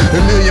fight.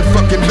 $1 million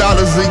fucking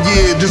a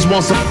year just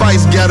won't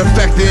suffice. Gotta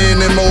factor in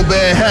them old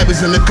bad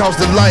habits and the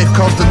cost of life,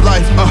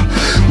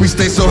 we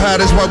stay so high,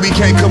 that's why we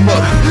can't come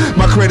up.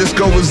 My credit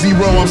score was 0,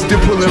 I'm still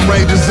pulling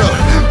ranges up.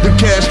 The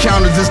cash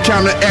counters is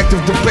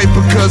counteractive to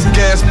paper, cause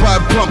gas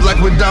pot pump like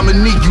when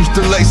Dominique used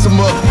to lace them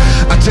up.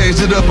 I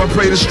changed it up, I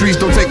pray the streets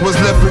don't take what's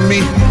left of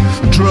me.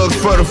 Drugs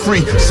for the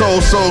free,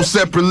 sold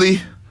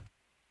separately.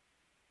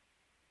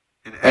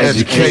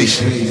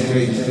 Education.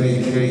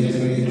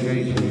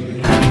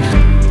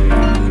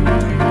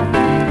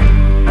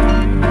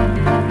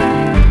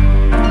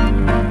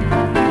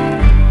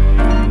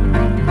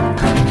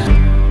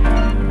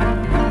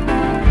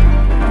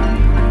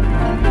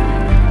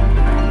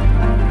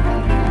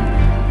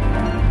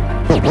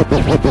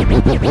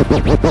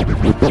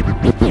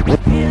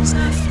 Years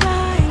are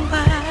flying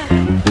by,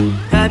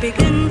 I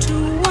begin to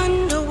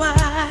wonder why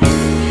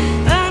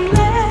I'm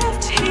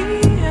left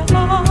here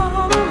all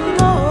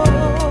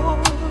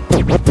alone.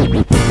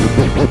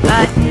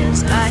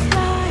 Years are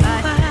flying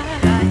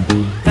by,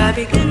 I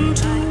begin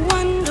to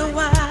wonder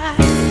why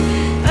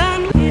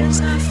years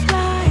are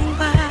flying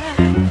by,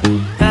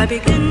 I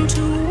begin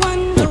to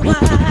wonder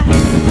why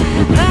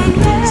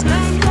years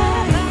are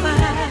flying by,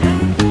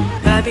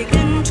 I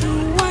begin to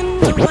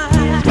wonder why.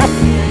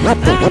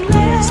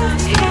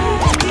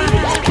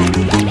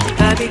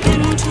 I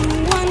begin to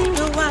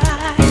wonder why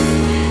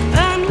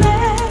I'm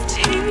left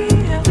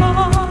here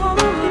all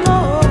alone.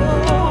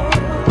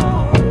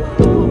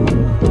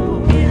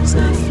 Years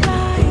are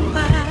flying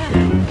by.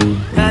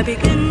 I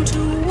begin to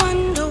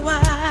wonder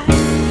why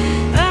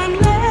I'm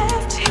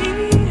left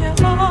here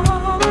all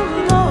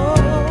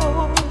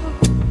alone.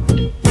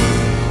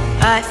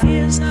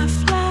 Years are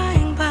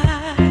flying by.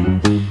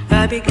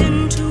 I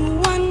begin to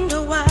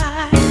wonder why.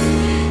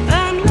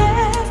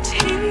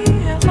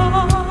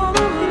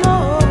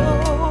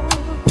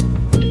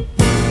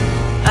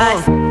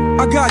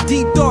 I got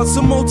deep thoughts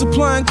of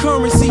multiplying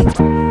currency.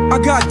 I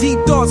got deep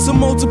thoughts of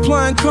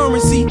multiplying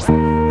currency.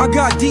 I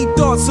got deep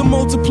thoughts of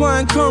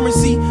multiplying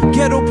currency.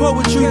 Ghetto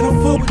poetry.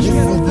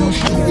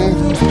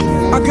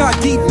 I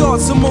got deep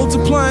thoughts of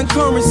multiplying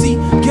currency.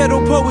 Ghetto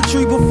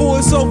poetry before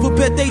it's over,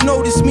 bet they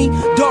notice me.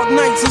 Dark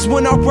nights is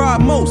when I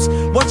ride most.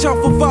 Watch out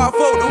for 5-0,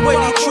 the way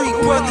they treat,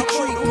 weather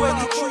treat.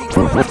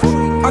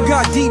 I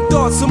got deep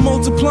thoughts of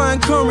multiplying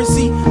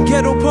currency.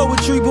 Ghetto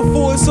poetry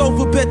before it's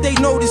over, bet they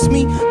notice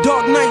me.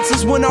 Dark nights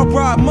is when I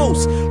ride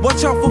most.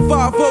 Watch out for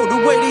 5-0, the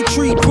way they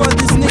treat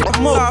brothers, nigga,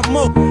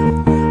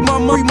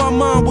 my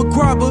mind with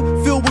grabber,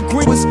 filled with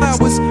green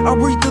flowers. I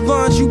read the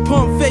lines you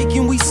pump fake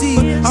and we see.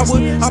 I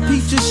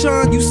peep your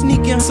shine, you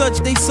sneaking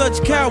they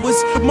such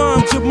cowards.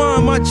 Mom,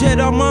 Jamon, my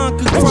Jedi mind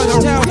could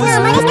crush towers.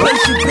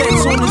 Place your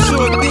bets on the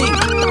sure thing.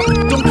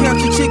 Don't count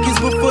your chickens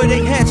before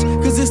they hatch,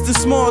 cause it's the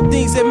small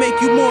things that make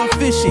you more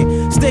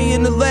efficient. Stay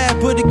in the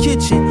lab or the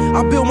kitchen.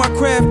 I build my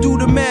craft, do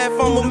the math,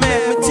 I'm a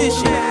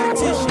mathematician.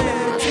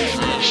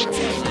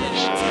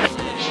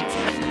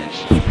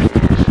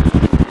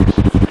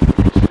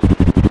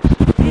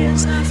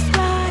 Years are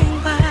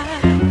flying by,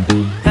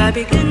 I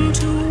begin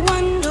to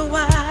wonder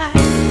why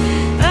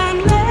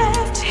I'm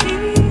left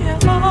here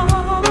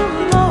all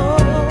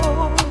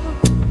alone.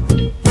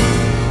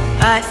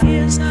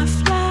 Years are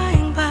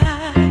flying by,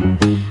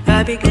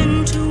 I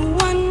begin to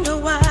wonder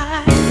why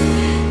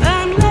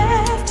I'm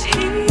left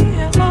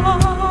here all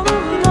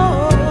alone.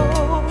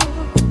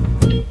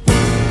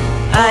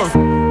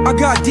 I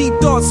got deep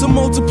thoughts of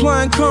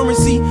multiplying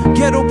currency.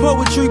 Ghetto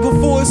poetry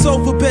before it's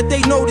over, bet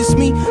they notice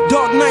me.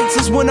 Dark nights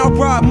is when I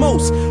ride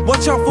most.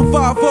 Watch out for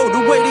 5-0, the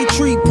way they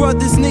treat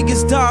brothers,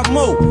 niggas die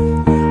mo.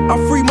 I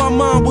free my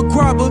mind with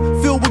grabber,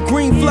 filled with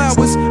green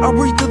flowers. I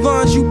read the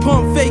lines you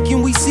pump fake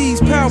and we seize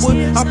power.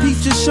 I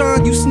peep your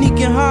shine, you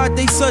sneaking hard,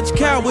 they such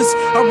cowards.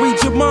 I read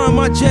your mind,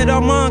 my Jedi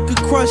mind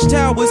could crush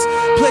towers.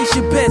 Place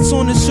your bets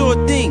on the sure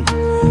thing.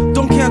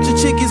 Don't count your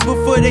chickens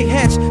before they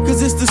hatch,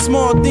 cause it's the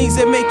small things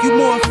that make you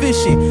more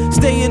efficient.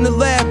 Stay in the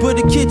lab or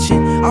the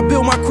kitchen. I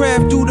build my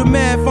craft, do the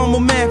math, I'm a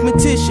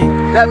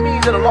mathematician. That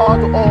means that the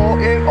laws are all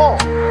in all.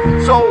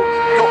 So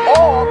you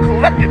all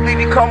collectively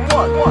become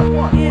one.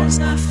 Years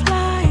are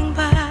flying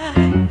by,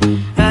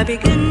 I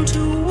begin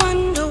to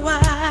wonder why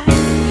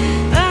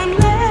I'm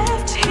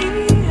left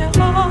here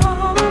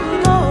all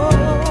alone.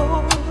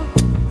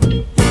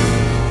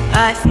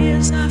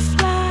 Years are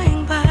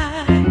flying by,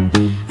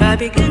 I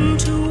begin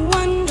to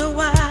wonder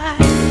why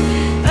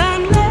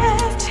I'm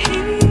left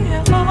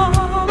here all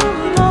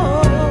alone.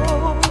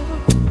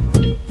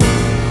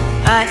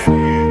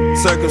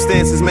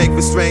 Circumstances make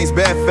for strange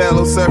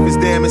bedfellows. Surface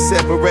damage,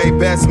 separate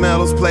best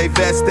mellows. Play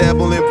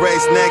vegetable,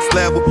 embrace next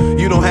level.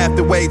 You don't have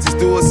to wait, just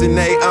do us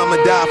innate. I'm a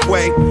dive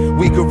way.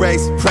 We can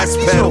race, press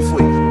pedals.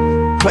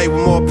 Play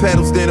with more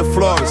pedals than a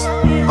florist.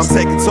 I'm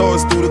taking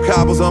tourists through the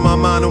cobbles on my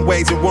mind, I'm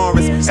waging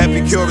warrants.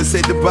 Epicurus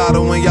hit the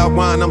bottle when y'all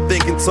whine, I'm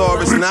thinking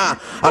Taurus. Nah,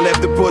 I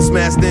left the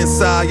Bushmaster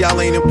inside,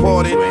 y'all ain't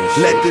important.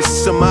 Let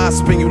this shaman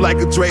spin you like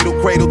a dreidel,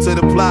 cradle to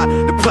the plot.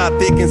 The plot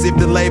thickens if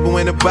the label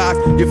in the box.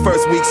 Your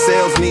first week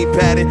sales need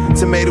padding.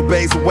 Tomato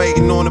basil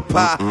waiting on the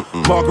pie.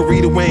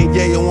 Margarita Wayne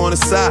Yayo on the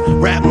side.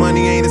 Rap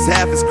money ain't as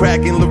half as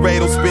cracking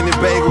Laredo, spinning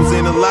bagels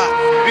in a lot.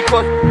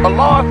 Because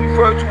Allah is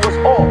referred to us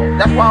all.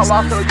 That's why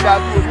Allah said God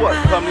do is what?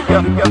 Come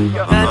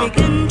together. I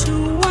begin to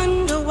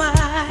wonder why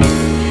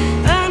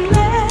I'm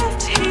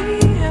left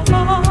here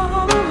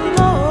all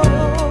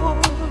alone.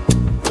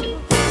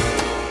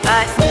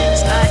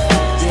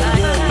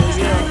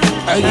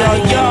 Hey, yo.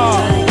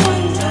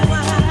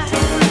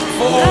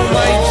 For all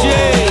my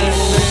J's.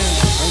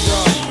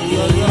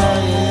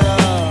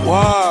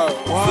 Wow.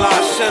 Fly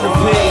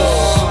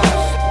centerpiece.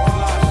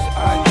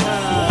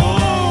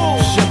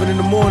 7 in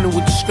the morning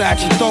with the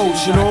scratchy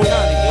throats, you know?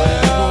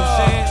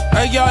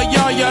 Hey, yo.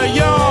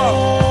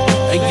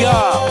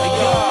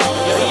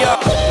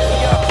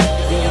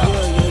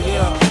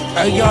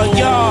 Hey, yo.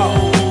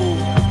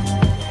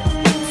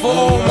 For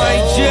all my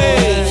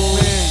J's.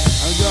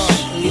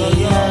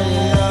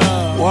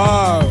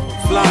 Wow.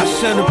 Fly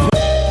centerpiece.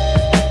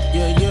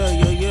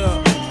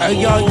 Hey,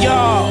 yo.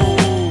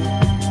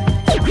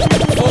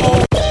 For all.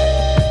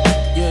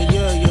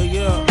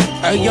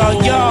 Hey, yo.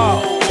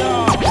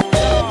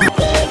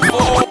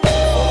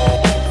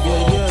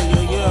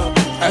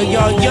 Hey,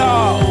 yo.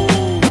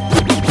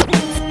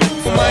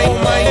 My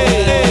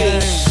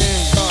days.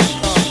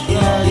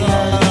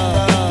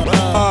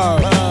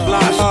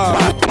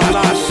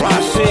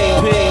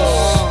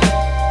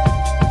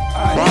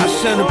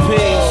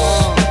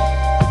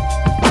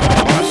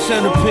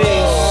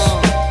 Centerpiece.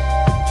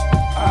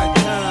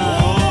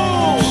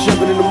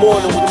 7 in the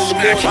morning with the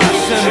scratch.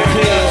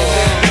 Centerpiece.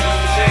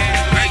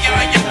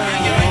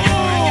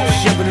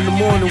 7 in the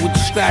morning with the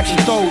scratchy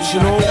throats, you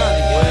know?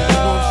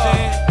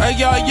 Hey,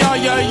 yo. Hey,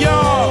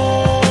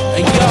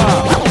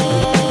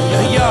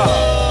 yo.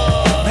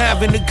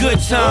 Having a good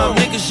time,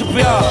 niggas should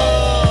be up.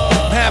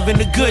 Having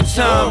a good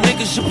time,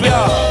 niggas should be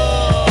up.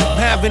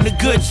 Having a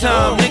good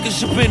time, niggas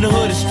should be in the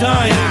hood, it's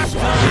time.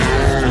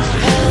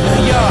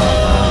 Hey, yo.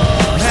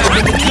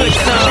 Having a good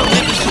time,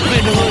 niggas should be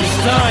in the hood, it's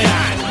time.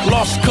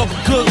 Lost a couple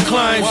good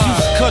clients,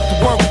 used to cut the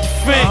work with the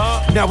fin.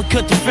 Now we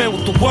cut the fin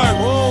with the work.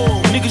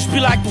 Niggas be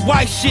like the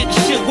white shit, the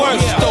shit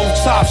works. Stove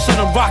tops and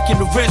I'm rocking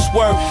the wrist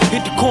work.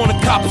 Hit the corner,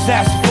 coppers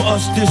asking for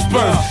us to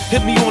disperse.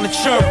 Hit me on the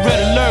chirp,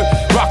 red alert.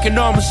 Rocking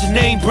armors and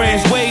name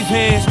brands, wave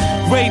hands.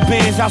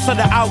 Ray-Bans outside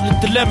the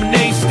outlet, the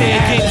lemonade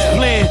stand. Games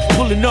playing,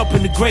 pulling up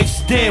in the great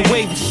sedan,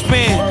 waving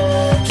span.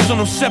 So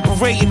I'm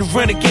separating the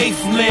renegade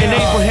from land.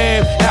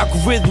 Abraham,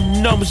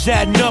 algorithm, numbers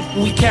adding up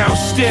when we count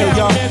still,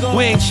 y'all.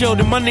 We ain't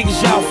chillin', my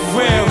niggas out for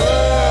real.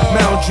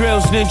 Mountain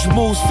drills, ninja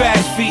moves,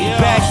 fast feet,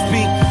 and back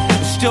speed.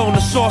 Still on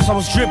the sauce, I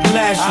was dripping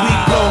last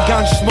week. Blowing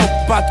ganja smoke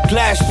about the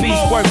glass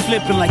piece. Work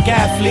flipping like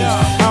athletes.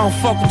 I don't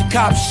fuck with the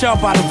cops, shell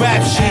by the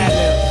rap sheet.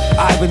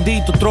 I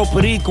bendito,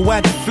 tropo rico,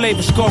 at the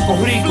flavor, scorco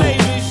rico.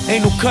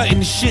 Ain't no cutting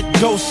the shit,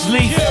 go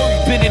sleep.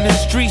 Been in the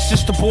streets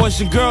since the Boys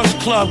and Girls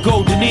Club,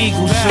 Golden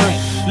Eagles, son.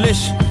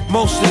 Listen,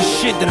 most of the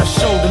shit that I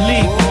showed the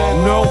league,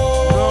 you know?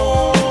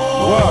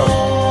 Word.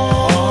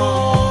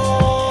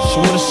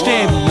 So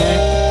understand me, man.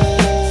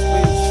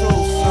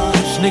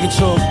 This nigga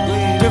talk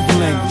different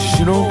language,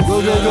 you know?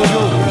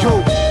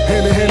 Yo,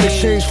 hand-to-hand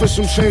exchange for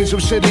some change. I'm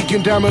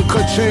Sadiq diamond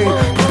cut chain.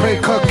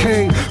 Prepare cut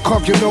cane.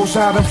 Carve your nose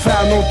out and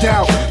foul, no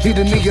doubt. Need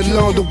a nigga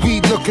alone, the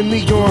weed looking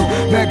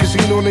neon.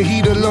 Magazine on the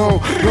heat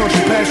alone. Launch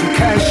a bags with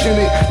cash in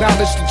it. Now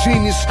that's the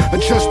genius,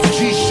 adjust the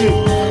G shit.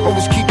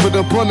 Always keep it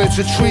abundance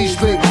of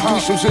trees lit.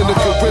 Threesomes in the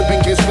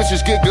Caribbean, get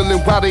bitches giggling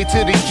while they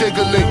titties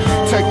jiggling.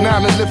 Tech 9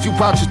 and lift you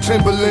out your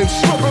Timberlands.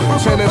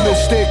 Tenement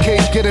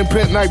staircase getting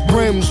bent like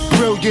brims.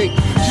 Brilliant.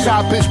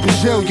 Side bitch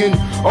Brazilian.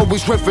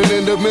 Always riffing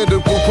in the middle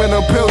when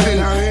I'm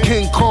building.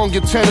 King Kong,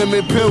 your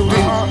tenement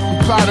building.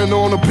 Plotting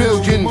on a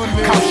billion.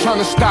 Cops trying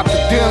to stop the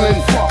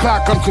dealing.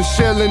 Clock I'm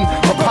concealing.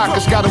 My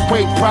pockets got a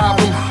weight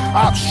problem.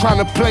 Ops trying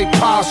to play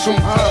possum.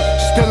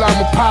 Still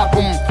I'ma pop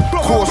 'em.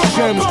 Coarse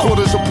gems,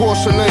 quarters of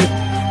porcelain.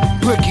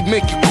 Blicky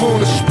make your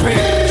corner spin.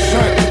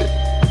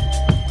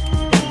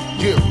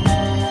 Yeah.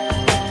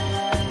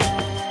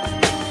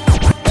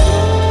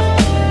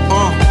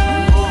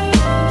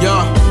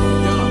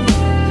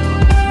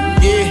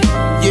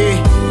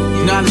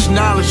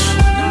 Knowledge,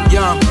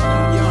 yeah.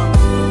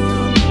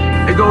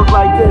 It goes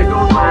like this.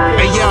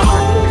 Hey, yeah.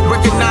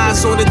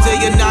 Recognize on the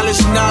day of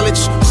knowledge.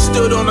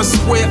 Stood on a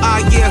square,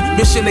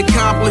 mission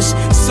accomplished.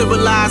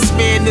 Civilized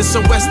man, this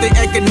and Western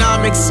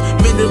economics.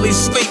 Mentally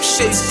sleep,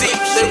 shit deep.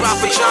 They rock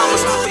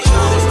pajamas.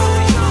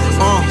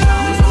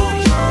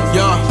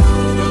 Yeah.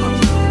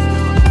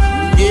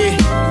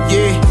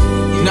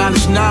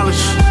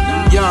 Knowledge,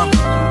 yeah.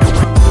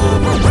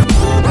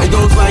 It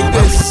goes like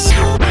this.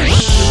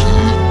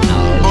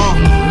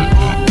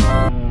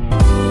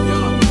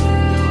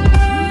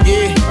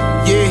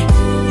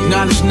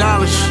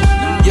 Knowledge,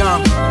 yeah.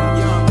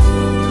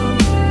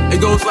 It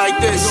goes like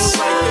this.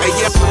 Hey,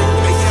 yeah.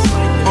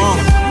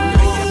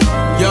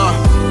 Yeah.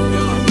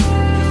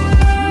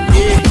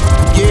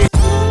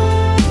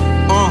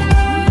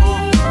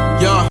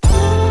 Yeah.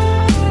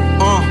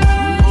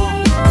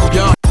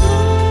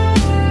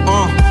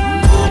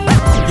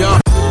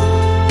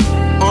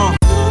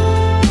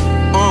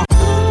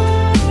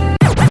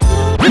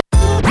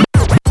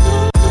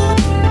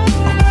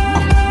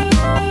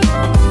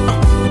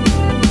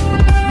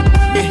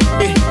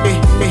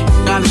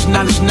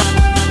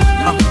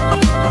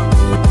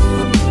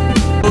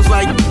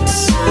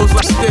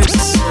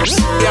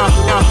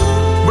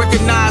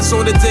 Recognize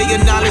on the day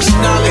of knowledge,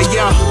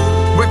 yeah.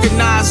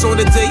 Recognize on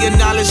the day of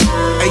knowledge,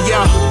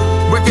 yeah.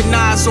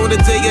 Recognize on the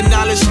day of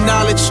knowledge.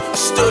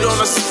 Stood on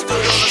a,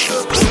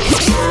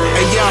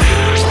 yeah.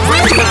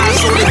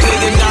 Recognize on the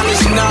day of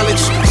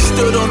knowledge.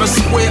 Stood on a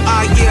square,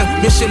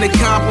 mission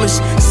accomplished.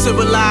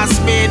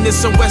 Civilized man,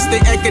 this and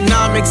Western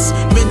economics.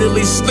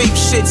 Mentally sleep,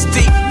 shit's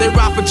deep. They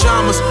rock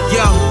pajamas,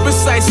 yo.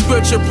 Recite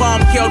scripture,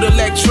 palm killed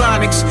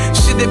electronics.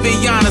 Shit, to be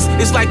honest,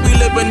 it's like we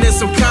living in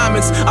some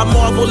comics. I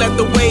marvel at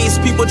the ways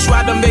people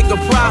try to make a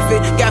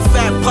profit. Got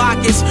fat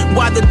pockets,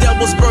 why the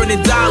devil's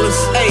burning dollars?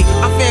 Hey,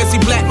 I fancy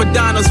black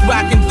Madonnas,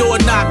 rocking door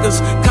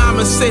knockers.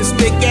 Common sense,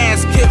 thick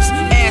ass kips,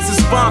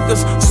 asses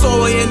bonkers.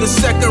 Saw her in the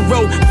second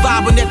row,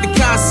 vibing at the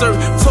concert.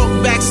 Talk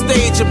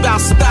backstage about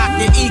stock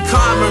and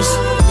e-commerce.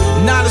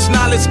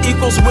 Knowledge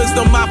equals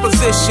wisdom,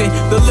 opposition.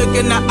 The look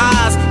in the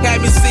eyes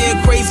had me seeing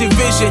crazy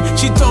vision.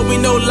 She told me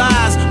no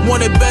lies,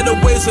 wanted better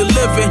ways of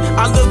living.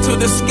 I look to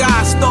the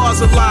sky,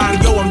 stars align,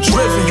 yo, I'm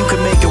driven. You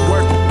can make it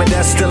work, but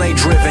that still ain't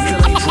driven.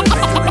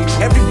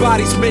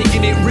 Everybody's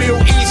making it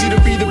real easy to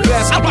be the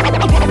best.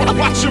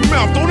 Watch your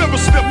mouth, don't ever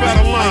step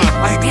out of line.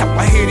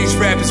 I hear these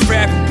rappers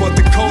rapping, but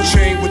the culture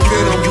ain't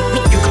within them.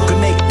 You can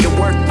make it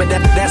work, but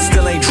that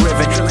still ain't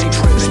driven.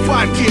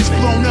 Spot kids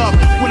blown up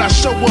when I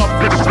show up.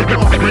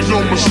 Make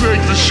no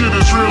mistake, this shit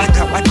is real.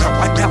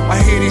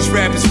 I hear these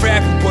rappers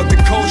rapping, but the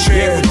culture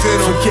ain't within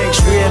them. From gigs,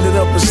 we ended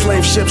up in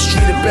slave ships,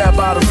 treated bad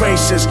by the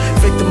racists.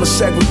 Victim of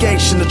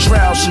segregation, the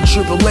trials and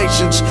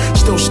tribulations.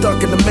 Still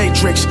stuck in the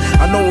matrix.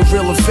 I know what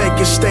real and fake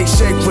is, stay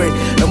sacred.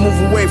 And move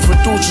away from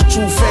dudes with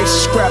two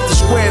faces. Scrap the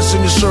squares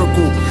in your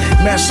circle.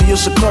 Master your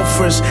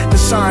circumference. The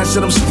signs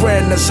that I'm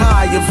spreading that's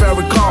high and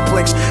very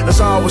complex. As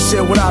I always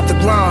said, without the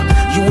grind,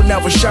 you will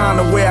never shine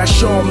the way I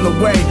show them the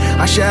way.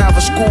 I should have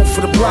a school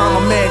for the blind.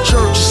 My man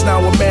Church is now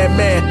a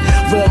man.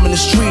 Roaming the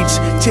streets,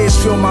 tears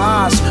fill my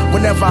eyes.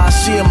 Whenever I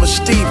see him, a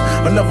steep,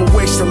 another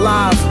waste of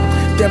life.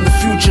 Damn, the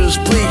future is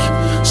bleak.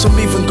 Some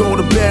even go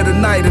to bed at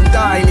night and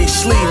die in their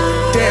sleep.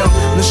 Damn,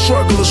 the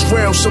struggle is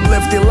real. Some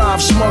live their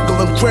lives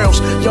smuggling grills.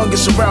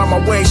 Youngest around my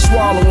way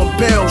swallowing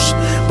bills.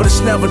 But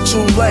it's never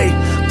too late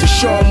to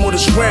show them what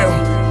is real.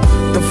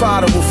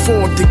 Divided will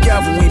fall,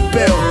 together we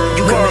build.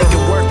 You can make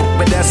it work,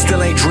 but that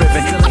still ain't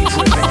driven.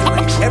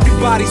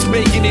 Everybody's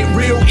making it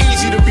real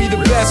easy to be the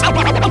best.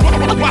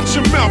 Watch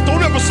your mouth,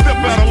 don't ever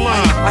step out of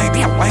line.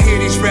 I hear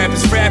these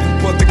rappers rapping,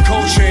 but the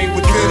culture ain't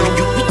within them.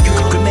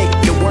 You can make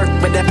it work,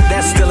 but that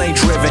still ain't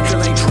driven.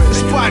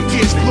 Spot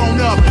gets blown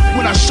up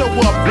when I show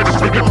up.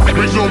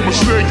 Make no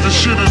mistake, this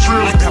shit is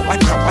real.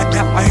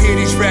 I hear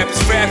these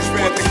rappers rapping,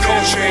 but the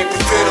culture ain't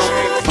within them.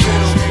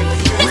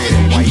 Red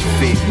and white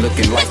fit,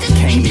 looking like a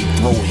cane. They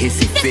throw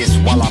hissy fists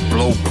while I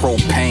blow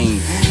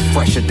propane.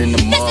 Fresher than the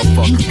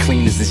motherfucker,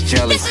 clean as it's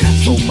jealous.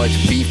 So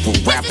much beef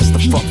with rappers, the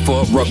fuck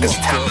for ruckus.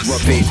 Top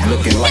fit,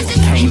 looking like a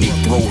cane. They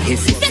throw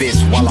hissy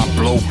fists while I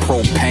blow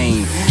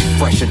propane.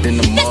 Fresher than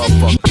the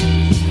motherfucker.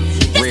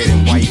 Red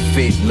and white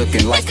fit,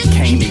 looking like a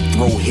cane. They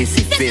throw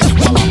hissy fists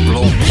while I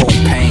blow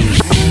propane.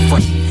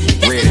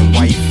 Red and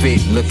white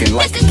fit, looking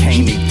like a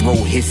cane. They throw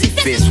hissy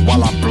fists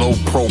while I blow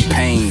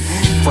propane.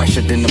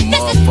 Fresher than the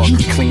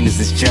motherfucker, clean as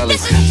it's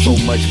jealous. So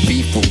much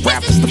beef with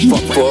rappers, the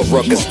fuck for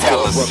ruckus tell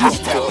us.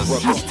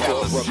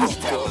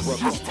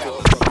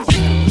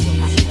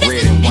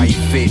 Red and white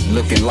fit,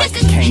 looking like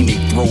a cane. They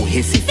throw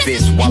hissy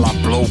fists while I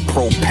blow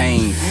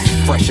propane.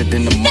 Fresher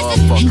than the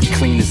motherfucker,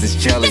 clean as it's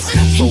jealous.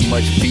 So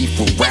much beef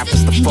with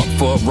rappers, the fuck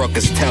for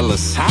ruckus tell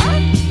us.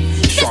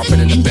 Sharper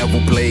than a bevel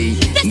blade.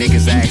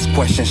 Niggas ask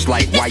questions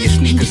like why your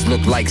sneakers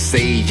look like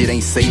sage. It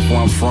ain't safe where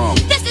I'm from.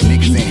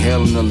 Niggas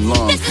inhaling the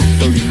lungs.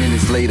 30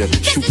 minutes later,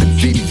 shoot the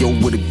video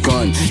with a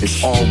gun.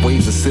 It's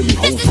always a silly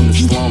hoe from the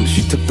slums.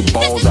 She took the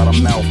balls out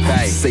her mouth.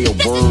 Say a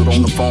word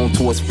on the phone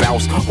to a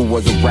spouse who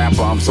was a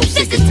rapper. I'm so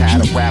sick and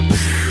tired of rappers.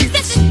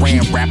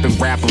 Saran rap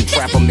them,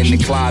 trap them in the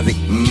closet.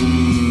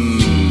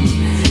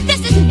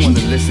 You wanna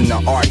listen to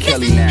R.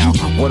 Kelly now?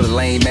 What a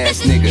lame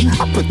ass nigga.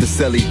 I put the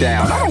celly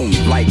down. I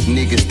don't like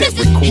niggas that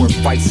record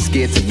fights and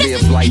scared to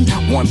live life.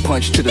 One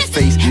punch to the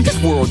face. This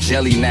world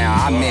jelly now.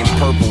 I'm in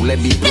purple. Let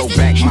me blow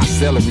back my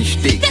celery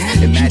stick.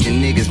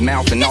 Imagine niggas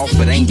mouthing off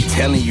but ain't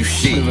telling you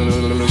shit.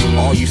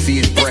 All you see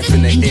is breath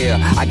in the air.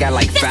 I got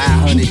like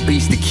 500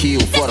 beats to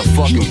kill for the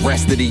fucking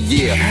rest of the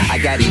year. I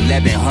got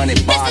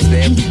 1100 bars for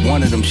every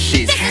one of them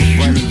shits.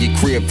 Run in your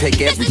crib,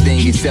 take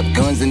everything except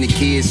guns and the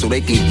kids so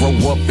they can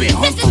grow up and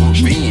hunt for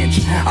revenge.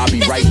 I'll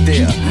be right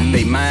there.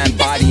 They mind,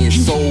 body, and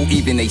soul,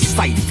 even they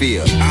sight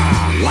fear.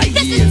 Light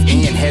years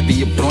and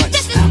heavier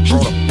blunts.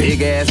 Brought a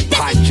big ass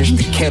pot just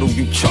to kettle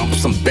you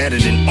chumps. I'm better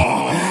than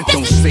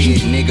Don't say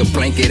it, nigga,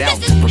 blank it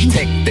out. To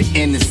protect the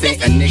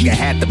innocent, a nigga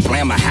had to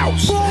plan a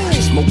house.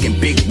 Smoking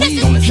big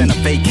weed on the Santa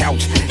Fe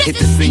couch. Hit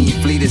the scene,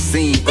 flee the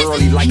scene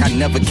early like I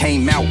never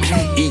came out.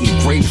 Eating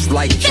grapes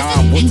like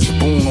John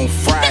Witherspoon on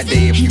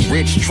Friday. If you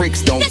rich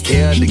tricks don't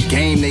care, the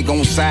game they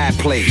gon' side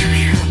play.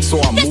 So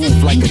I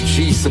move like a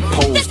G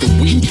supposed. The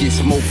weed get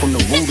smoked from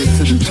the rooter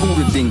to the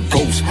tutor, then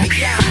ghost.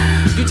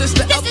 You just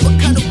the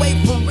uppercut away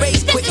from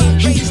race. Quitting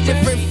race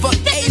different, fuck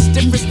age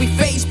difference. We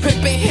face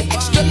pippin'.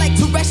 Extra like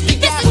terrestrial.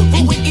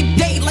 Ruin your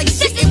day like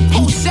sitting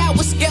post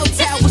hours. Scale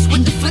towers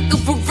with the flick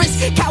of a wrist.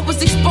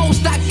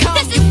 Cowardsexposed.com.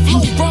 You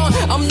flow wrong.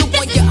 I'm the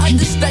one you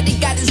understudy.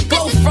 Got his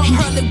glow from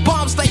hurling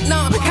bombs like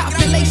numb.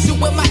 Copulation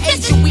with my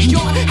agent. We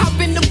on. Hop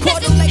in the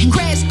portal like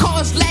crash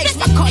cars legs.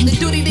 My call to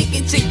duty to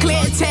get your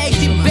clear tag.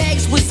 Your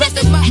bags was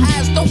under my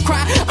eyes. Don't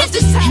cry. I'm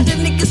just tired of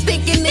niggas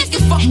thinking they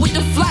can fuck with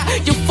the fly.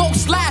 Your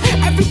folks lie.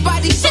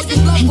 Everybody show you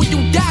love when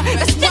you die.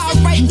 That's why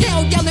right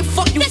now yelling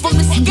fuck you from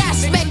the sky,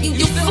 smacking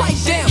your flight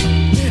down.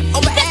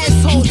 I'm an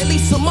asshole, at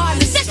least I'm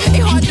honest.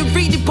 Ain't hard to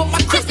read it, but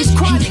my crib is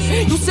chronic.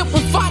 You simple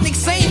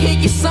phonics, I ain't hear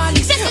your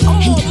sonics. I'm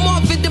more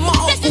Marvin than my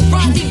Uncle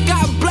Ronnie.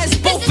 God bless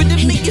both of them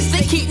niggas,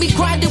 they keep me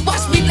grinding.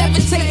 Watch me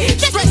levitate.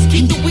 Stress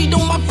keep the weed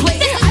on my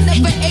plate. I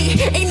never ate,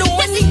 ain't no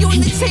money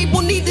on the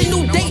table, need a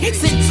new date.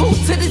 Send two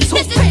to the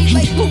toupee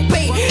like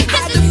Lupe.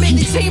 Hide them in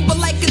the chamber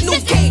like a new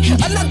K.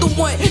 Another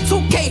one,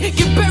 2K,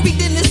 get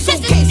buried in the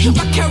suitcase.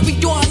 My carry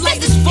on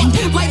light as fuck,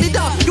 light it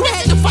up. You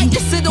had to fight to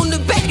sit on the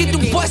back of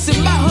the bus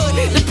in my hood.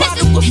 The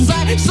prodigal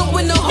son,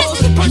 showing the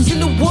hoes, person in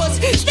the woods.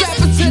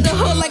 Strapping to the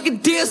hood like a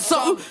deer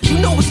something.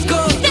 You know it's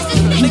good,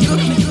 nigga.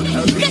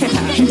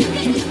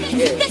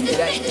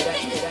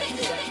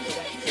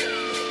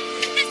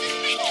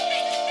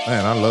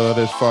 Man, I love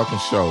this fucking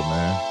show,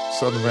 man.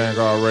 Southern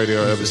Vanguard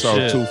Radio,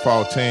 episode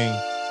 214.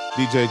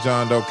 DJ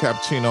John Doe,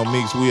 Cappuccino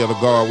Meeks. We are the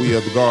guard, we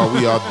are the guard,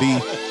 we are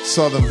the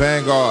Southern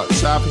Vanguard.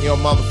 Stop in your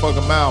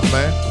motherfucking mouth,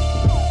 man.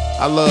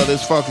 I love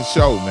this fucking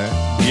show, man.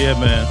 Yeah,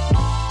 man.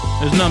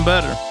 There's nothing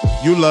better.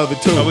 You love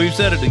it too. Oh, we've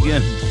said it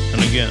again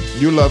and again.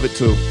 You love it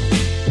too.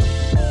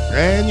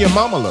 And your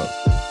mama love it.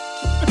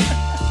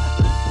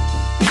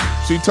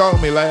 She told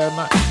me last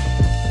night.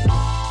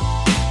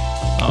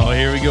 Oh,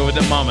 here we go with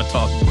the mama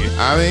talk again.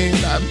 I mean,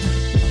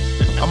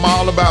 I'm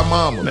all about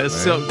mama. That's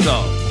silk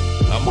talk.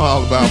 I'm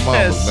all about mama,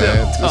 That's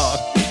man. silk talk.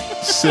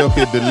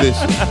 Silky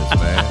deliciousness,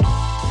 man.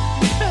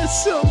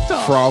 That's silk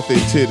talk. Frothy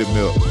titty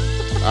milk.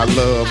 I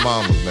love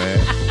mamas, man.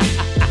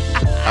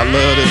 I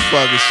love this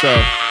fucking show.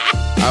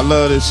 I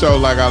love this show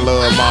like I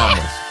love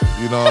mamas.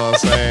 You know what I'm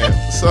saying?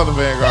 Southern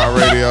Vanguard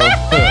Radio,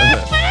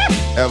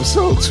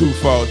 episode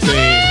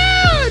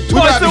 214.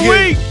 Twice a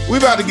week. We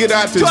about to get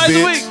out this Twice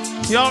bitch. a week.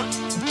 Y'all,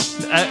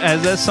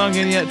 has that sung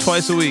in yet?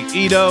 Twice a week.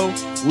 Edo,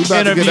 We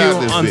about to get interview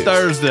out this on bitch.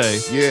 Thursday.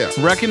 Yeah.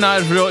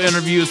 Recognize Real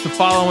interviews the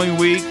following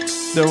week.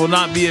 There will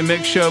not be a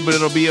mix show, but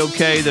it'll be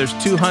okay. There's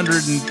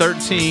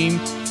 213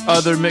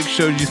 other mix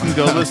shows you can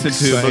go listen to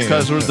saying.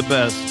 because we're the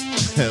best.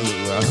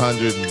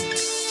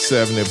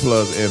 170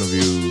 plus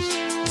interviews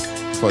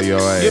for your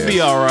ass. You'll be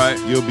all right.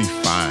 You'll be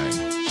fine.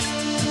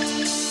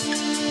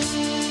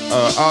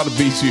 All the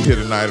beats you hear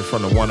tonight are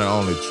from the one and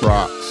only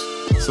Trox.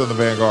 Southern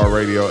Vanguard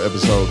Radio,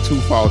 episode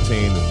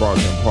 214 is brought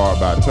to you in part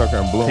by Tucker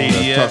and Bloom.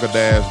 TDX. That's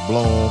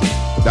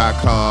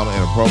tucker-bloom.com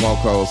and a promo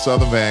code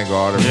Southern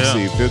Vanguard and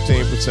receive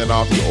 15%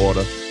 off your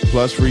order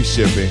plus free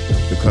shipping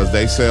because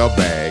they sell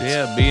bags.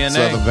 Yeah, B&A.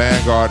 Southern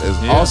Vanguard is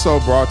also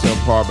brought to you in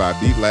part by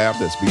Beat Lab.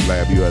 That's Beat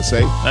Lab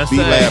USA. That's Beat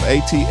that.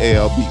 Lab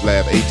ATL, Beat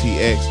Lab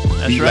ATX,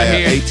 That's Beat right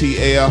Lab here.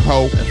 ATL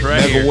Ho. That's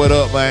right Nigga, here. what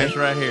up, man? That's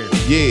right here.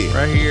 Yeah.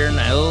 Right here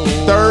now.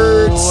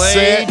 Third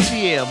set.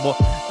 ATL, boy.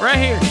 Right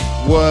here.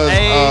 Was a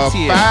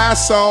ATL.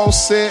 5-song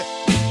set.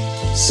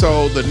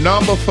 So the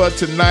number for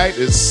tonight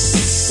is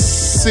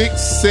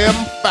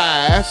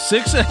 675.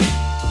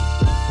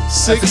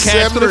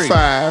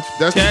 675.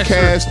 That's the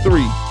cash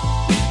 3.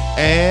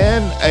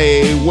 And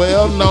a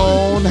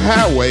well-known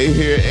highway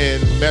here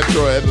in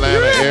Metro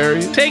Atlanta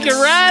area. Take it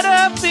right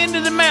up into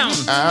the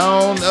mountain.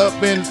 I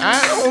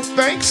don't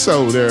think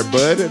so there,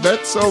 bud.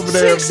 That's over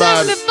there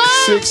about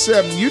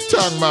 670. You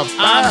talking about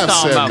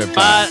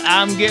 575.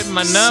 I'm getting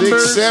my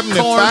numbers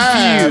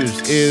 675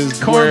 confused. is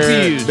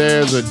where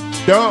there's a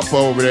dump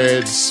over there.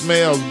 It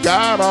smells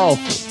god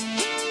awful.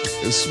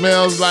 It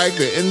smells like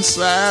the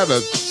inside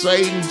of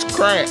Satan's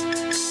crack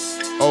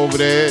over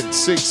there at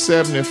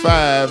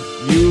 675.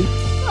 You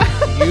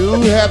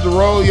have to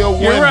roll your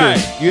windows. You're right.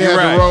 You You're have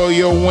right. to roll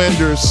your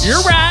windows.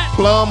 You're right.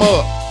 Plumb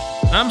up.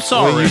 I'm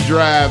sorry. When you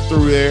drive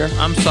through there.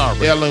 I'm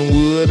sorry.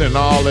 Ellenwood and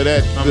all of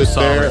that I'm good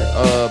sorry.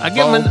 there. I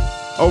get my-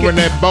 over in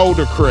that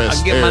Boulder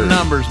Crest I get my area.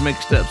 numbers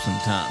mixed up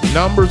sometimes.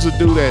 Numbers will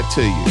do that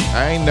to you.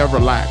 I ain't never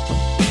liked them.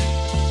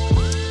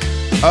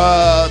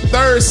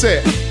 Third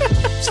set.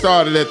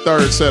 Started that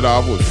third set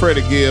off with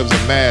Freddie Gibbs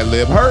and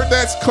Madlib. Heard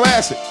that's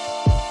classic.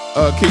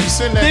 Can you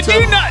send that to me?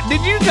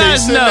 Did you Can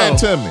guys send know? that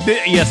to me?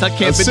 Yes, I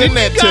can. But Send did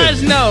that you to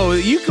guys me. know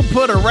that you can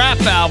put a rap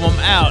album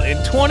out in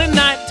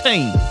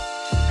 2019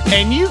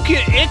 and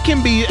it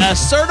can be a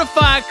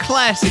certified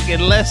classic in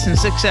less than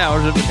 6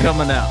 hours of it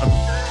coming out?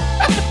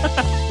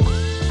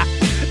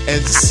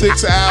 And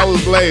 6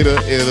 hours later,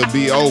 it'll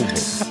be over.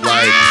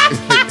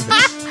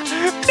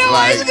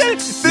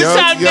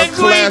 Your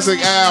classic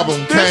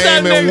album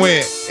came and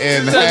went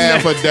in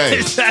half a day.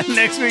 This time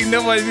next week,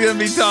 nobody's gonna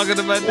be talking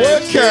about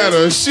that. What kind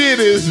of shit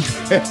is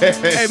that?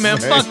 Hey man,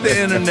 fuck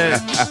the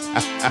internet.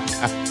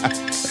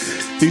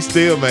 He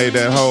still made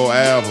that whole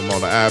album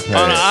on the iPad.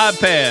 On an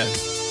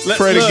iPad.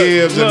 Freddie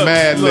Gibbs and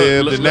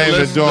Madlib. The name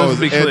of the joint was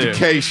be clear.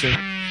 Education.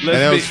 Let's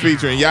And that be- was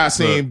featuring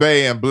Yasin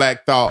Bey and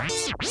Black Thought.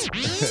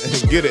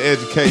 Get an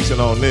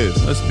education on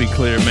this. Let's be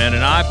clear, man.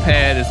 An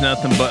iPad is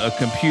nothing but a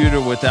computer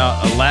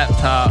without a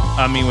laptop.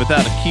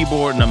 Without a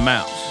keyboard and a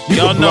mouse. You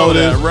Y'all can know blow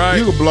that, this, right?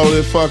 You can blow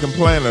this fucking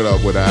planet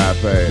up with an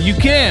iPad. You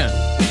can.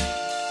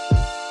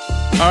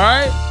 All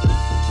right.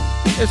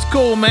 It's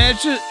cool, man.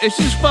 It's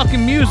just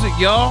fucking music,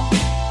 y'all.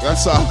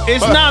 That's all.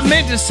 It's not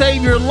meant to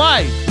save your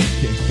life.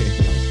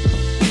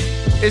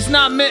 It's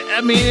not meant.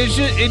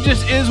 It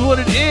just is what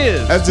it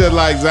is. That's just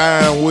like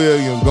Zion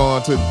Williams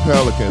going to the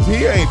Pelicans.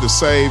 He ain't the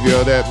savior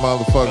of that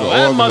motherfucker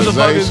That motherfucker's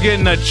organization.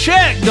 getting a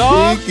check,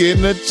 dog. He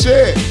getting a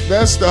check.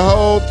 That's the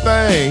whole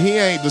thing. He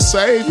ain't the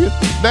savior.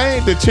 They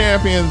ain't the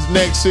champions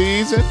next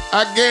season.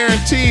 I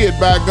guarantee it,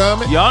 by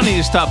gummit. Y'all need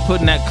to stop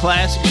putting that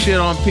classic shit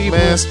on people.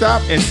 Man,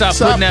 stop putting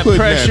that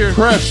pressure.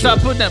 pressure. Stop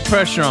putting that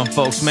pressure on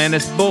folks, man.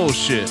 It's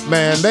bullshit.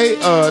 Man, they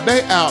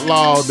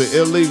outlawed the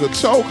illegal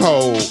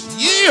chokehold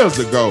years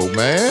ago,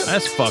 man.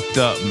 That's fucked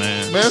up,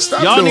 man. Man,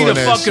 stop Y'all doing need to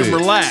that fucking shit.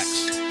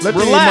 relax. Let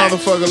Relax.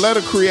 these motherfuckers, let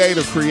a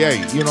creator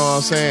create. You know what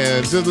I'm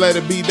saying? Just let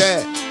it be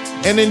that.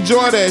 And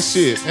enjoy that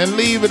shit. And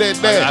leave it at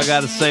that. I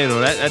gotta say though,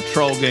 that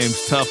troll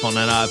game's tough on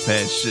that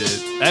iPad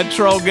shit. That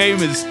troll game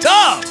is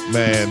tough.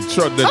 Man,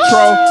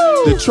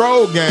 the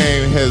troll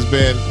game has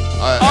been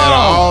at an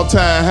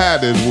all-time high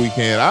this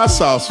weekend. I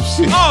saw some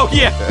shit. Oh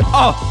yeah.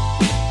 Oh,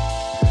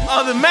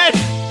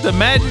 the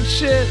magic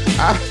shit.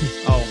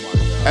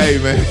 Hey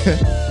man.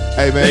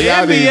 Hey man, The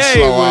y'all need to NBA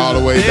slow all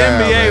the way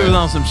down. NBA man. was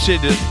on some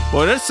shit.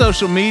 Boy, that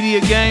social media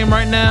game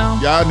right now.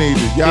 Y'all need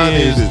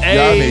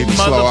to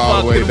slow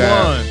all the way motherfucking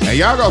down. one. And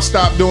y'all gonna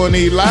stop doing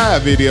these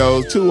live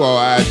videos too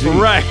on IG.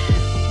 Right.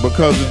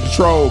 Because of the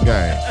troll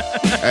game.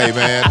 Hey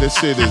man, this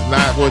shit is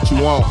not what you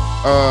want.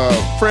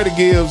 Freddie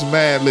Gibbs,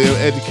 Madlib,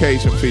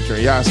 Education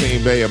featuring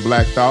Yasin Bey and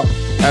Black Thought.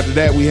 After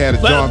that, we had a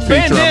But joint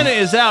featuring. Bandana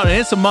is out and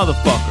it's a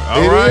motherfucker.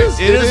 All right,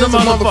 It is a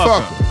motherfucker. All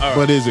right.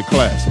 But is it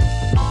classic?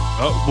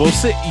 Oh, we'll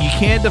see. You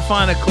can't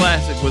define a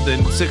classic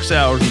within 6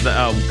 hours of the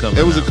album coming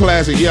It was out. a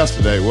classic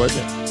yesterday,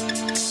 wasn't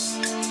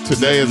it?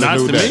 Today is Not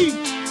a new to day. me.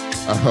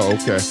 Oh,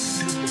 okay.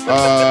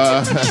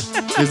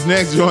 This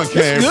next joint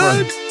came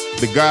from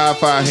the God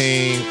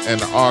Fahim and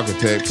the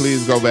Architect.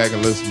 Please go back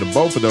and listen to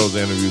both of those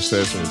interview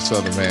sessions with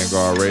Southern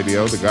Vanguard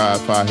Radio. The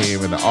God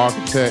Fahim and the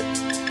Architect.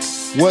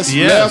 What's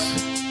left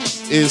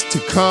is To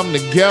Come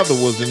Together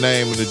was the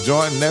name of the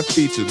joint, and that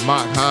featured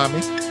Mark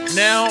Hami.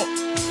 Now,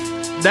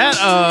 that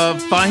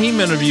Fahim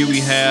interview we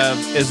have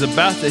is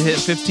about to hit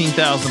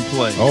 15,000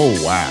 plays. Oh,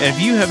 wow. If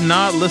you have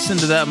not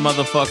listened to that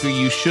motherfucker,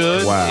 you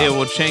should. Wow. It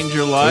will change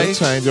your life.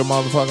 It'll change your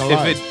motherfucking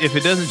life. If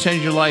it doesn't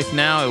change your life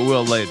now, it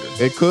will later.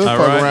 It could All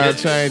fuck right? around and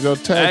change your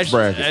tax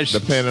bracket,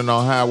 depending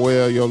on how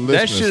well your listening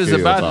That shit is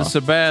skills about are. to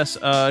surpass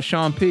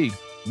Sean P.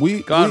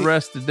 God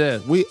rest the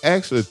dead. We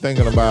actually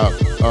thinking about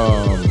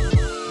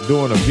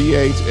doing a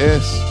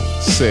VHS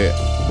set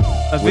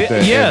with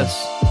that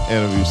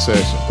interview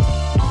session.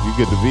 You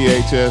get the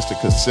VHS, the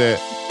cassette,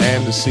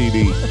 and the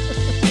CD,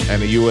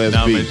 and the USB.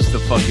 No, man, just the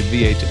fucking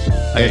VHS.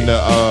 And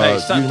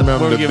stop you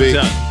remember we're the giving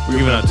big? we're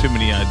giving out too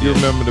many ideas. You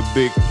remember the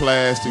big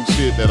plastic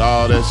shit that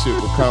all that shit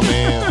would come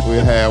in? We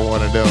had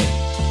one of them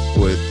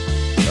with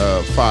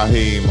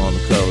Fahim on the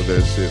cover of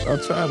that shit.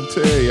 I'm trying to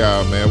tell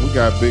y'all, man, we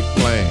got big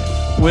plans.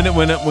 When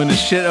the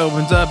shit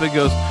opens up, it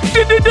goes.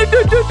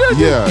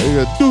 Yeah,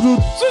 it goes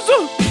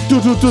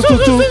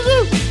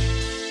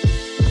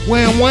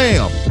wham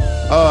wham.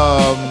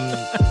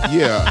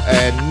 Yeah,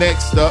 and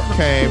next up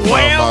came from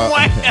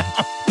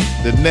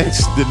the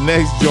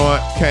next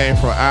joint came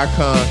from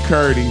Icon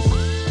Curtis.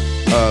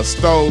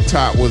 Stove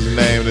Top was the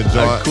name of the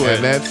joint,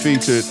 and that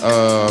featured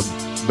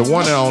the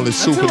one and only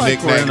Super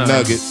Knick-Knack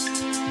Nuggets,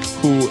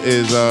 who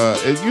is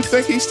you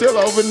think he's still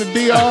over in the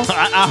DR?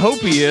 I hope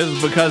he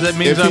is, because that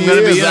means If I'm he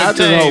going to is, be I just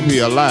entertained. hope he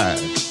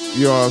alive.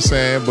 You know what I'm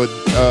saying? But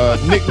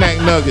Knick-Knack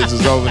Nuggets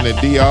is over in the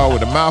DR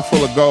with a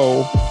mouthful of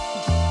gold.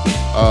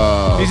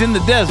 He's in the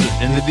desert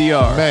in the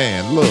DR.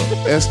 Man, look,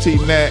 ST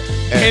Nat,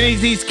 and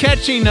he's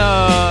catching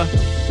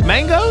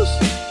mangoes,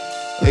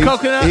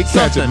 coconut, He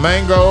catching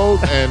mangoes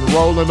and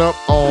rolling up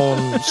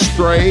on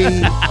stray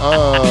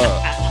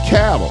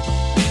cattle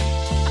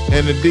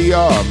in the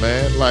DR,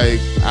 man. Like,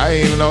 I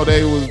didn't even know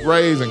they was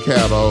raising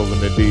cattle over in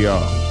the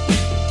DR.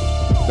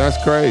 That's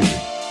crazy.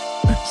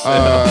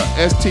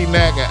 ST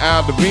Nat and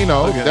Al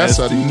Divino. That's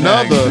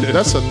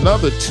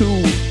another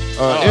two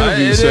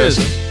interview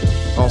sessions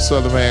on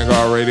Southern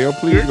Vanguard Radio.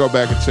 Please go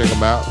back and check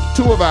them out.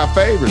 Two of our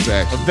favorites,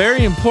 actually.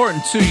 Very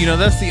important too. You know,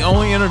 that's the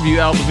only interview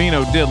Al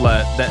Divino did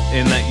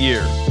in that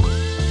year.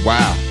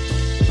 Wow.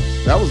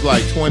 That was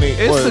like 20.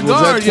 It's was the that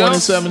guard,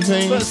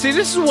 2017? But see,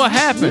 this is what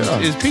happens: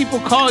 is people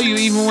call you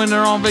even when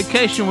they're on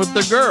vacation with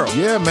their girl.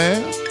 Yeah,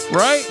 man.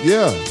 Right?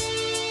 Yeah.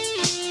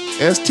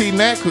 ST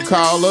Nat could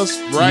call us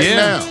right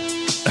now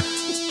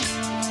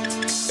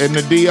in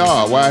the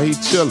DR while he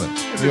chilling.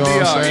 You know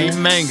what I'm saying?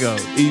 Eating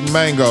mangoes. Eating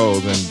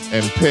mangoes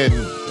and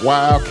petting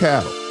wild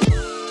cattle.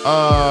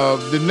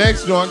 The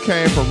next joint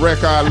came from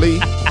Rek Ali.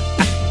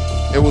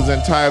 It was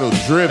entitled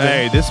Driven.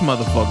 Hey, this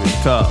motherfucker's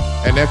tough.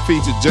 And that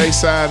featured Jay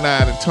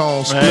Cyanide and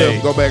Tone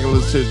Spliff. Go back and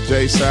listen to the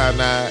Jay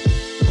Cyanide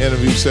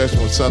interview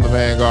session with Southern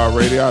Vanguard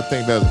Radio. I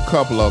think there's a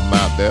couple of them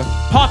out there.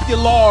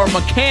 Popular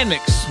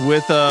Mechanics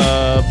with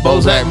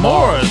Bozak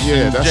Morris.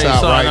 Yeah, that's Jay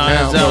out right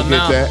Cyanide now. is Go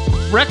get that.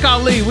 Rek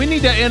Ali, we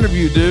need that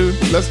interview, dude.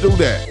 Let's do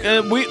that.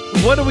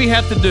 What do we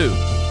have to do?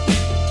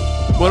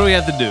 What do we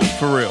have to do?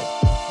 For real.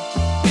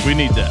 We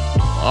need that.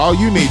 All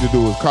you need to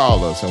do is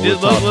call us and we'll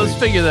talk to let's you.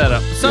 figure that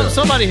out.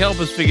 Somebody help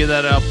us figure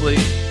that out,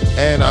 please.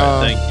 And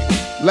thank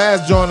you.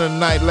 Last joint of the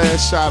night,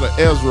 last shot of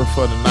Ezra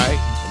for the night.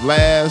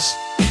 Last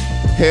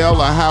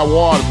Hell or High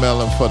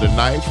Watermelon for the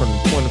night from the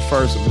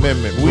 21st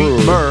Amendment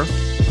Brewery.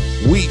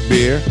 Wheat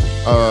beer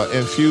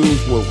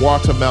infused with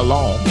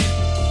watermelon.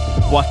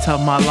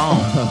 Watermelon.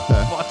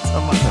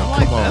 Come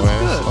on,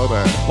 man. Slow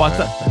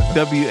down.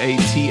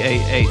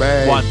 W-A-T-A-H.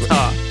 Bag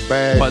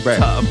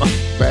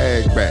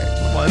back.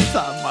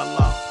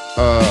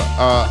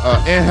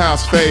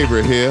 In-house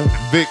favorite here,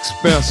 Vic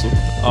Spencer.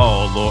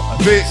 Oh,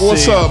 Lord. Vic,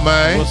 what's up,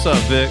 man? What's up,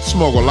 Vic?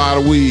 Smoke a lot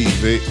of weed,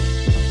 Vic.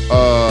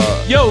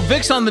 Yo,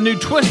 Vic's on the new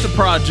Twister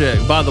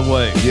project, by the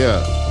way.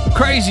 Yeah.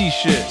 Crazy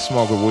shit.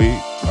 Smoking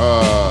weed.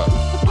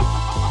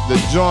 The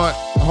joint,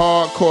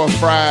 Hardcore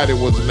Friday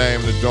was the name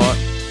of the joint.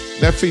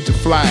 That featured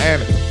Fly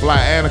Anakin. Fly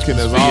Anakin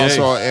is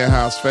also an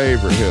in-house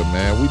favorite here,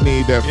 man. We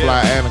need that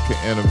Fly Anakin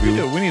interview.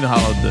 Yeah, we need to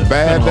holler at them.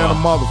 Bad than a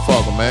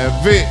motherfucker, man.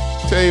 Vic,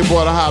 tell your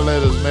boy to holler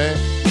at us, man.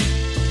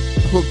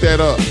 Hook that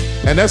up.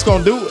 And that's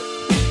going to do it.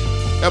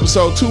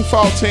 Episode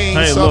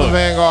 214, Southern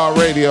Vanguard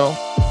Radio.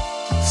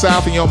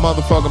 South in your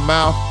motherfucking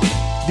mouth.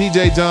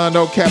 DJ John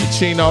Doe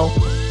Cappuccino.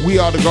 We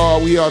are the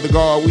guard. We are the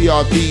guard. We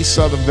are the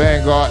Southern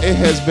Vanguard. It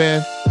has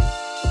been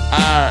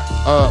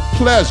our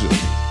pleasure.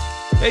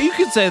 Yeah, you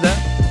can say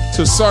that.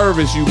 To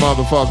service you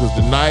motherfuckers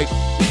tonight.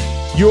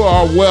 You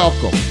are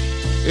welcome.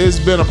 It's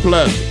been a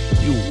pleasure.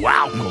 You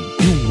welcome.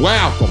 You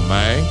welcome,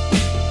 man.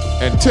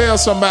 And tell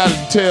somebody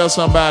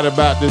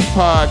about this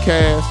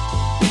podcast.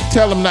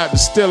 Tell them not to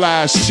steal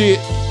our shit.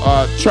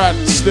 try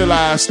to steal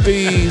our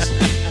steez,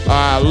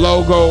 our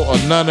logo, or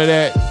none of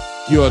that,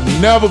 you'll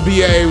never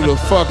be able to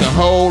fucking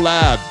hold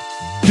our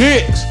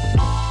dicks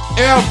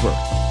ever.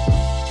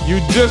 You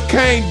just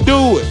can't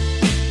do it.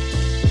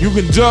 You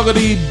can juggle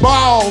these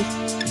balls,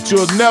 but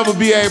you'll never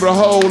be able to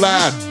hold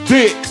our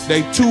dick.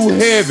 They too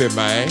heavy,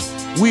 man.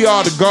 We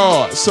are the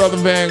guard.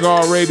 Southern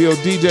Vanguard Radio,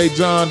 DJ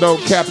John Doe,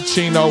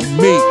 Cappuccino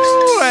Meeks.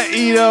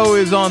 Ito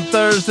is on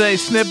Thursday.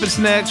 Snippets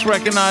next.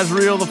 Recognize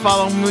Real the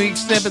following week.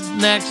 Snippets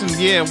next. And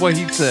yeah, what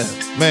he said.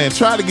 Man,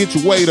 try to get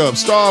your weight up.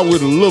 Start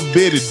with a little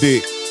bitty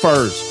dick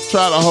first.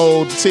 Try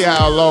to see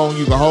how long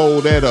you can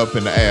hold that up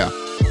in the air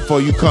before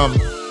you come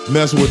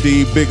mess with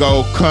these big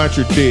old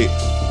country dicks.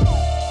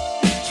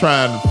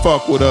 Trying to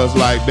fuck with us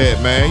like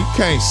that, man. You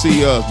can't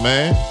see us,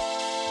 man.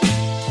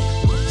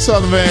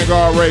 Southern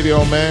Vanguard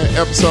Radio, man.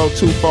 Episode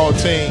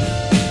 214.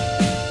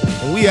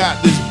 And we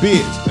out this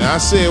bitch. And I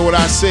said what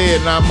I said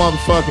and I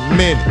motherfucking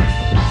meant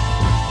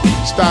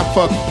it. Stop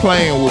fucking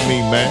playing with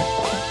me, man.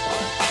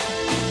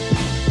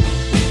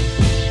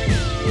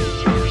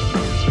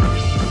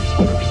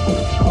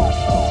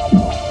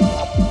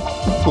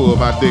 Pull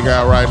my dick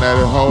out right now.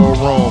 This whole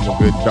room a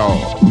good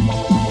dog.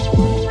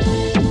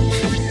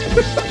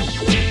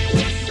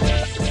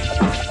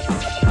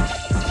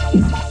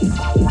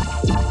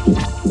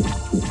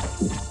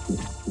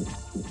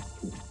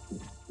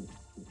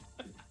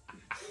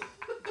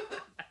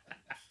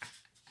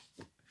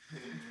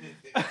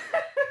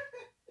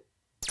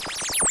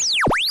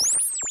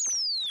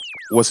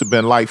 What's it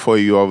been like for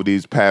you over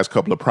these past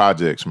couple of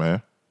projects,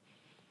 man?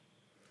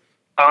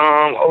 A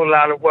whole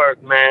lot of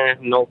work, man.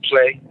 No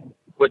play,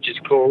 which is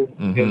cool.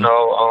 Mm-hmm. You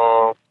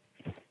know,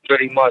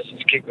 pretty much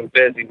just keeping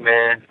busy,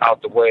 man.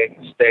 Out the way,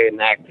 staying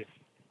active.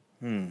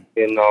 You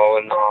know,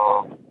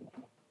 and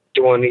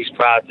doing these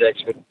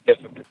projects with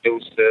different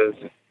producers.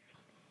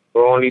 But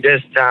only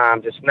this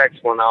time, this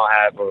next one, I'll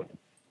have a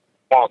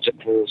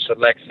multiple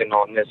selection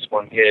on this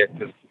one here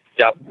because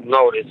y'all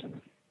notice.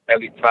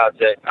 Every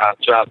project I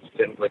dropped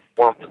in with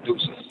one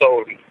producer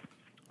solely.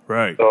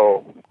 Right.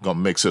 So gonna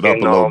mix it up a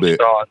little bit.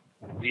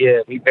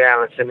 We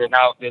balancing it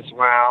out this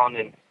round,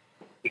 and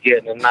we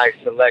getting a nice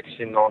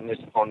selection on this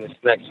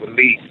next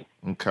release.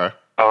 Okay.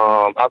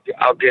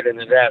 I'll get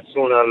into that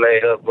sooner or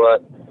later,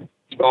 but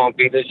it's gonna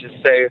be. Let's just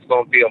say it's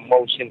gonna be a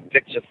motion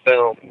picture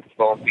film. It's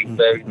gonna be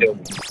very dope.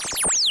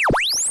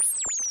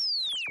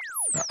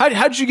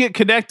 How'd you get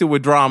connected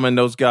with Drama and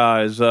those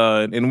guys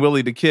and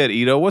Willie the Kid,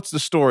 Ito? What's the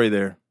story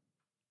there?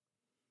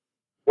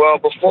 Well,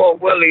 before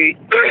Willie,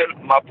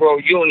 my bro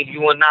Uni,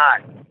 you and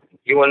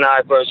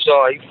I first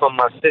saw. He's from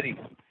my city,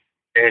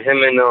 and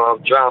him and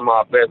Drama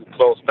are very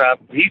close.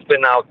 He's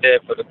been out there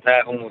for the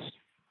past almost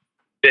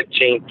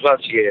 15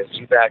 plus years.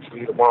 He's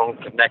actually the one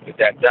who connected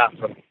that dot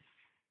for me.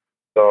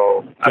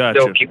 So I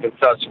still keep in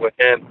touch with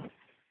him.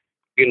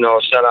 You know,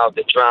 shout out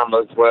to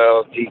Drama as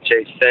well,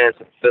 DJ Sense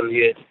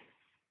affiliate,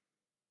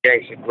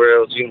 Gangsta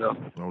Grills. You know,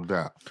 no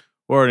doubt.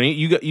 Or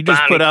you just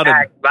Bonnie put out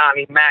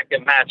Bonnie Mac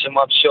and Match 'em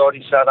Up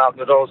Shorty. Shout out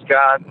to those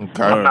guys.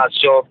 Okay. I'm not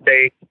sure if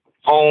they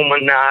home or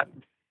not,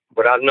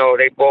 but I know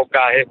they both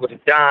got hit with a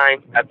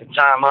dime at the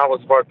time I was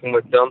working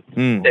with them.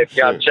 If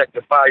y'all check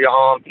the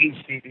Firearm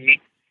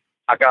ECD,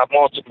 I got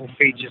multiple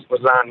features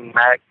with Lonnie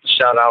Mac.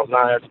 Shout out,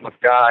 Lonnie, that's my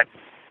guy.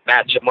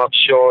 Match 'em Up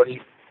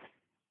Shorty.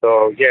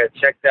 So yeah,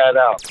 check that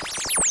out.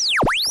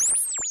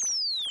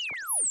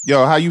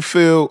 Yo, how you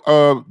feel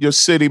your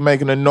city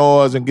making the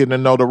noise and getting the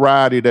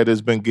notoriety that it's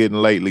been getting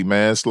lately,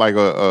 man? It's like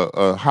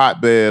a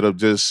hotbed of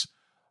just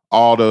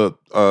all the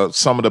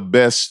some of the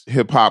best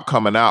hip hop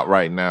coming out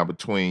right now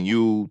between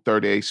you,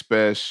 38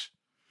 Spesh,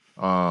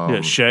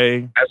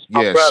 Shay.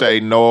 Shay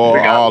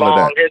Noah, all of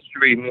that. Long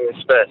history, me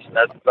and Spesh.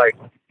 That's like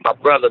my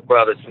brother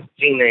since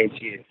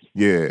teenage years.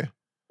 Yeah.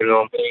 You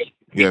know what I mean?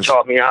 Yes. He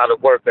taught me how to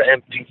work the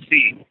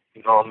MPC.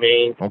 You know what I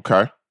mean?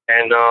 Okay.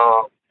 And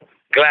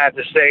glad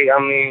to say, I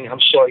mean, I'm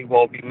sure he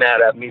won't be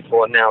mad at me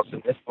for announcing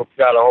this. We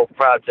got a whole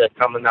project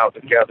coming out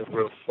together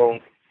real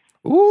soon.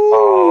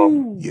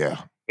 Ooh.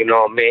 Yeah. You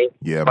know what I mean?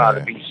 Yeah, about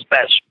man. to be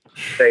special,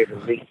 to say the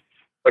least.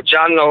 But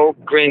y'all know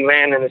Green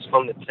Lantern is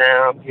from the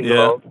town. You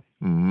know,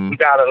 we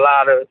got a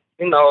lot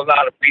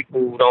of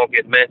people who don't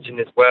get mentioned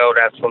as well.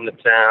 That's from the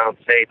town.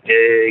 Tay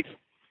Diggs.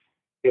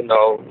 You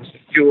know, there's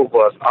a few of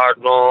us. Art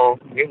Long.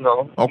 You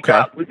know.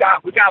 Okay. We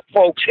got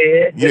folks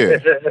here. Yeah.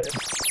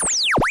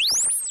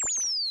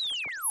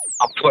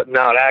 I'm putting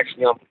out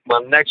my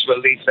next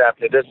release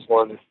after this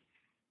one. I'm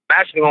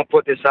actually gonna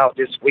put this out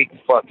this week.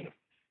 Fuck it.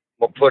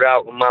 I'm gonna put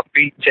out my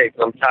beat tape.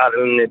 I'm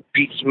titling it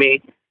Beats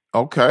Me.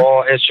 Okay.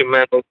 All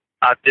instrumental.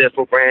 I did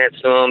for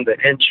Ransom, the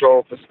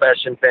intro for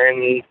Spesh and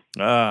Benny,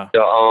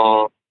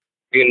 the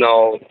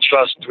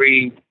Trust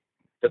 3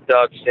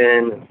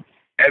 production,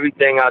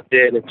 everything I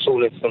did,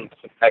 including some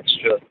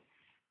extra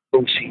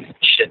Lucy's and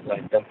shit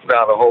like that. Put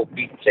out a whole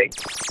beat tape.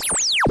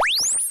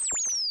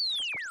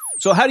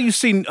 So how do you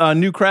see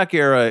New Crack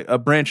Era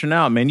branching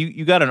out, man?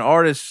 You got an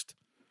artist,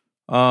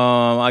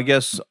 I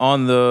guess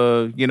on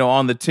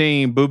the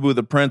team, Boo Boo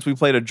the Prince. We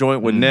played a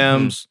joint with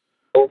Nems.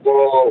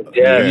 Oh,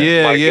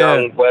 yeah. My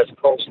young West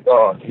Coast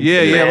God.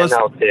 Yeah.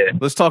 Out there.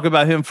 Let's talk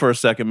about him for a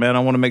second, man. I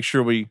want to make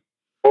sure we.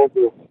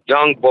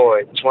 Young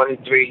boy,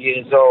 23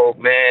 years old,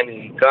 man.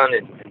 He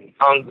gunning, he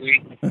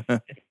hungry,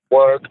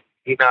 work.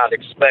 He not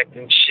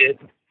expecting shit.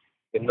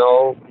 You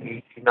know,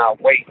 he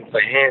not waiting for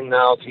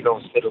handouts. He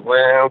don't sit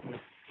around.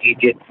 He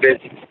get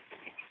busy.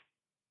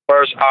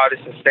 First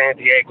artist in San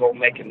Diego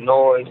making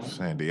noise.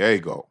 San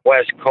Diego.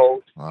 West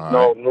Coast. All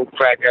No, New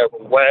Crack Era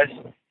West.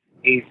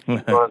 He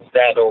runs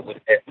that over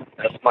there.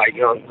 That's my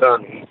young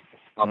gun. He's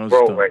my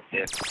bro right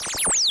there.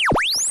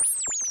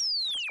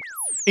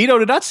 Ito,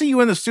 did I see you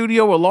in the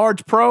studio with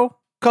Large Pro a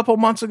couple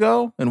months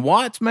ago? And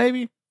Watts,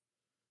 maybe?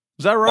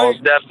 Is that right?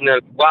 Most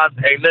definitely. Watts,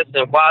 hey,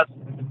 listen, Watts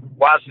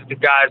is the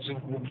guys who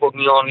put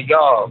me on the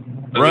yard.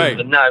 Right.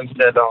 The night he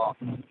said,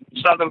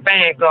 Southern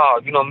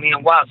Vanguard, you know, me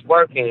and Watts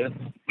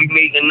working. We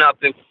meeting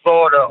up in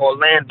Florida,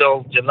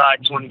 Orlando, July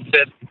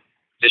 25th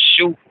to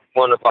shoot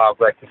one of our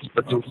records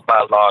produced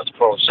by Large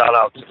Pro. Shout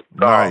out to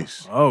the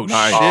Nice. Oh,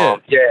 nice.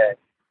 Yeah.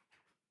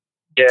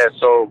 Yeah,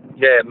 so,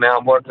 yeah, man,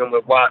 I'm working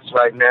with Watts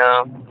right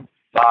now.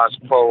 Large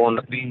Pro on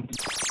the beat.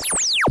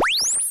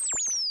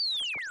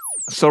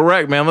 So,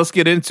 Rec, man, let's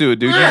get into it,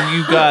 dude.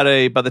 You got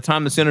by the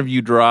time this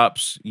interview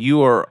drops,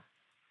 you are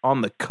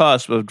on the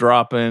cusp of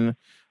dropping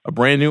a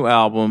brand new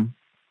album.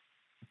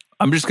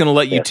 I'm just going to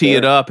let you tee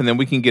it up, and then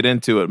we can get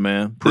into it,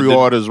 man.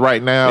 Pre-orders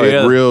right now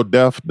at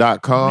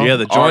realdef.com. Yeah,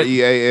 the joint.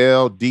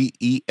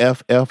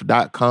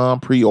 REALDEFF.com.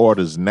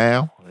 Pre-orders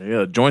now. Yeah,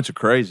 the joints are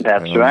crazy.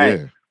 That's right.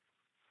 Yeah.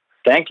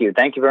 Thank you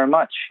very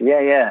much.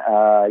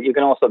 Yeah. You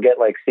can also get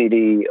like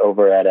CD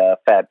over at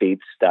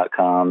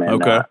fatbeats.com.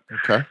 And, okay.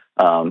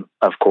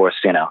 Of course,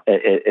 you know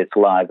it's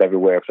live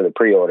everywhere for the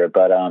pre-order.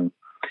 But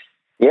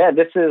yeah,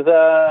 this is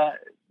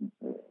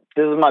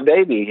my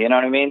baby. You know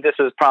what I mean? This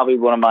is probably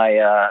one of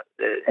my,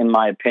 in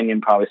my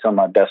opinion, probably some of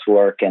my best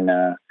work, and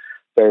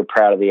very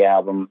proud of the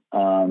album.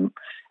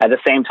 At the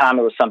same time,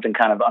 it was something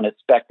kind of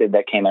unexpected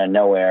that came out of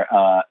nowhere.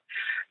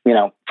 You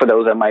know, for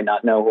those that might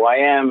not know who I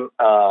am,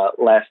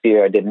 last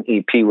year I did an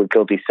EP with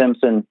Guilty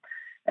Simpson,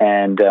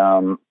 and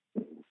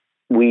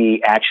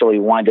we actually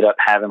winded up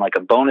having like a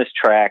bonus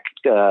track.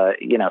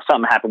 You know,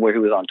 something happened where he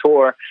was on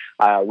tour.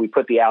 We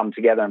put the album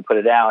together and put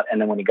it out,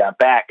 and then when he got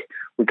back,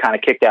 we kind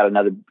of kicked out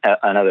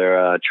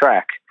another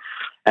track.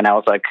 And I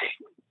was like,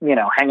 you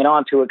know, hanging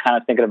on to it, kind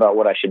of thinking about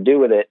what I should do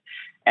with it.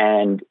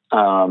 And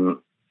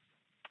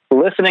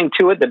listening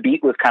to it, the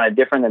beat was kind of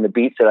different than the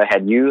beats that I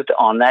had used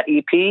on that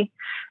EP.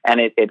 And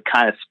it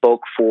kind of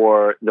spoke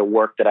for the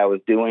work that I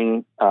was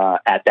doing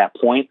at that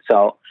point.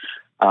 So,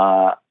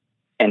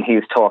 and he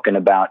was talking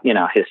about, you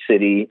know, his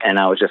city. And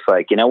I was just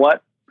like, you know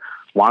what?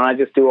 Why don't I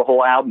just do a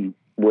whole album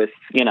with,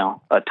 you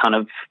know, a ton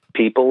of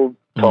people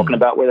talking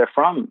about where they're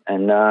from?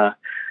 And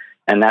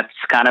that's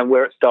kind of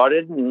where it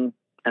started. And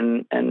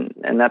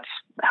that's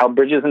how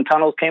Bridges and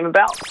Tunnels came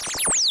about.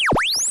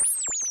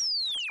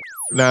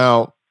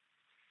 Now,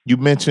 you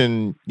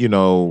mentioned, you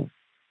know,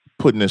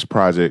 putting this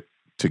project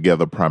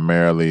together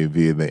primarily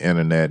via the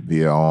internet,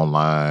 via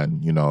online,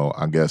 you know,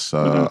 I guess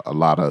a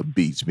lot of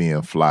beats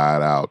being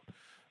flied out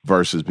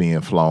versus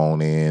being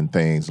flown in,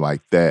 things like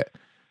that.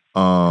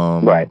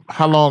 Right.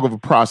 How long of a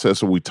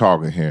process are we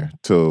talking here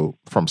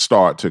from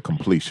start to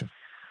completion?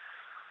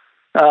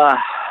 I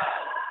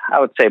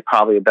would say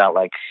probably about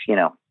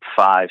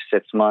 5-6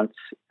 months.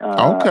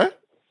 Okay.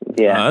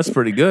 Yeah. That's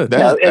pretty good.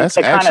 That's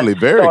actually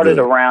very good. Started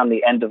around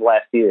the end of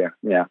last year.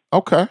 Yeah.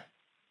 Okay.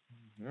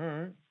 All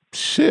right.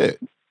 Shit.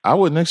 I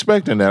wasn't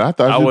expecting that. I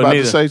thought you were about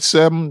to say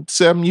 7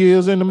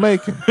 years in the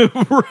making.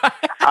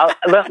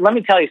 Let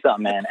me tell you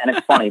something, man. And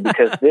it's funny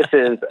because this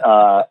is,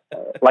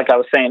 like I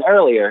was saying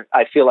earlier,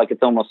 I feel like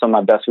it's almost some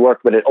of my best work,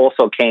 but it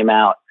also came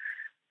out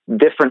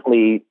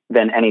differently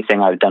than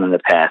anything I've done in the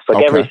past.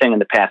 Everything in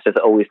the past has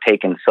always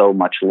taken so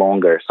much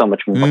longer, so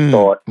much more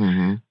thought.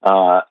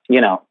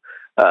 You know,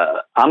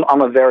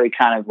 I'm a very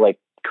kind of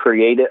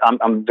creative.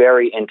 I'm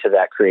very into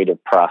that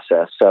creative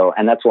process. So,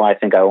 and that's why I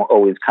think I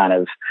always kind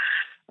of,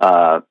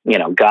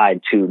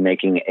 guide to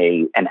making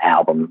an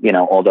album,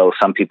 although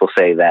some people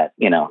say that,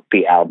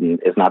 the album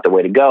is not the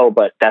way to go,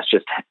 but that's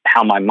just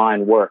how my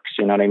mind works.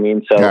 You know what I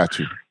mean? So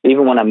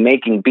even when I'm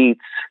making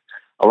beats,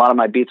 a lot of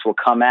my beats will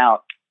come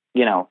out,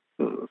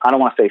 I don't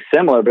want to say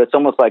similar, but it's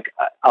almost like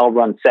I'll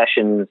run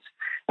sessions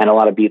and a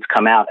lot of beats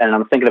come out and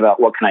I'm thinking about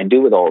what can I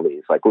do with all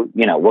these?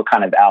 What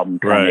kind of album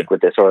can I make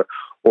with this? Or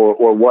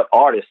what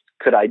artist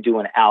could I do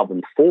an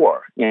album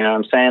for? You know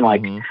what I'm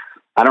saying?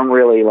 I don't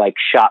really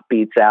shop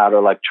beats out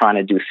or trying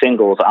to do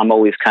singles. I'm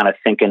always kind of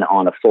thinking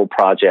on a full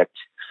project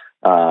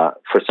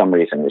for some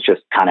reason. It's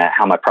just kind of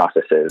how my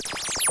process is.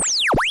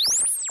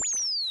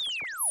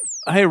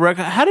 Hey, Rec,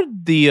 how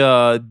did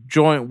the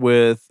joint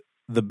with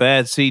the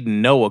Bad Seed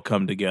and Noah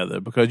come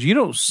together? Because you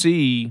don't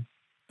see,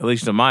 at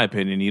least in my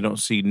opinion, you don't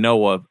see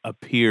Noah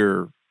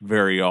appear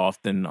very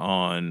often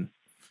on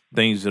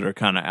things that are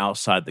kind of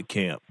outside the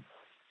camp.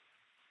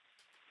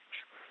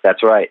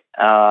 That's right.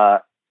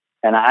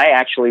 And I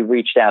actually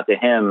reached out to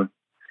him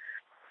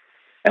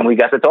And we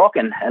got to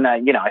talking, and I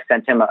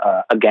sent him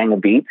a gang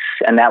of beats,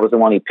 and that was the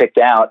one he picked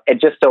out.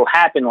 It just so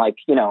happened, like,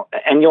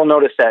 and you'll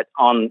notice that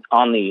on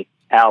the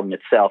album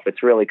itself,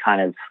 it's really kind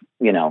of,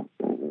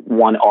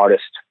 one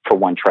artist for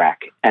one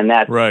track, and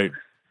that's right.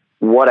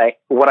 What I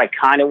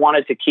kind of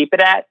wanted to keep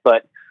it at.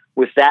 But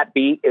with that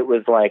beat, it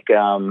was like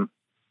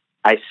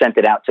I sent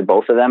it out to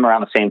both of them around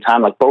the same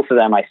time. Like both of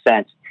them, I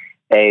sent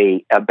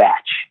a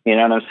batch. You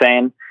know what I'm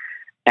saying?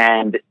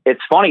 And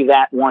it's funny,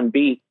 that one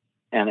beat.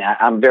 And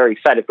I'm very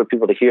excited for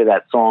people to hear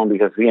that song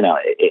because,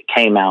 it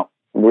came out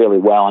really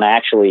well. And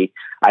actually,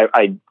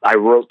 I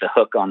wrote the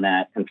hook on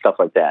that and stuff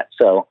like that.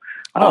 So,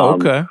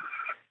 okay.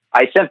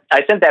 I sent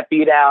that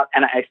beat out,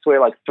 and I swear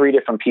like 3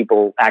 different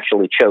people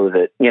actually chose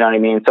it. You know what I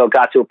mean? So it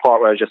got to a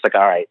part where I was just like,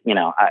 all right,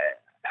 I'm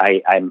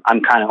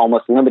kind of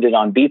almost limited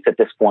on beats at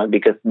this point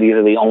because these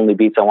are the only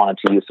beats I wanted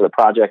to use for the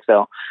project.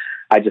 So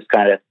I just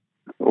kind of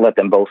let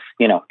them both,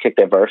 kick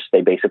their verse.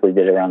 They basically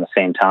did it around the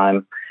same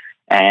time.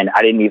 And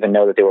I didn't even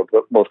know that they were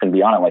both going to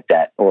be on it like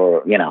that,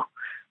 but,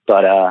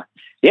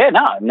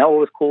 no, it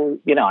was cool.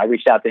 I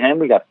reached out to him,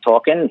 we got to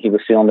talking, he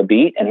was feeling the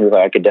beat, and he was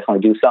like, I could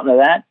definitely do something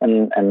to that.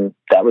 And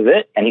that was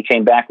it. And he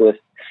came back with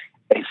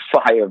a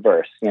fire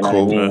verse, Cool.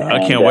 what I mean?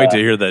 I can't wait to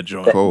hear that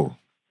joint. Cool.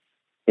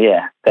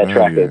 Yeah, that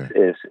track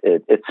is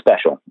it's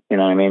special. You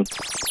know what I mean?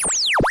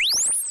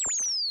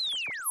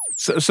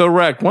 So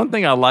Rec, one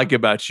thing I like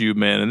about you,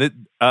 man, and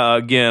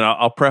again,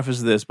 I'll preface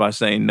this by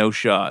saying no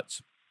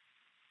shots.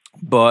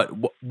 But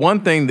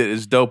one thing that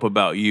is dope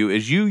about you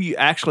is you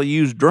actually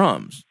use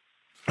drums.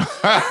 We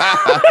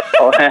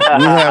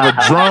have a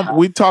drum.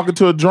 We talking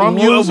to a drum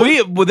user?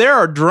 There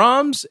are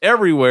drums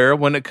everywhere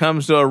when it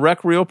comes to a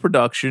Rec Reel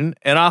production,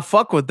 and I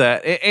fuck with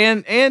that.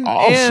 And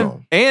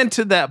awesome. and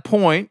to that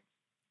point,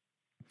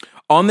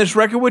 on this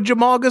record with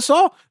Jamal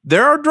Gasol,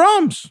 there are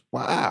drums.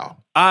 Wow.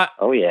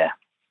 Oh yeah.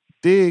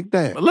 Dig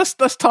that.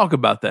 Let's talk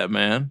about that,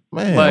 man.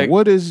 Man, like,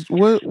 what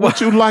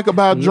you like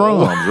about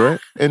drums, right?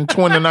 In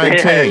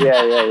 2019.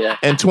 Yeah.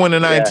 In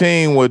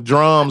 2019, where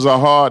drums are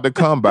hard to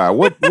come by.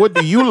 What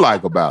do you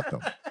like about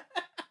them?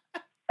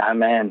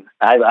 Man,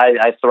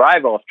 I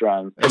thrive off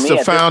drums. It's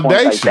a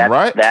foundation,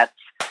 right? That's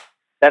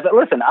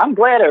listen, I'm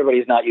glad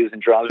everybody's not using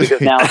drums because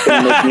now it's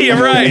going to make me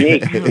more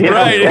unique.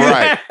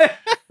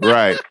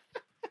 Right.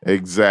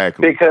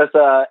 Exactly. Because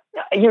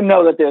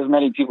that there's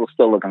many people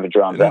still looking for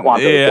drums that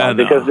want those drums.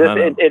 Because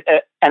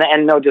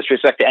and no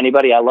disrespect to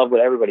anybody, I love what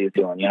everybody's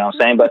doing. You know what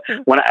I'm saying? But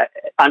when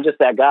I'm just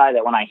that guy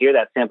that when I hear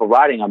that sample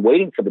riding, I'm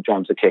waiting for the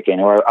drums to kick in,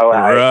 or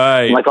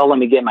I'm like, let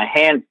me get my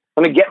hands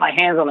on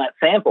that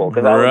sample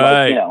because I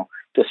would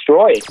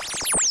destroy it.